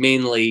made. It was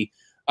mainly,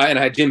 and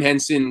I had Jim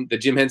Henson. The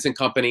Jim Henson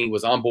Company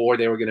was on board.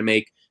 They were going to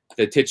make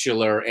the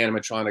titular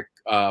animatronic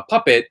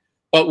puppet.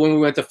 But when we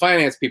went to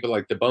finance, people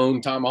like the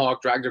Bone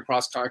Tomahawk Dragged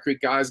Across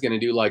Concrete guy is going to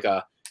do like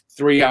a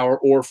 3-hour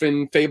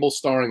orphan fable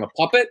starring a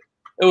puppet.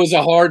 It was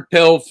a hard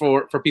pill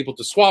for people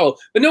to swallow.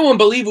 But no one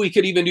believed we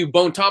could even do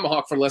Bone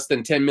Tomahawk for less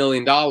than $10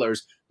 million,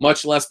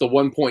 much less the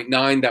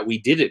 1.9 that we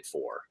did it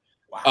for.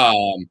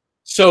 Wow.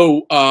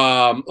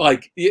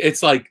 Like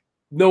it's like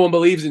no one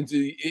believes until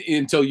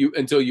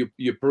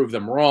you prove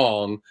them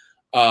wrong.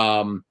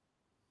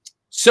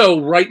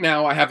 So right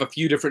now I have a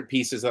few different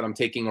pieces that I'm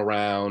taking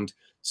around.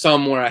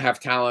 Some where I have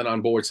talent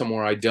on board, some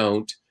where I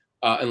don't,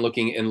 and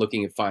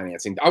looking at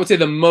financing. I would say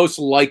the most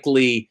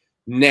likely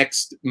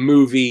next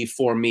movie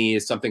for me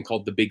is something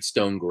called The Big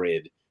Stone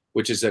Grid,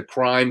 which is a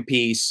crime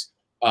piece.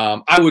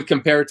 I would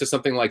compare it to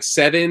something like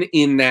Seven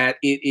in that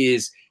it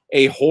is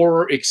a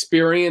horror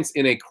experience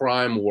in a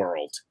crime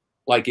world.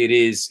 Like it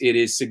is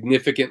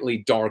significantly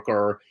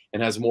darker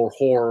and has more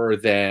horror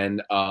than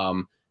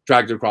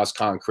Dragged Across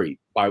Concrete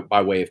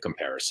by way of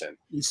comparison.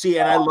 You see,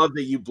 and I love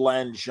that you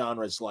blend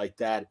genres like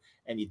that,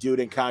 and you do it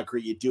in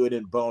Concrete, you do it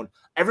in Bone.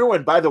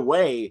 Everyone, by the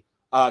way,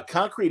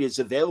 Concrete is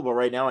available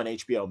right now on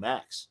HBO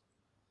Max.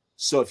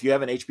 So if you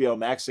have an HBO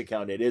Max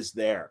account, it is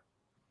there.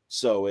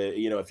 So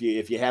if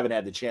you haven't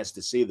had the chance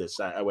to see this,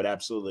 I would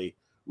absolutely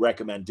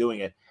recommend doing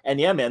it. And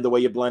yeah, man, the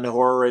way you blend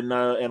horror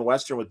and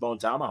Western with Bone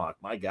Tomahawk,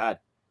 my God,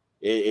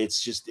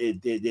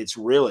 it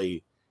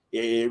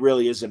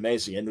really is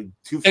amazing. And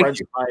two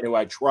friends of mine who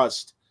I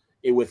trust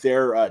with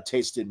their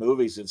taste in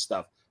movies and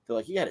stuff, they're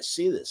like, you got to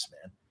see this,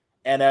 man.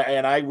 And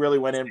I really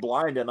went in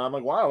blind, and I'm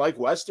like, wow, I like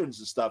Westerns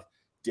and stuff.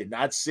 Did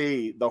not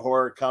see the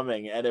horror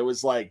coming, and it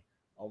was like,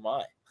 oh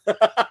my.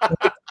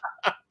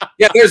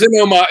 Yeah, there's an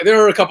oh my.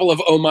 There are a couple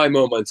of oh my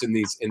moments in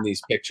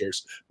these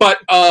pictures, but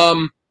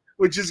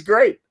which is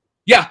great.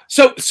 Yeah.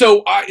 So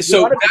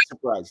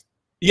surprised.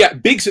 Yeah,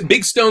 Big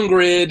Stone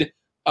Grid.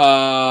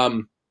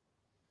 Let's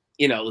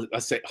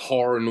say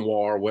horror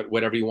noir,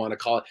 whatever you want to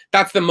call it.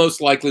 That's the most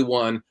likely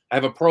one. I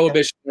have a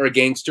prohibition or a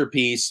gangster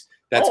piece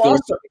that's going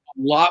to be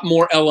a lot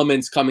more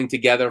elements coming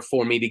together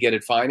for me to get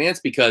it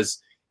financed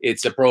because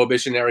it's a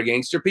prohibition era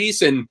gangster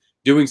piece, and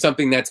doing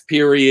something that's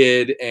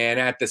period and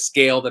at the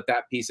scale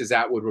that piece is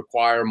at would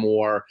require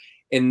more.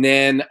 And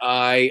then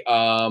I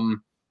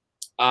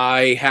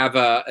have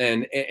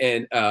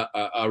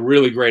a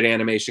really great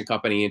animation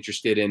company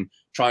interested in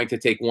trying to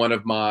take one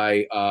of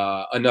my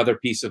another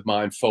piece of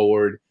mine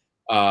forward.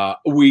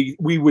 We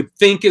would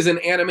think is an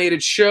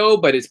animated show,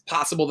 but it's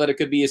possible that it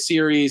could be a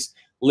series,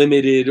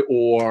 limited,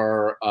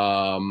 or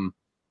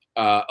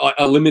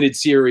a limited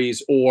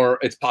series, or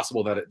it's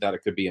possible that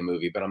it could be a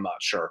movie, but I'm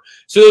not sure.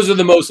 So those are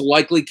the most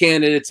likely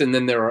candidates, and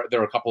then there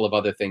are a couple of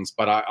other things.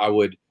 But I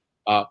would,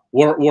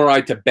 were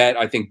I to bet,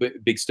 I think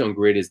Big Stone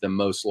Grid is the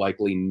most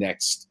likely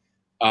next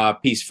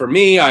piece for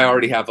me. I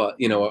already have a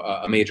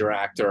major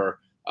actor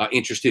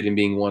interested in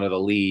being one of the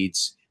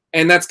leads,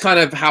 and that's kind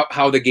of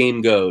how the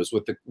game goes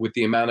with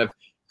the amount of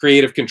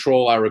creative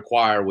control I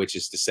require, which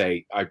is to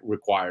say, I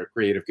require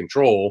creative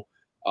control,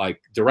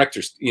 like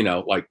directors,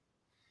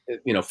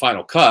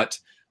 Final Cut.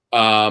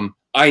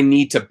 I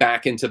need to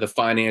back into the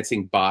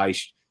financing by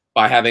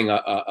having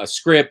a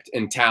script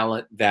and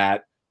talent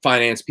that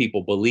finance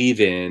people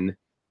believe in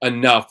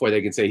enough where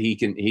they can say he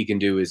can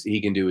do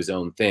his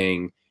own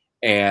thing,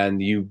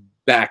 and you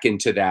back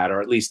into that,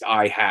 or at least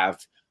I have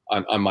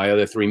on my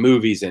other 3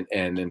 movies,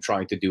 and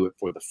trying to do it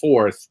for the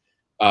 4th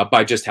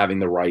by just having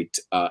the right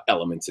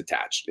elements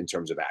attached in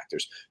terms of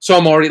actors. So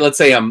I'm already, let's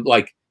say I'm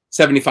like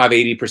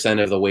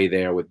 75–80% of the way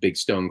there with Big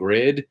Stone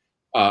Grid.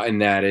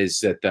 And that is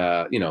that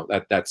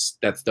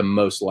that's the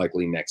most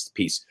likely next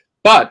piece.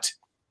 But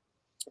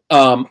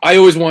I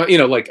always want,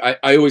 I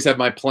always have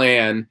my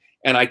plan,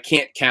 and I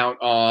can't count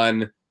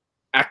on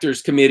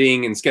actors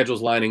committing and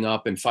schedules lining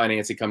up and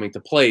financing coming to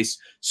place.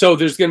 So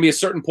there's going to be a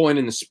certain point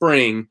in the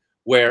spring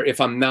where if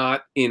I'm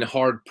not in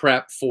hard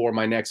prep for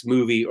my next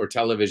movie or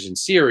television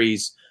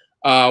series,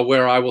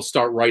 where I will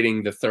start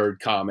writing the third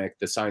comic,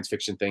 the science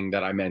fiction thing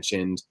that I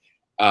mentioned,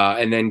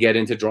 and then get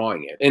into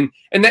drawing it. And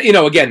that,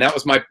 again, that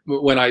was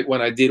when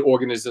I did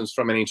Organisms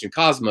from an Ancient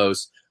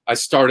Cosmos, I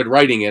started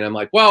writing it. I'm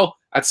like, well,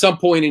 at some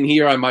point in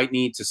here, I might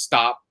need to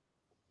stop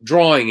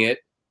drawing it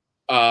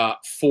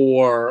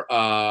for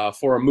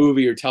a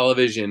movie or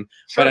television.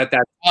 Sure. But at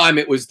that time,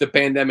 it was the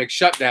pandemic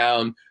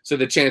shutdown, so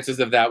the chances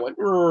of that went.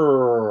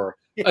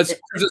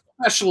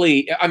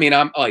 Especially,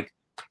 I'm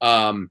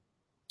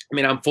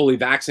fully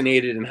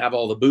vaccinated and have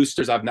all the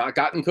boosters. I've not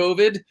gotten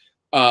COVID,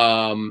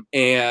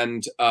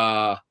 and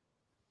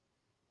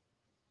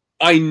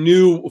I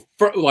knew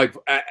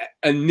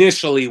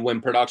initially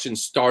when production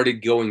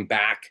started going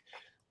back,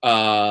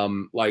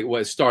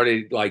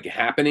 started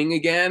happening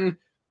again.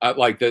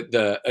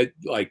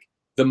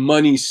 The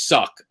money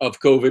suck of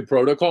COVID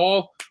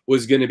protocol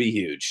was going to be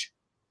huge.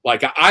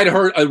 Like I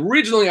heard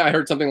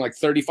something like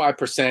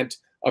 35%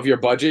 of your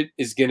budget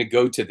is going to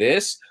go to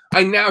this.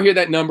 I now hear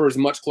that number is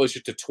much closer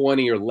to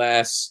 20 or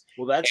less.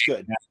 Well, that's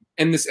good.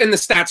 And the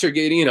stats are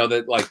getting,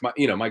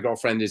 my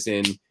girlfriend is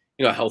in,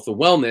 health and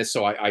wellness.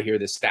 So I hear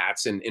the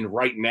stats, and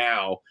right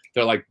now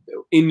they're like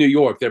in New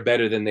York, they're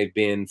better than they've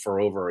been for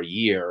over a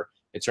year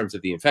in terms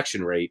of the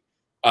infection rate.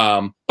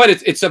 But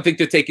it's something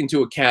to take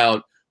into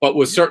account, but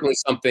was certainly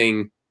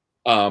something,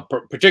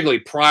 particularly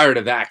prior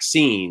to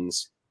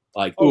vaccines,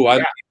 I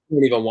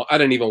don't even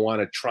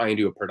want to try and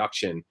do a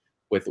production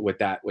with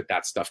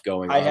that stuff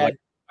going on.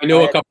 I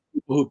know a couple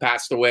people who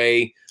passed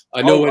away.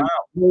 I know one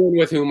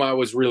with whom I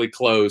was really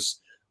close,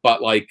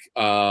 but it's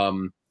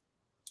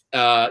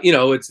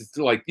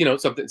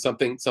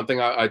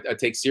something I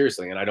take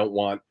seriously, and I don't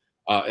want,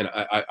 and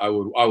I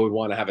would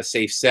want to have a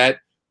safe set.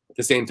 At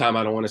the same time,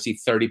 I don't want to see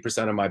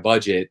 30% of my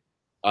budget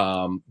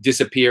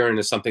disappear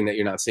into something that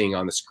you're not seeing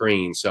on the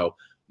screen. So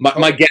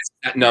my guess,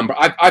 that number,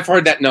 I've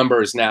heard that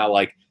number is now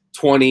like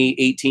 20,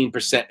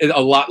 18%,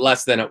 a lot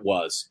less than it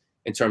was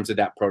in terms of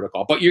that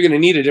protocol. But you're going to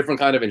need a different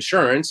kind of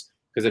insurance,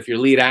 because if your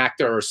lead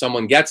actor or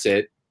someone gets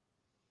it,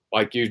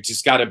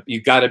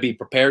 you got to be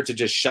prepared to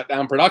just shut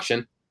down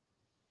production,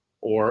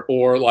 or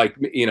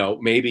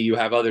maybe you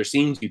have other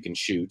scenes you can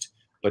shoot,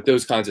 but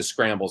those kinds of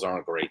scrambles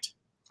aren't great.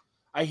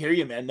 I hear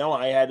you, man. No,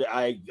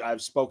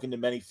 I've spoken to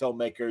many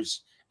filmmakers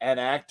and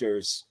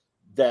actors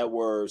that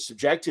were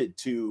subjected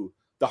to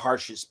the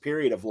harshest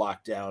period of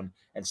lockdown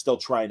and still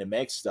trying to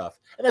make stuff.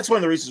 And that's one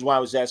of the reasons why I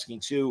was asking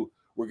too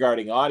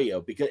regarding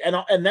audio, because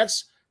and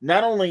that's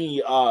not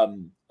only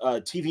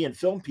TV and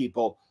film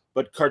people,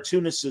 but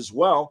cartoonists as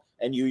well.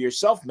 And you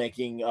yourself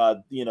making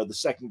the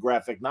second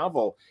graphic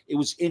novel. It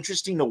was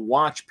interesting to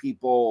watch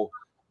people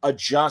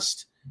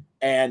adjust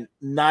and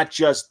not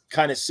just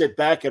kind of sit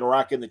back and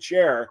rock in the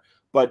chair,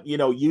 but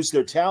use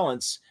their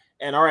talents.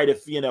 And all right,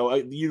 if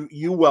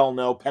you well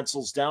know,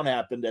 pencils down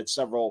happened at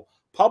several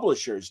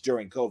publishers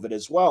during COVID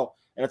as well.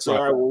 And it's like,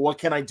 all right, well, what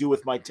can I do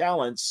with my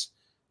talents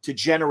to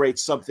generate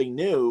something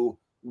new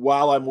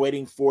while I'm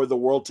waiting for the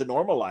world to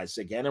normalize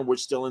again? And we're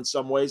still in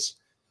some ways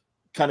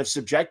kind of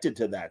subjected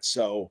to that.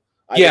 So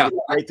I think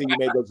it's great that you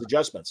made those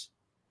adjustments.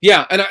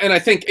 Yeah, and I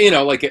think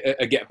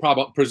again,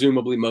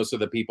 presumably most of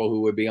the people who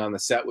would be on the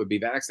set would be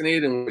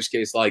vaccinated, in which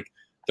case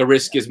the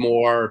risk is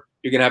more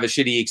you're gonna have a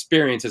shitty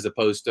experience as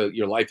opposed to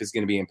your life is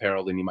gonna be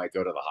imperiled and you might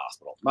go to the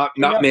hospital. Not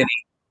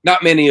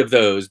many of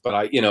those,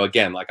 but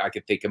again, I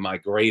could think of my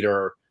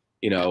greater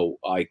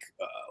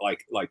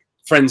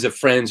friends of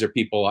friends or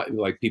people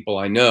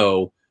I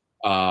know.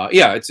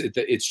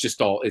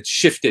 It's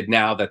shifted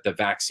now that the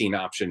vaccine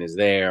option is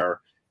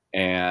there.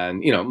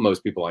 And,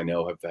 most people I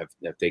know have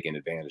taken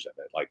advantage of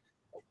it.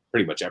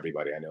 Pretty much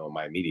everybody I know in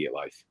my immediate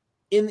life.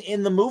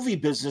 In the movie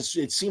business,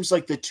 it seems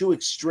like the two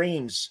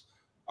extremes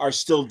are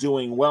still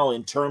doing well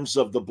in terms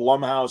of the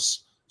Blumhouse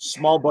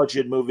small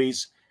budget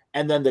movies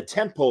and then the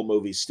tentpole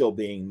movies still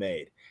being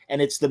made.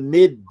 And it's the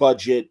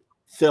mid-budget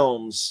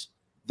films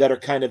that are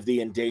kind of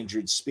the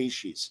endangered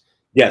species.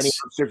 Yes. Any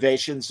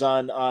observations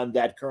on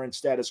that current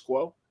status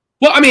quo?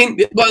 Well,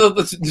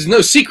 there's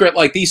no secret.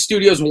 These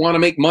studios want to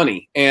make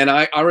money, and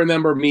I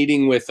remember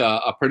meeting with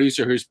a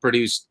producer who's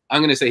produced,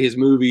 I'm going to say his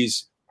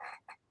movies,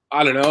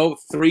 I don't know,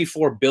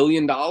 $3-4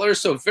 billion.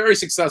 So very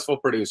successful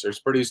producers,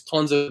 produced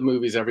tons of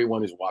movies.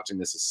 Everyone who's watching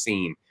this has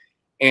seen.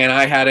 And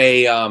I had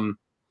 $1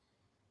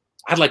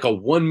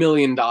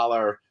 million,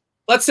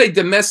 let's say,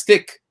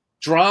 domestic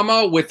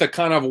drama with a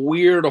kind of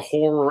weird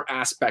horror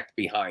aspect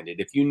behind it.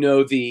 If you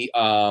know the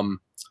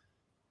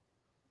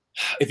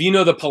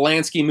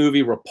Polanski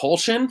movie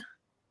Repulsion,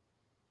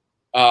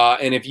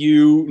 and if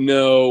you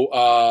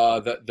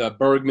know the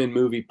Bergman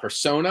movie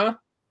Persona,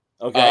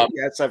 Okay.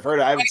 Yes, I've heard.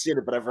 I haven't seen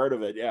it, but I've heard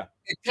of it. Yeah.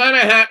 It kind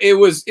of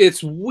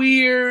it's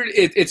weird.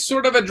 It's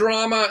sort of a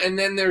drama, and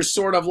then there's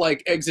sort of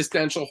like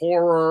existential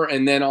horror,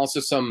 and then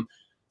also some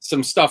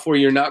stuff where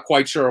you're not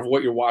quite sure of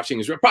what you're watching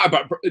is.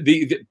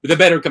 The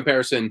better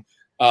comparison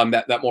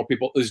that more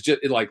people is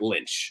just like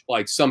Lynch,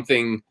 like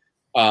something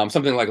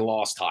like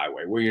Lost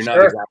Highway, where you're not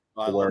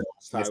exactly where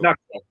it's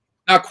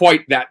not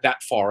quite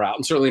that far out,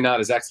 and certainly not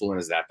as excellent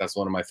as that. That's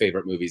one of my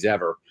favorite movies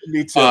ever.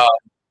 Me too.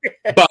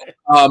 But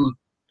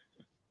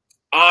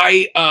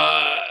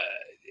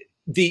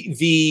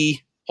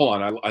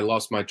hold on, I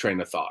lost my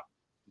train of thought.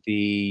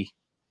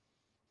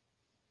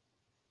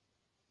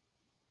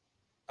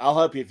 I'll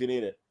help you if you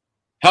need it.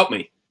 Help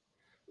me.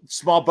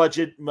 Small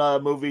budget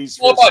movies.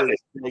 Small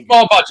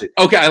budget.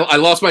 Okay, I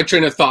lost my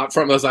train of thought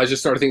from as I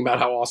just started thinking about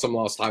how awesome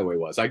Lost Highway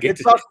was. I get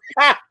it.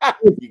 I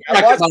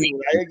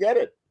get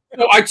it.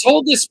 So I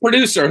told this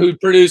producer who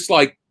produced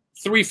like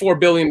 $3-4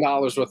 billion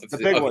worth of the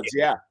big ones,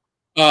 yeah.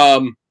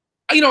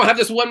 I have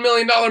this $1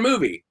 million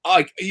movie,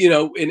 like,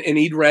 and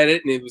he'd read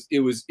it and it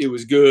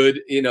was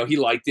good. He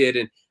liked it.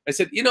 And I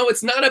said,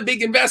 it's not a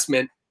big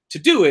investment to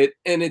do it.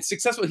 And it's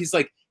successful. He's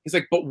like,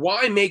 but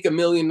why make $1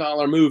 million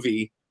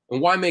movie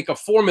and why make a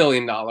 $4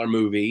 million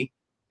movie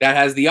that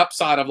has the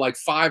upside of like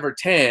 5 or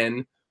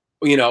 10,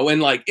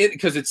 and like it,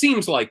 because it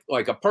seems like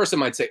a person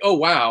might say, oh,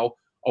 wow,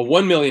 a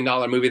 $1 million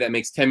movie that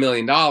makes $10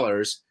 million.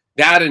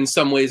 That in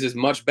some ways is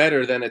much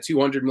better than a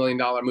 $200 million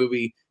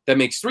movie that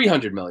makes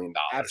 $300 million.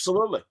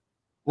 Absolutely.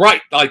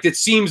 Right. Like it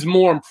seems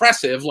more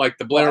impressive, like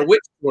the Blair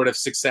Witch sort of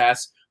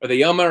success or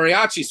the El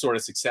Mariachi sort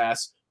of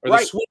success or the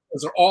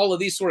Swingers or all of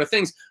these sort of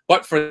things.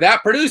 But for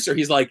that producer,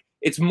 he's like,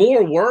 it's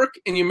more work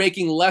and you're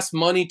making less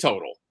money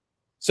total.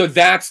 So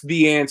that's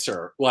the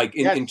answer, like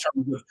in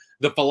terms of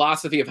the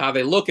philosophy of how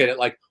they look at it.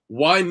 Like,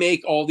 why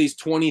make all these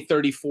 20,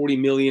 30, $40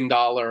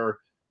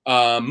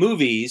 million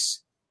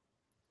movies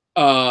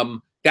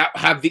that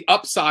have the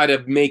upside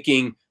of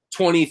making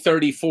 20,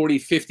 30, 40,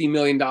 $50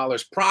 million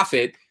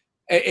profit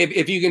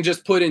if you can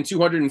just put in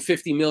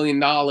 $250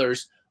 million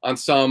on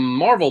some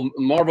Marvel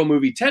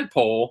movie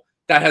tentpole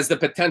that has the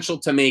potential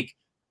to make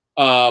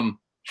 $500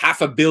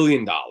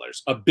 million,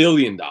 $1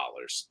 billion.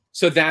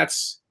 So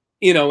that's,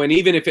 and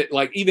even if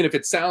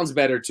it sounds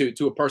better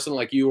to a person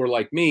like you or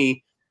like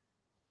me,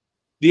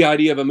 the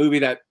idea of a movie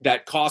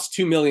that costs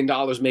 $2 million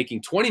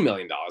making $20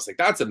 million, like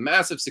that's a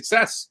massive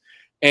success.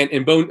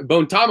 And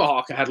Bone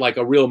Tomahawk had like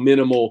a real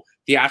minimal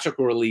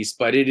theatrical release,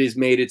 but it has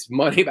made its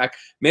money back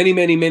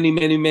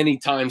many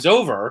times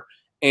over,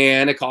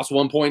 and it cost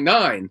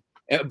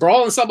 1.9.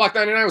 Brawl in Cell Block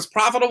 99 was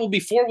profitable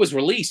before it was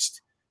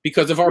released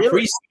because of our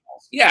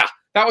pre-sales. Yeah,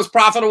 that was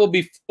profitable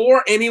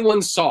before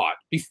anyone saw it.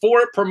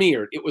 Before it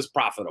premiered, it was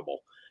profitable.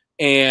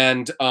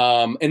 And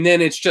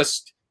then it's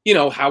just,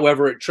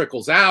 however it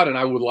trickles out, and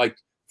I would like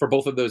for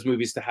both of those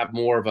movies to have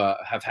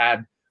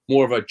had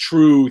more of a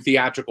true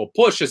theatrical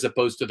push as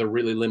opposed to the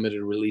really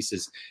limited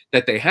releases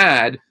that they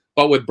had.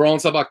 But with Brawl in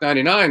Cell Block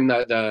 99,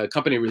 the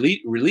company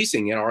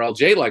releasing it,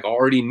 RLJ, like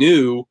already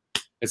knew,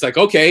 it's like,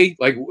 okay,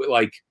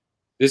 like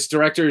this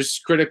director's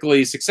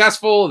critically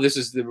successful. This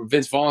is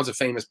Vince Vaughn's a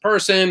famous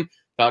person,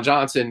 Don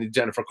Johnson,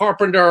 Jennifer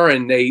Carpenter,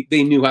 and they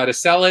knew how to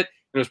sell it.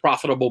 And it was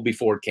profitable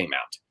before it came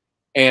out.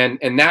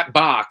 And that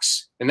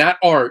box and that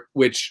art,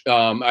 which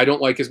I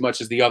don't like as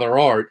much as the other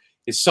art,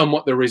 is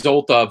somewhat the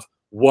result of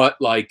what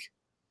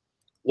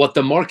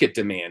the market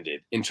demanded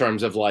in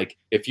terms of like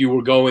if you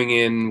were going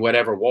in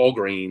whatever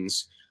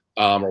Walgreens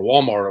or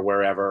Walmart or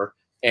wherever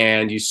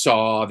and you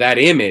saw that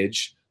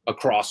image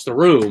across the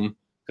room,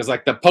 because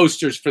like the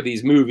posters for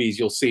these movies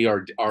you'll see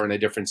are in a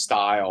different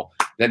style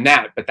than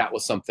that, but that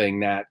was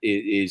something that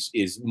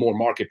is more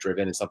market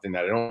driven and something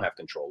that I don't have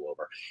control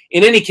over.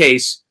 In any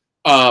case,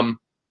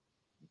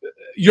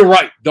 you're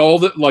right.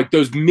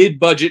 Those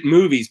mid-budget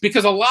movies,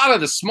 because a lot of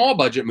the small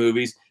budget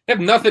movies have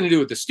nothing to do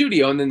with the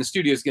studio, and then the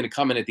studio is going to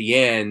come in at the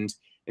end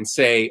and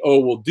say, "Oh,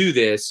 we'll do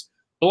this."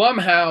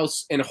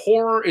 Blumhouse and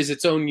horror is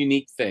its own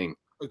unique thing.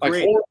 Agreed.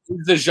 Like horror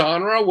is the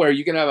genre where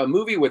you can have a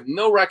movie with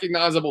no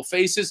recognizable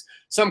faces,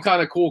 some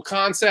kind of cool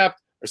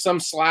concept, or some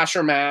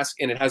slasher mask,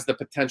 and it has the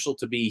potential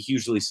to be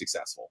hugely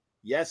successful.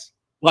 Yes.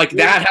 Like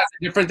that has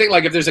a different thing.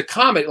 Like if there's a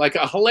comedy, like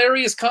a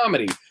hilarious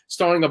comedy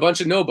starring a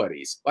bunch of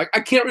nobodies. Like I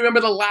can't remember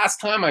the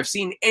last time I've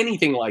seen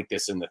anything like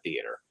this in the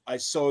theater. I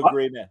so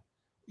agree, man.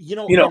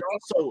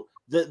 Also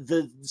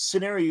the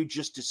scenario you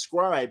just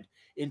described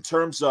in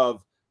terms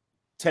of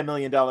 $10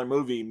 million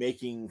movie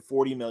making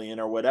 40 million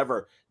or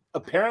whatever.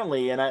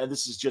 Apparently, and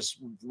this is just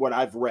what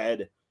I've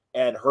read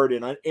and heard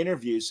in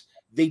interviews,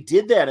 they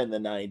did that in the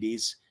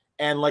 90s.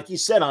 And like you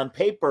said, on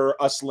paper,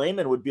 us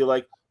laymen would be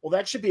like, well,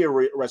 that should be a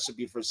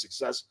recipe for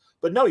success.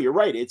 But no, you're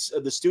right. It's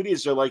the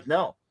studios are like,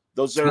 no,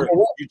 those are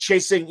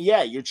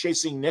you're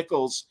chasing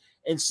nickels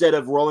instead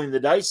of rolling the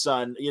dice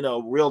on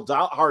real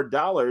hard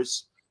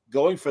dollars,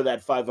 going for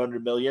that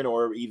 500 million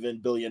or even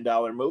 $1 billion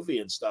movie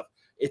and stuff.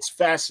 It's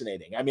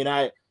fascinating. I mean,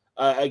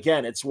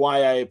 again, it's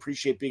why I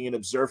appreciate being an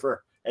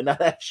observer and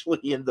not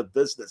actually in the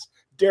business.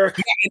 Derek,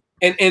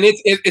 and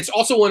it's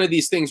also one of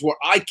these things where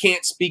I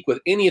can't speak with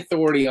any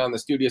authority on the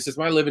studio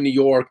system. I live in New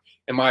York,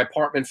 and my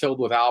apartment filled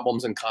with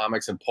albums and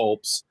comics and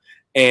pulps,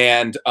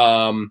 and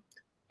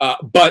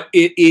but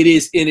it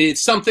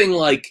is something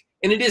like,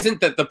 and it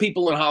isn't that the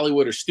people in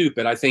Hollywood are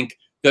stupid. I think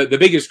the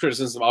biggest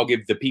criticism I'll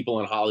give the people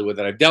in Hollywood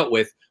that I've dealt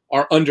with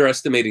are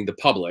underestimating the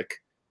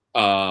public,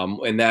 so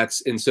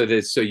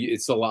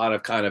it's a lot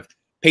of kind of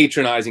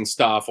patronizing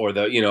stuff, or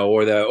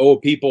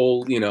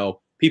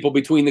people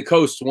between the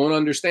coasts won't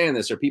understand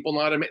this, or people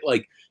not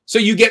like, so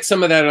you get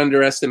some of that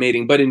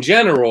underestimating. But in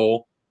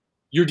general,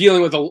 you're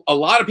dealing with a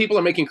lot of people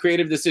are making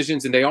creative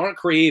decisions, and they aren't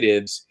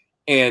creatives,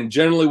 and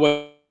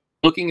generally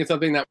looking at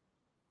something that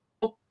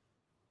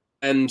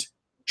and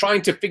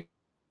trying to figure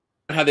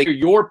out how they figure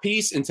your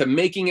piece into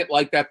making it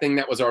like that thing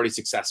that was already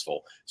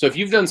successful. So if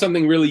you've done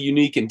something really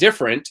unique and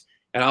different,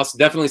 and I'll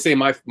definitely say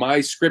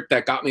my script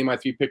that got me my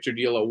 3-picture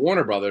deal at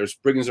Warner Brothers,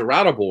 Brigands of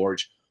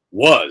Rattleborge,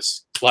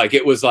 was like,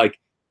 it was like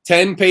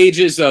 10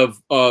 pages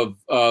of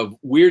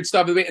weird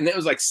stuff, and it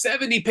was like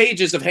 70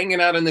 pages of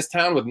hanging out in this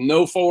town with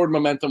no forward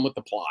momentum with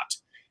the plot,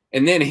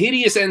 and then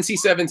hideous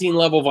NC-17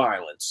 level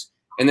violence,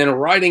 and then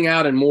writing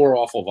out and more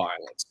awful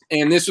violence.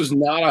 And this was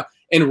not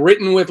and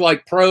written with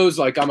like prose,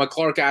 like I'm a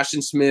Clark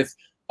Ashton Smith,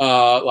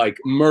 like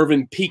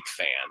Mervyn Peake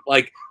fan.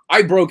 Like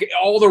I broke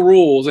all the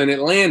rules and it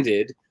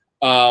landed.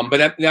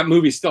 But that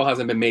movie still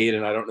hasn't been made,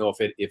 and I don't know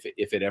if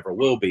it ever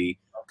will be.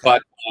 Okay.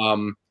 But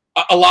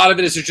a lot of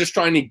it is just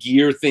trying to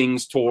gear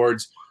things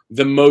towards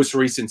the most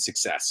recent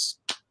success,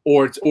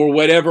 or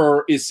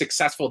whatever is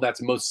successful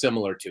that's most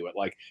similar to it.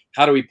 Like,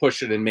 how do we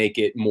push it and make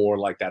it more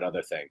like that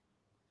other thing?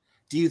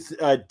 Do you?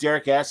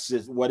 Derek asks,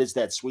 what is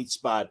that sweet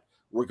spot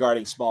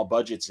regarding small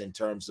budgets in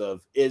terms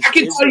of? I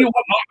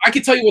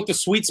can tell you what the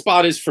sweet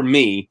spot is for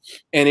me,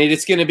 and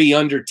it's going to be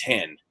under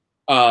 10.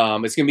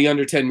 It's going to be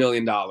under $10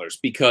 million,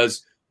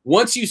 because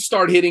once you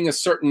start hitting a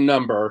certain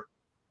number,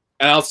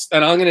 and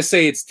I'm going to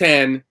say it's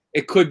 10,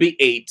 it could be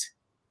 8,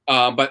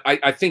 but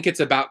I think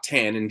it's about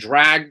 10. And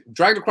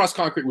Dragged Across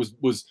Concrete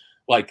was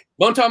like,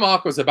 Bone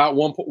Tomahawk was about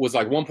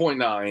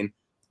 1.9.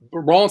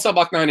 Roll and Cell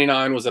Block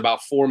 99 was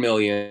about 4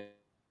 million.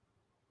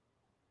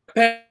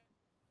 That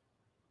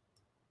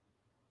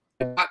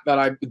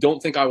I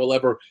don't think I will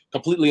ever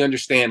completely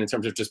understand in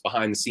terms of just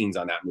behind the scenes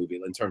on that movie,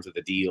 in terms of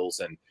the deals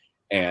and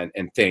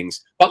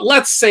things. But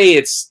let's say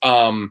it's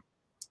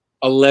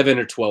 11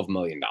 or 12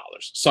 million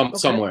dollars,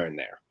 somewhere in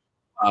there.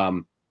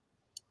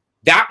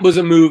 That was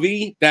a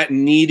movie that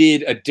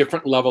needed a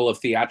different level of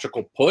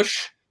theatrical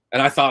push,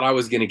 and I thought I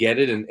was going to get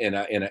it,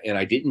 and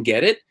I didn't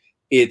get it.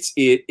 It's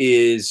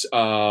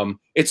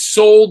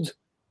sold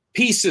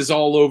pieces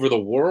all over the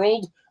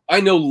world. I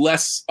know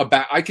less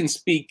about. I can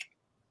speak.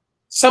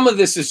 Some of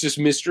this is just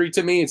mystery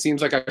to me. It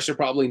seems like I should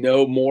probably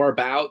know more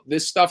about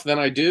this stuff than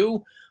I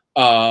do.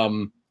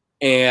 And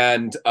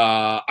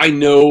I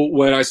know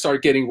when I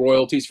start getting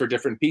royalties for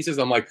different pieces,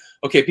 I'm like,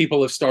 okay,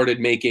 people have started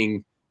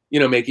making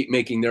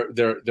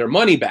their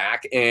money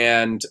back,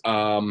 and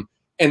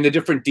the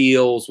different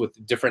deals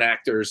with different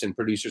actors and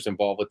producers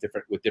involved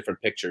with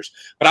different pictures.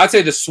 But I'd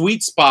say the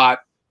sweet spot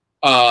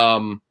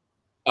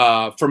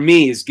for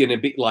me is going to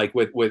be like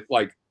with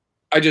like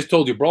I just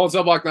told you, Brawl and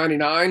Cell Block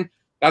 99.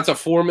 That's a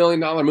 $4 million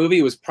movie.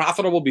 It was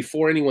profitable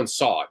before anyone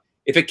saw it.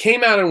 If it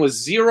came out and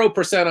was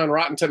 0% on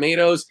Rotten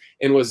Tomatoes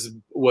and was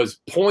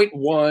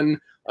 0.1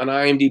 on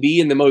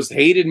IMDb and the most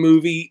hated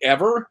movie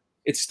ever,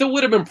 it still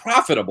would have been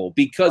profitable,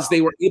 because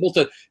they were able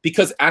to,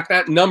 because at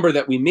that number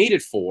that we made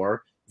it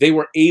for, they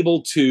were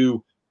able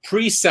to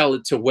pre-sell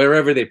it to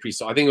wherever they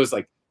pre-sell. I think it was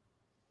like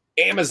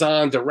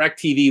Amazon,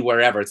 DirecTV,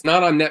 wherever. It's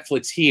not on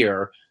Netflix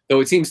here,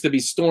 though it seems to be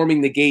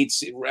storming the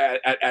gates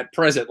at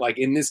present, like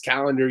in this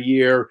calendar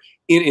year,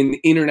 in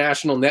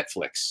international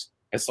Netflix.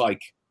 It's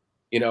like,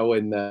 in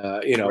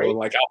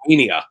like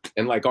Albania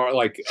and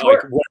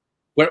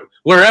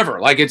wherever,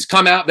 like it's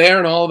come out there,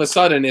 and all of a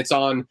sudden it's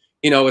on,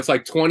 it's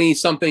like 20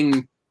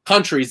 something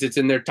countries. It's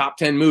in their top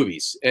 10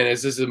 movies. And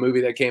this is a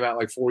movie that came out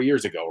like 4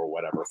 years ago or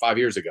whatever, 5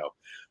 years ago.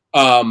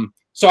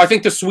 So I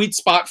think the sweet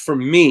spot for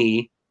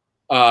me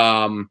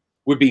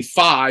would be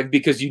 5,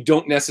 because you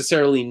don't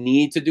necessarily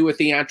need to do a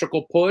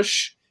theatrical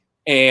push,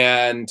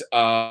 and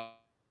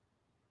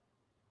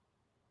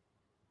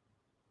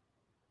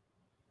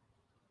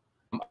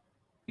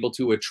able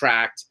to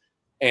attract,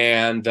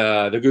 and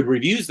the good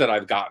reviews that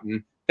I've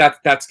gotten,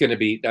 that's going to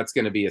be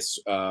a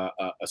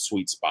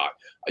sweet spot.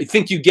 I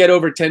think you get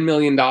over $10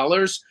 million,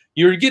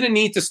 you're going to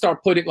need to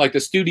start putting, like the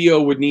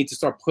studio would need to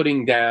start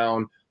putting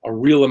down a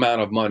real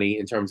amount of money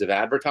in terms of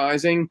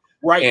advertising,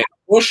 right? And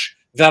push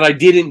that I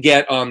didn't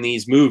get on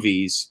these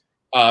movies.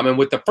 And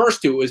with the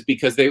first two, it was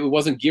because it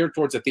wasn't geared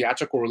towards a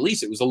theatrical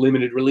release. It was a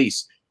limited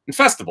release in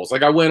festivals.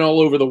 Like I went all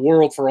over the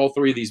world for all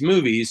 3 of these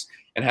movies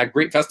and had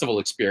great festival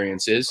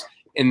experiences.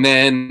 And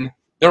then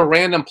there are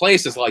random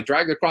places like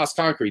Dragged Across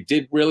Concrete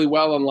did really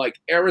well in like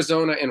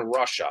Arizona and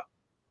Russia.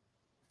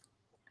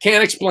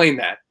 Can't explain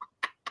that.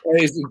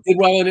 It did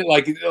well in it,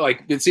 like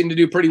it seemed to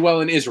do pretty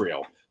well in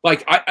Israel.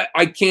 Like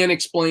I can't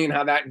explain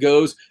how that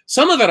goes.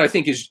 Some of it I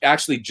think is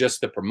actually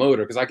just the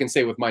promoter, because I can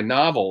say with my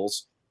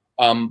novels,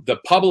 The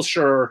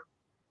publisher,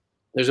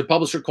 there's a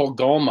publisher called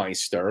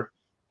Gallmeister,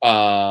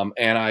 and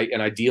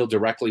I deal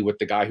directly with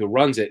the guy who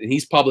runs it, and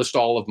he's published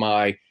all of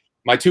my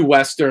two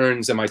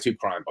westerns and my two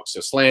crime books.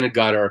 So Slanted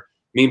Gutter,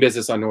 Mean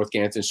Business on North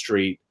Ganton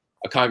Street,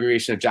 A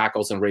Congregation of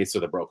Jackals, and Wraiths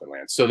of the Broken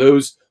Lands. So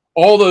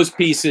all those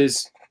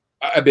pieces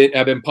have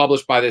been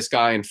published by this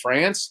guy in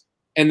France,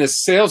 and the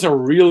sales are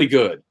really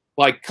good,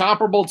 like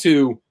comparable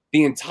to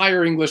the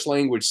entire English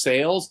language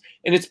sales.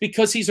 And it's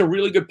because he's a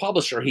really good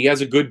publisher. He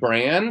has a good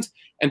brand,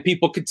 and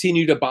people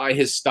continue to buy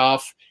his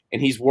stuff.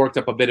 And he's worked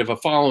up a bit of a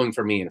following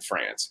for me in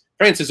France.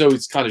 France has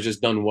always kind of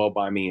just done well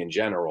by me in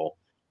general.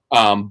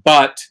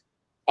 But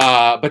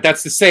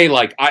that's to say,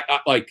 like,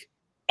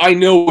 I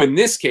know in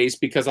this case,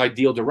 because I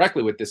deal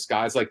directly with this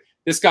guy, it's like,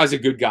 this guy's a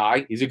good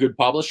guy. He's a good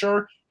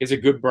publisher. He's a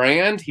good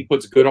brand. He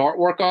puts good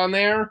artwork on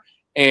there.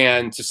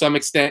 And to some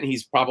extent,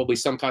 he's probably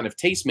some kind of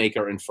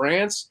tastemaker in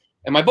France.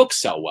 And my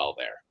books sell well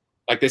there.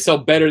 Like, they sell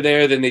better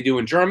there than they do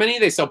in Germany.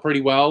 They sell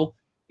pretty well,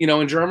 you know,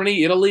 in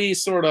Germany. Italy,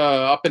 sort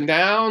of up and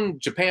down.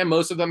 Japan,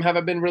 most of them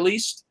haven't been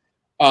released.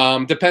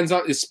 Depends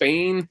on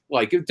Spain.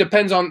 Like, it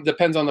depends on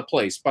the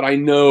place. But I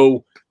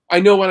know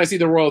when I see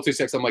the royalty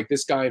checks, I'm like,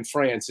 this guy in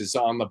France is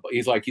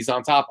he's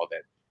on top of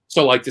it.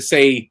 So, like, to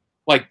say,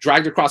 like,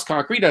 Dragged Across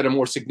Concrete had a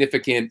more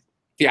significant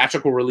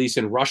theatrical release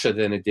in Russia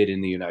than it did in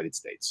the United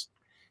States.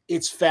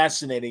 It's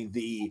fascinating,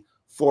 the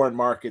foreign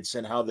markets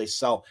and how they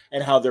sell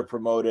and how they're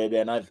promoted.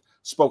 And I've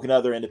spoken to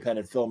other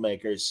independent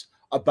filmmakers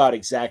about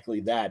exactly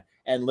that,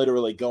 and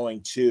literally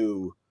going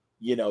to,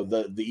 you know,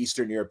 the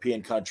Eastern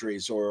European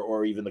countries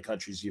or even the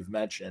countries you've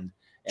mentioned.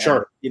 And,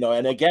 sure. You know,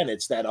 and again,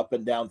 it's that up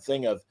and down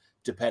thing of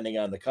depending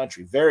on the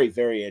country. Very,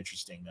 very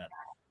interesting, man.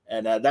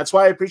 And that's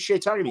why I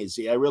appreciate talking to you,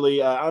 Z. I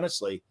really,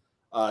 honestly,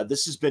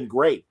 this has been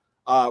great.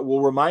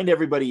 We'll remind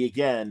everybody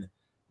again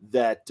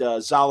that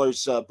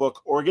Zahler's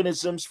book,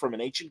 Organisms from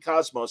an Ancient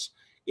Cosmos,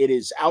 it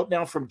is out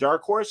now from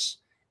Dark Horse.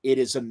 It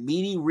is a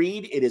meaty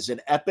read. It is an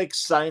epic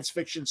science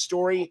fiction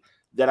story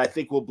that I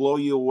think will blow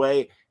you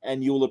away,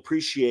 and you will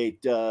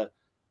appreciate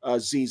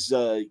Z's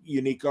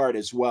unique art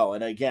as well.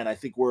 And again, I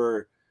think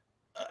we're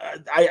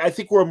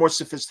a more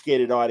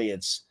sophisticated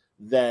audience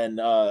than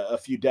a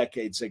few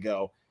decades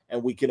ago,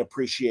 and we can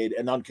appreciate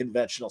an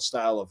unconventional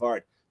style of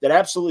art that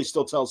absolutely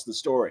still tells the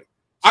story.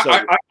 So,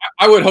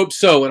 I would hope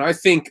so, and I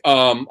think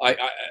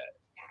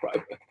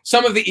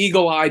some of the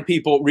eagle-eyed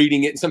people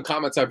reading it, and some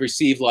comments I've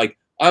received, like,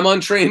 I'm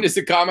untrained as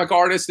a comic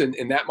artist,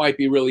 and that might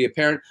be really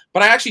apparent,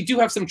 but I actually do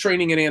have some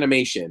training in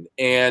animation,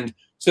 and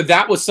so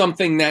that was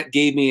something that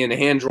gave me, and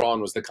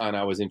hand-drawn was the kind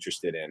I was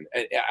interested in,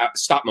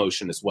 stop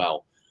motion as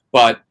well.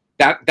 But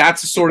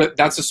that's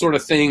the sort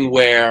of thing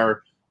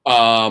where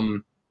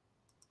some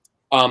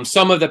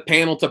of the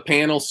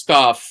panel-to-panel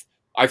stuff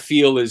I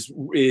feel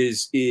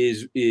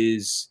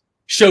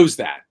shows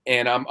that,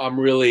 and I'm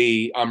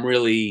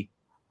really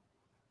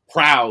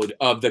proud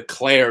of the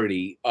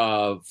clarity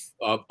of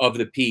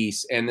the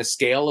piece and the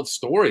scale of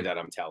story that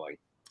I'm telling.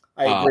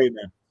 I agree,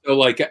 man. So,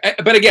 like,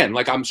 but again,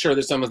 like, I'm sure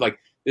there's someone's like,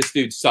 this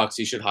dude sucks,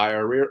 he should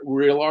hire a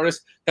real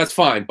artist. That's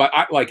fine. But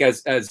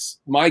as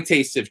my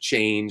tastes have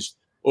changed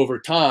over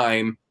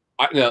time,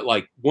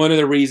 like, one of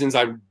the reasons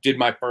I did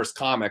my first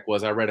comic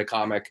was I read a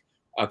comic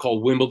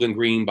called Wimbledon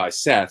Green by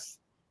Seth,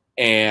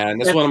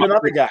 and that's one of my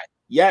another guy.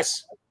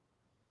 Yes.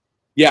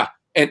 Yeah.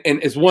 And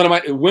it's one of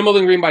my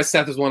Wimbledon Green by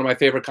Seth is one of my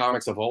favorite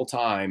comics of all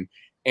time.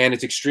 And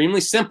it's extremely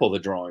simple, the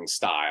drawing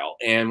style.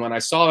 And when I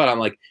saw that, I'm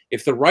like,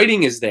 if the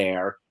writing is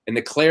there and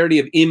the clarity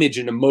of image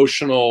and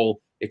emotional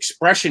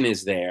expression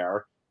is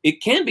there,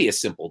 it can be a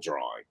simple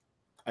drawing.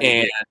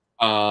 And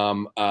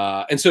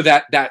so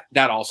that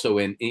also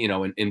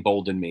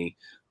emboldened me,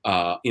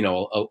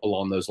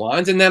 along those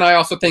lines. And then I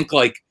also think,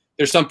 like,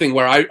 there's something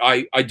where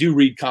I do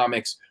read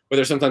comics where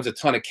there's sometimes a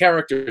ton of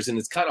characters and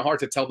it's kind of hard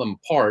to tell them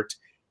apart.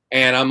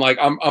 And I'm like,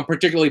 I'm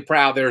particularly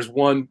proud. There's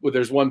one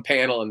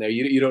panel in there.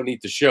 You don't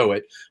need to show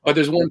it, but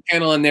there's one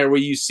panel in there where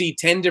you see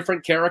 10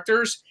 different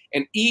characters,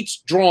 and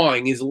each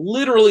drawing is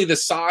literally the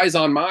size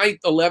on my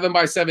 11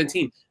 by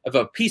 17 of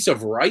a piece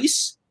of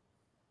rice,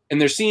 and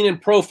they're seen in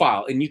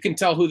profile, and you can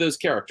tell who those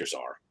characters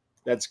are.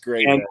 That's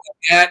great.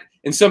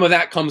 And some of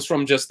that comes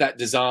from just that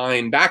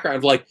design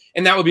background, like,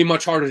 and that would be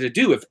much harder to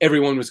do if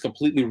everyone was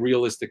completely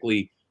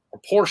realistically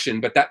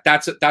proportioned. But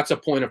that's a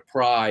point of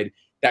pride.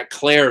 That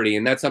clarity,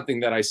 and that's something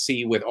that I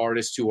see with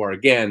artists who are,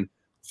 again,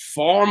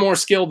 far more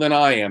skilled than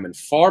I am, and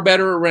far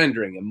better at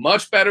rendering, and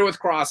much better with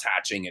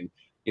cross-hatching, and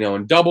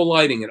and double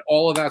lighting, and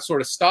all of that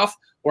sort of stuff,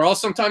 where I'll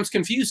sometimes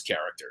confuse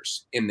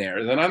characters in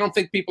there. Then I don't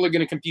think people are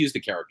going to confuse the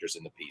characters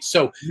in the piece.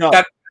 So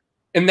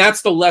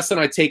that's the lesson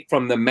I take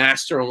from the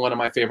master and one of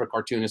my favorite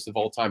cartoonists of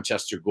all time,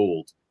 Chester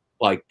Gould.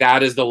 Like,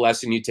 that is the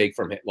lesson you take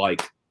from it.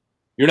 Like,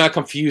 you're not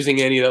confusing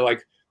any of the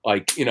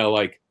like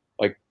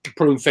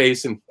prune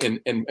face and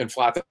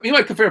flat top. You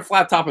might compare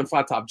flat top and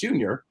flat top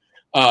junior,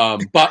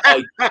 but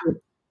like,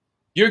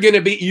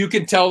 you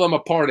can tell them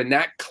apart, and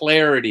that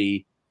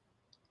clarity,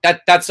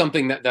 that's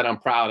something that I'm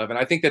proud of. And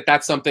I think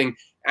that's something,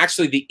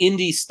 actually, the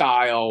indie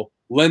style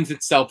lends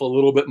itself a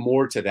little bit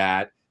more to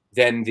that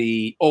than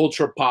the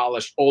ultra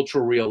polished,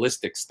 ultra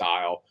realistic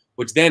style,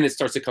 which then it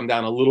starts to come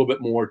down a little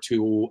bit more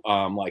to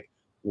like,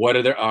 what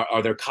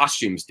are their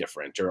costumes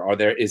different, or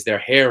is their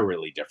hair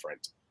really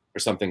different, or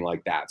something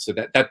like that. So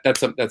that's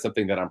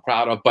something that I'm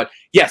proud of. But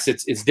yes,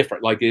 it's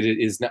different. Like it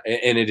is not,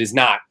 and it is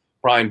not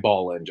Brian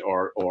Bolland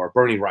or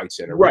Bernie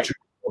Wrightson or Richard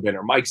Corbin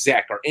or Mike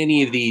Zeck or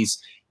any of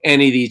these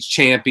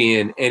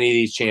champion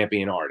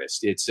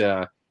artists. It's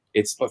I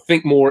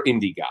think more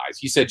indie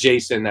guys. You said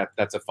Jason,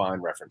 that's a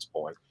fine reference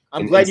point.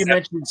 I'm glad you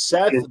mentioned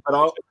Seth,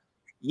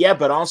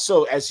 but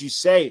also, as you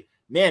say,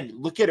 man,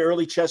 look at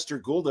early Chester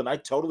Gould, and I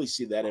totally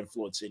see that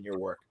influence in your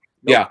work.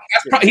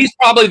 He's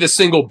probably the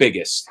single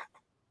biggest.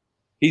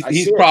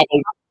 He's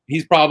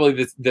probably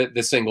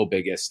the single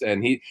biggest,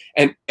 and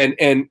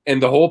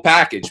the whole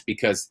package,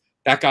 because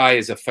that guy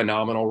is a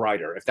phenomenal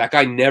writer. If that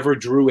guy never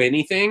drew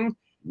anything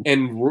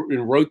and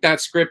wrote that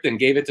script and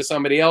gave it to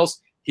somebody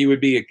else, he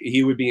would be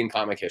in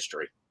comic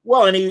history.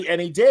 Well, and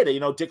he did. You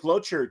know, Dick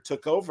Locher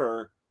took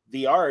over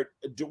the art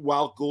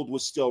while Gould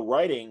was still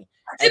writing.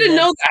 I didn't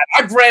know that.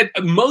 I've read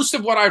most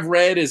of what I've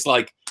read is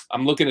like,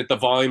 I'm looking at the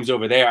volumes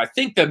over there. I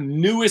think the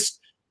newest,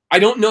 I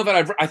don't know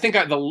that I think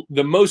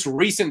the most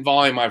recent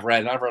volume I've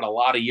read, and I've read a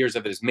lot of years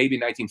of it, is maybe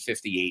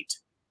 1958.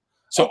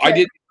 So okay. I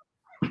did.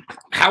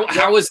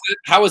 How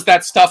is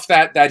that stuff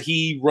that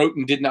he wrote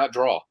and did not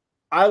draw?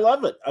 I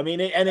love it. I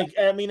mean, and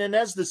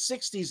as the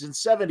 60s and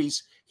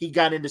 70s, he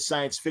got into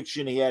science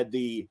fiction. He had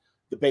the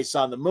Base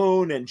on the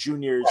Moon, and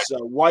Junior's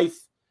wife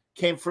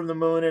came from the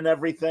moon and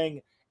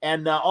everything.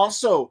 And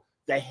also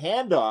the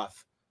handoff.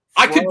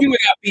 I could do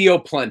without B.O.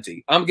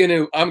 Plenty. I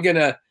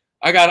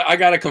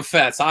gotta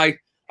confess. I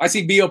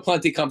see B.O.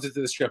 Plenty comes into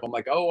the strip. I'm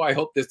like, oh, I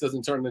hope this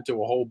doesn't turn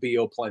into a whole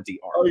B.O. Plenty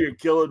arc. Oh, you're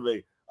killing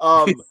me.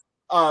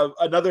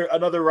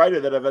 Another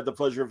writer that I've had the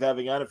pleasure of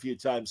having on a few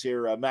times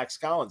here, Max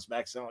Collins.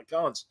 Max Allen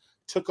Collins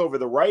took over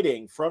the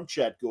writing from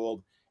Chet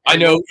Gould. I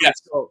know, yes.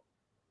 So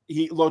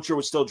Locher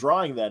was still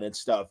drawing then and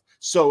stuff.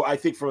 So I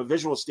think from a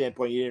visual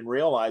standpoint, you didn't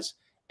realize.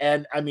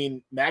 And I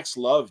mean, Max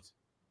loved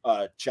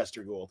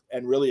Chester Gould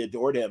and really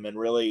adored him, and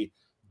really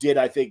did,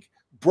 I think,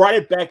 brought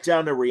it back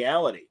down to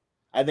reality.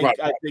 I think,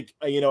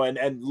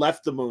 and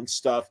left the moon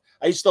stuff.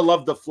 I used to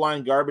love the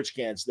flying garbage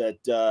cans that,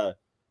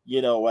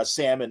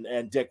 Sam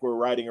and Dick were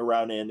riding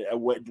around in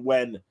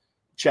when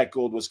Chet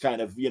Gould was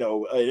kind of,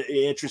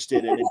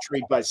 interested and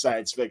intrigued by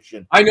science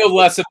fiction. I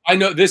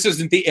know this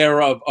isn't the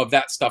era of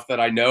that stuff that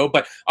I know,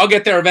 but I'll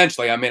get there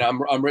eventually. I mean, I'm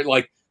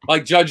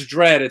like Judge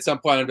Dredd. At some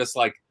point, I'm just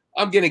like,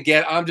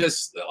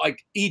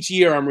 each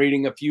year I'm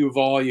reading a few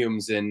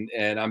volumes, and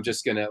I'm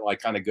just gonna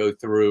like kind of go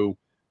through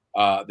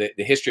the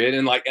history,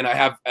 and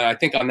I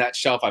think on that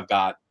shelf I've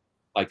got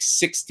like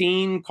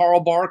 16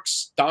 Carl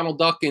Barks, Donald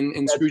Duck,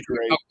 and Scrooge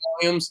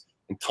volumes,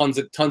 and tons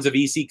of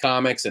EC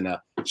comics, and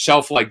a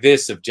shelf like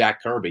this of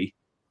Jack Kirby,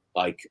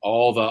 like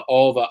all the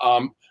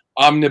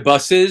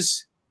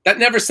omnibuses. That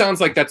never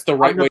sounds like that's the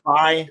right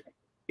way.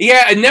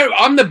 Yeah, and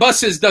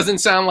omnibuses doesn't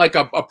sound like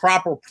a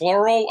proper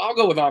plural. I'll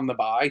go with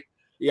omnibuy.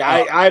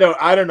 Yeah, I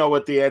don't know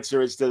what the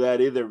answer is to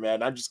that either,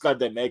 man. I'm just glad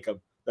they make them.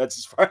 That's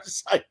as far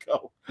as I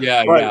go.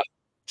 Yeah, but, yeah.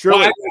 Truly.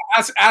 Well,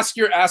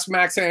 ask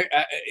Max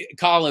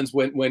Collins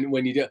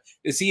when you do.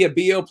 Is he a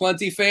B.O.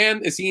 Plenty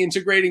fan? Is he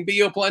integrating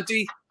B.O.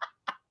 Plenty?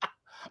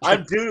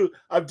 I'm due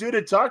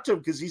to talk to him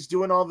because he's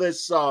doing all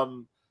this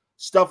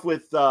stuff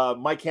with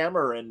Mike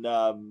Hammer and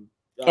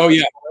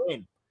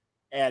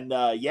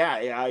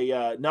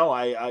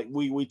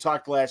we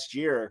talked last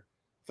year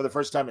for the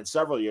first time in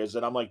several years,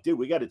 and I'm like, dude,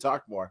 we got to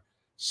talk more.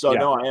 So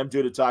no, I am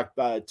due to talk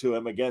to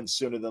him again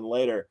sooner than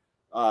later.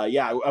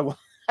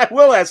 I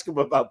will ask him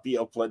about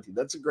B.O. Plenty.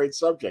 That's a great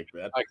subject,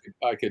 man.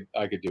 I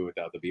could do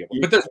without the B.O.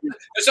 But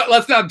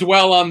let's not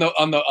dwell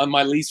on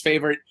my least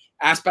favorite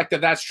aspect of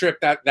that strip.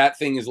 That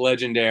thing is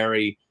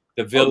legendary.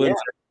 The villains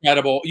are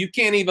incredible. You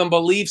can't even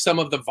believe some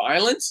of the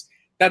violence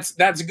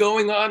that's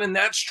going on in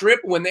that strip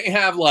when they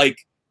have like,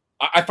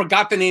 I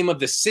forgot the name of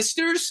the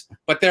sisters,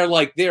 but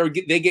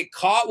they get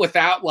caught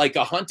without like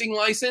a hunting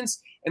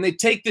license, and they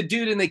take the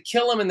dude and they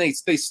kill him, and they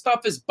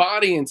stuff his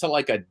body into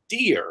like a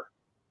deer.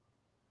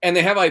 And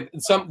they have like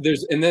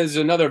there's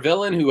another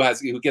villain who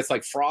gets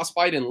like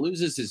frostbite and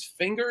loses his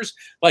fingers.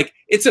 Like,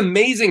 it's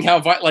amazing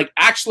how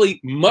actually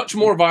much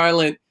more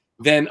violent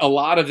than a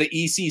lot of the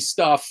EC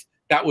stuff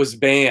that was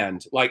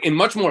banned, like, and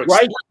much more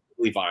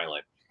explicitly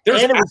violent.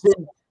 There's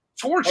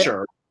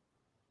torture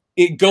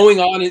going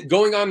on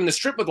in the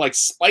strip with like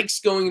spikes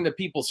going into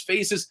people's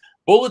faces,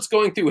 bullets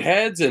going through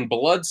heads, and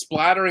blood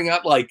splattering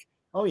out. Like,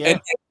 oh yeah.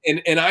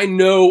 And I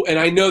know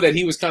that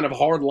he was kind of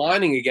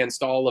hardlining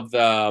against all of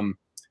the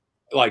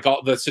like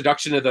all the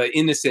seduction of the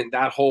innocent,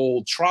 that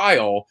whole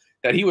trial,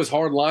 that he was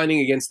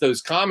hardlining against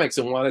those comics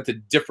and wanted to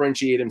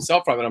differentiate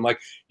himself from it. I'm like,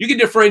 you can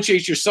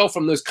differentiate yourself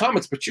from those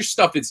comics, but your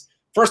stuff is,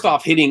 first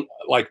off, hitting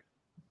like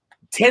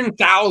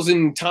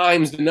 10,000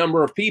 times the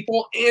number of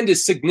people, and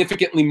is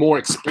significantly more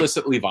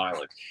explicitly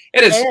violent.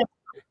 It is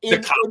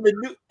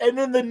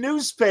in the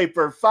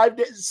newspaper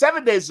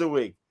 7 days a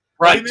week.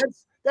 Right. I mean,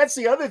 that's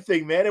the other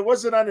thing, man. It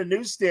wasn't on a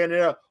newsstand.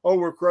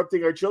 We're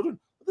corrupting our children.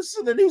 This is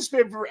in the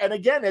newspaper. And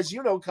again, as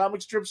you know,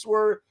 comic strips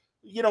were,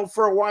 you know,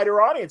 for a wider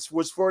audience,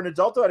 was for an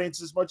adult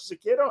audience as much as a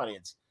kid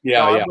audience.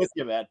 Yeah, no, yeah. I'm with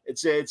you, man.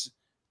 It's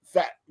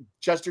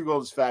Chester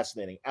Gould is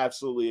fascinating.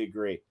 Absolutely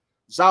agree.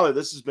 Zahler,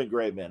 this has been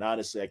great, man.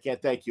 Honestly, I can't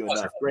thank you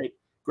enough.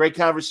 Great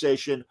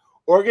conversation.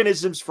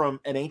 Organisms from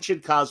an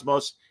Ancient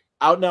Cosmos,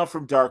 out now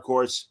from Dark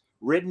Horse,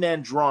 written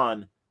and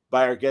drawn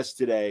by our guest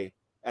today,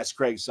 as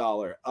Craig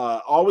Zahler.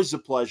 Always a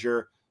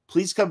pleasure.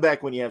 Please come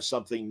back when you have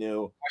something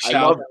new.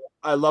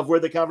 I love where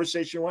the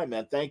conversation went,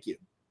 man. Thank you.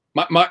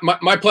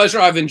 My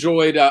pleasure. I've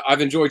enjoyed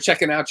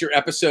checking out your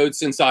episodes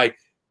since I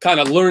kind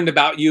of learned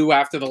about you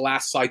after the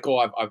last cycle.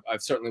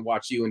 I've certainly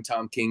watched you and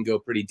Tom King go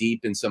pretty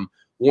deep in some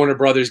Warner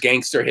Brothers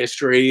gangster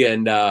history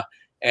and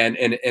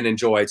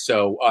enjoyed.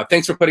 So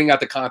thanks for putting out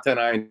the content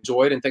I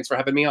enjoyed, and thanks for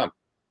having me on.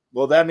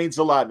 Well, that means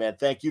a lot, man.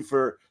 Thank you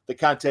for the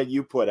content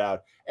you put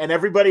out. And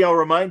everybody, I'll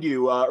remind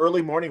you,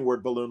 early morning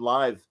Word Balloon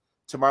Live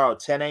tomorrow,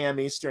 10 a.m.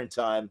 Eastern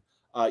time.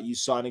 You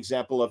saw an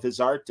example of his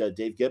art,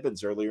 Dave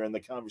Gibbons, earlier in the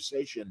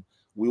conversation.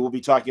 We will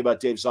be talking about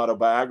Dave's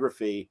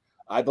autobiography,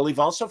 I believe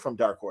also from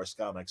Dark Horse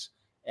Comics.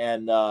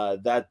 And I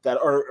got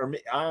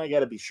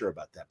to be sure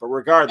about that. But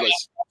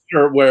regardless,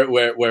 sure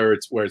where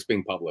it's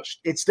being published.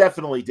 It's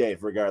definitely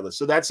Dave, regardless.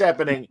 So that's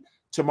happening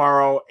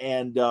tomorrow.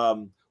 And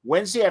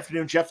Wednesday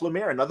afternoon, Jeff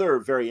Lemire, another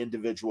very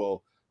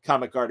individual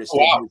comic artist,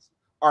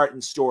 art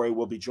and story,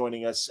 will be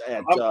joining us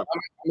at I'm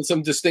in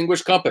some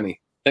distinguished company.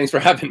 Thanks for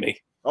having me.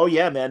 Oh,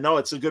 yeah, man. No,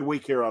 it's a good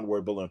week here on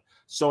Word Balloon.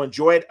 So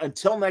enjoy it.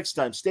 Until next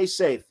time, stay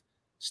safe,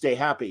 stay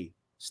happy,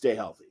 stay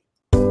healthy.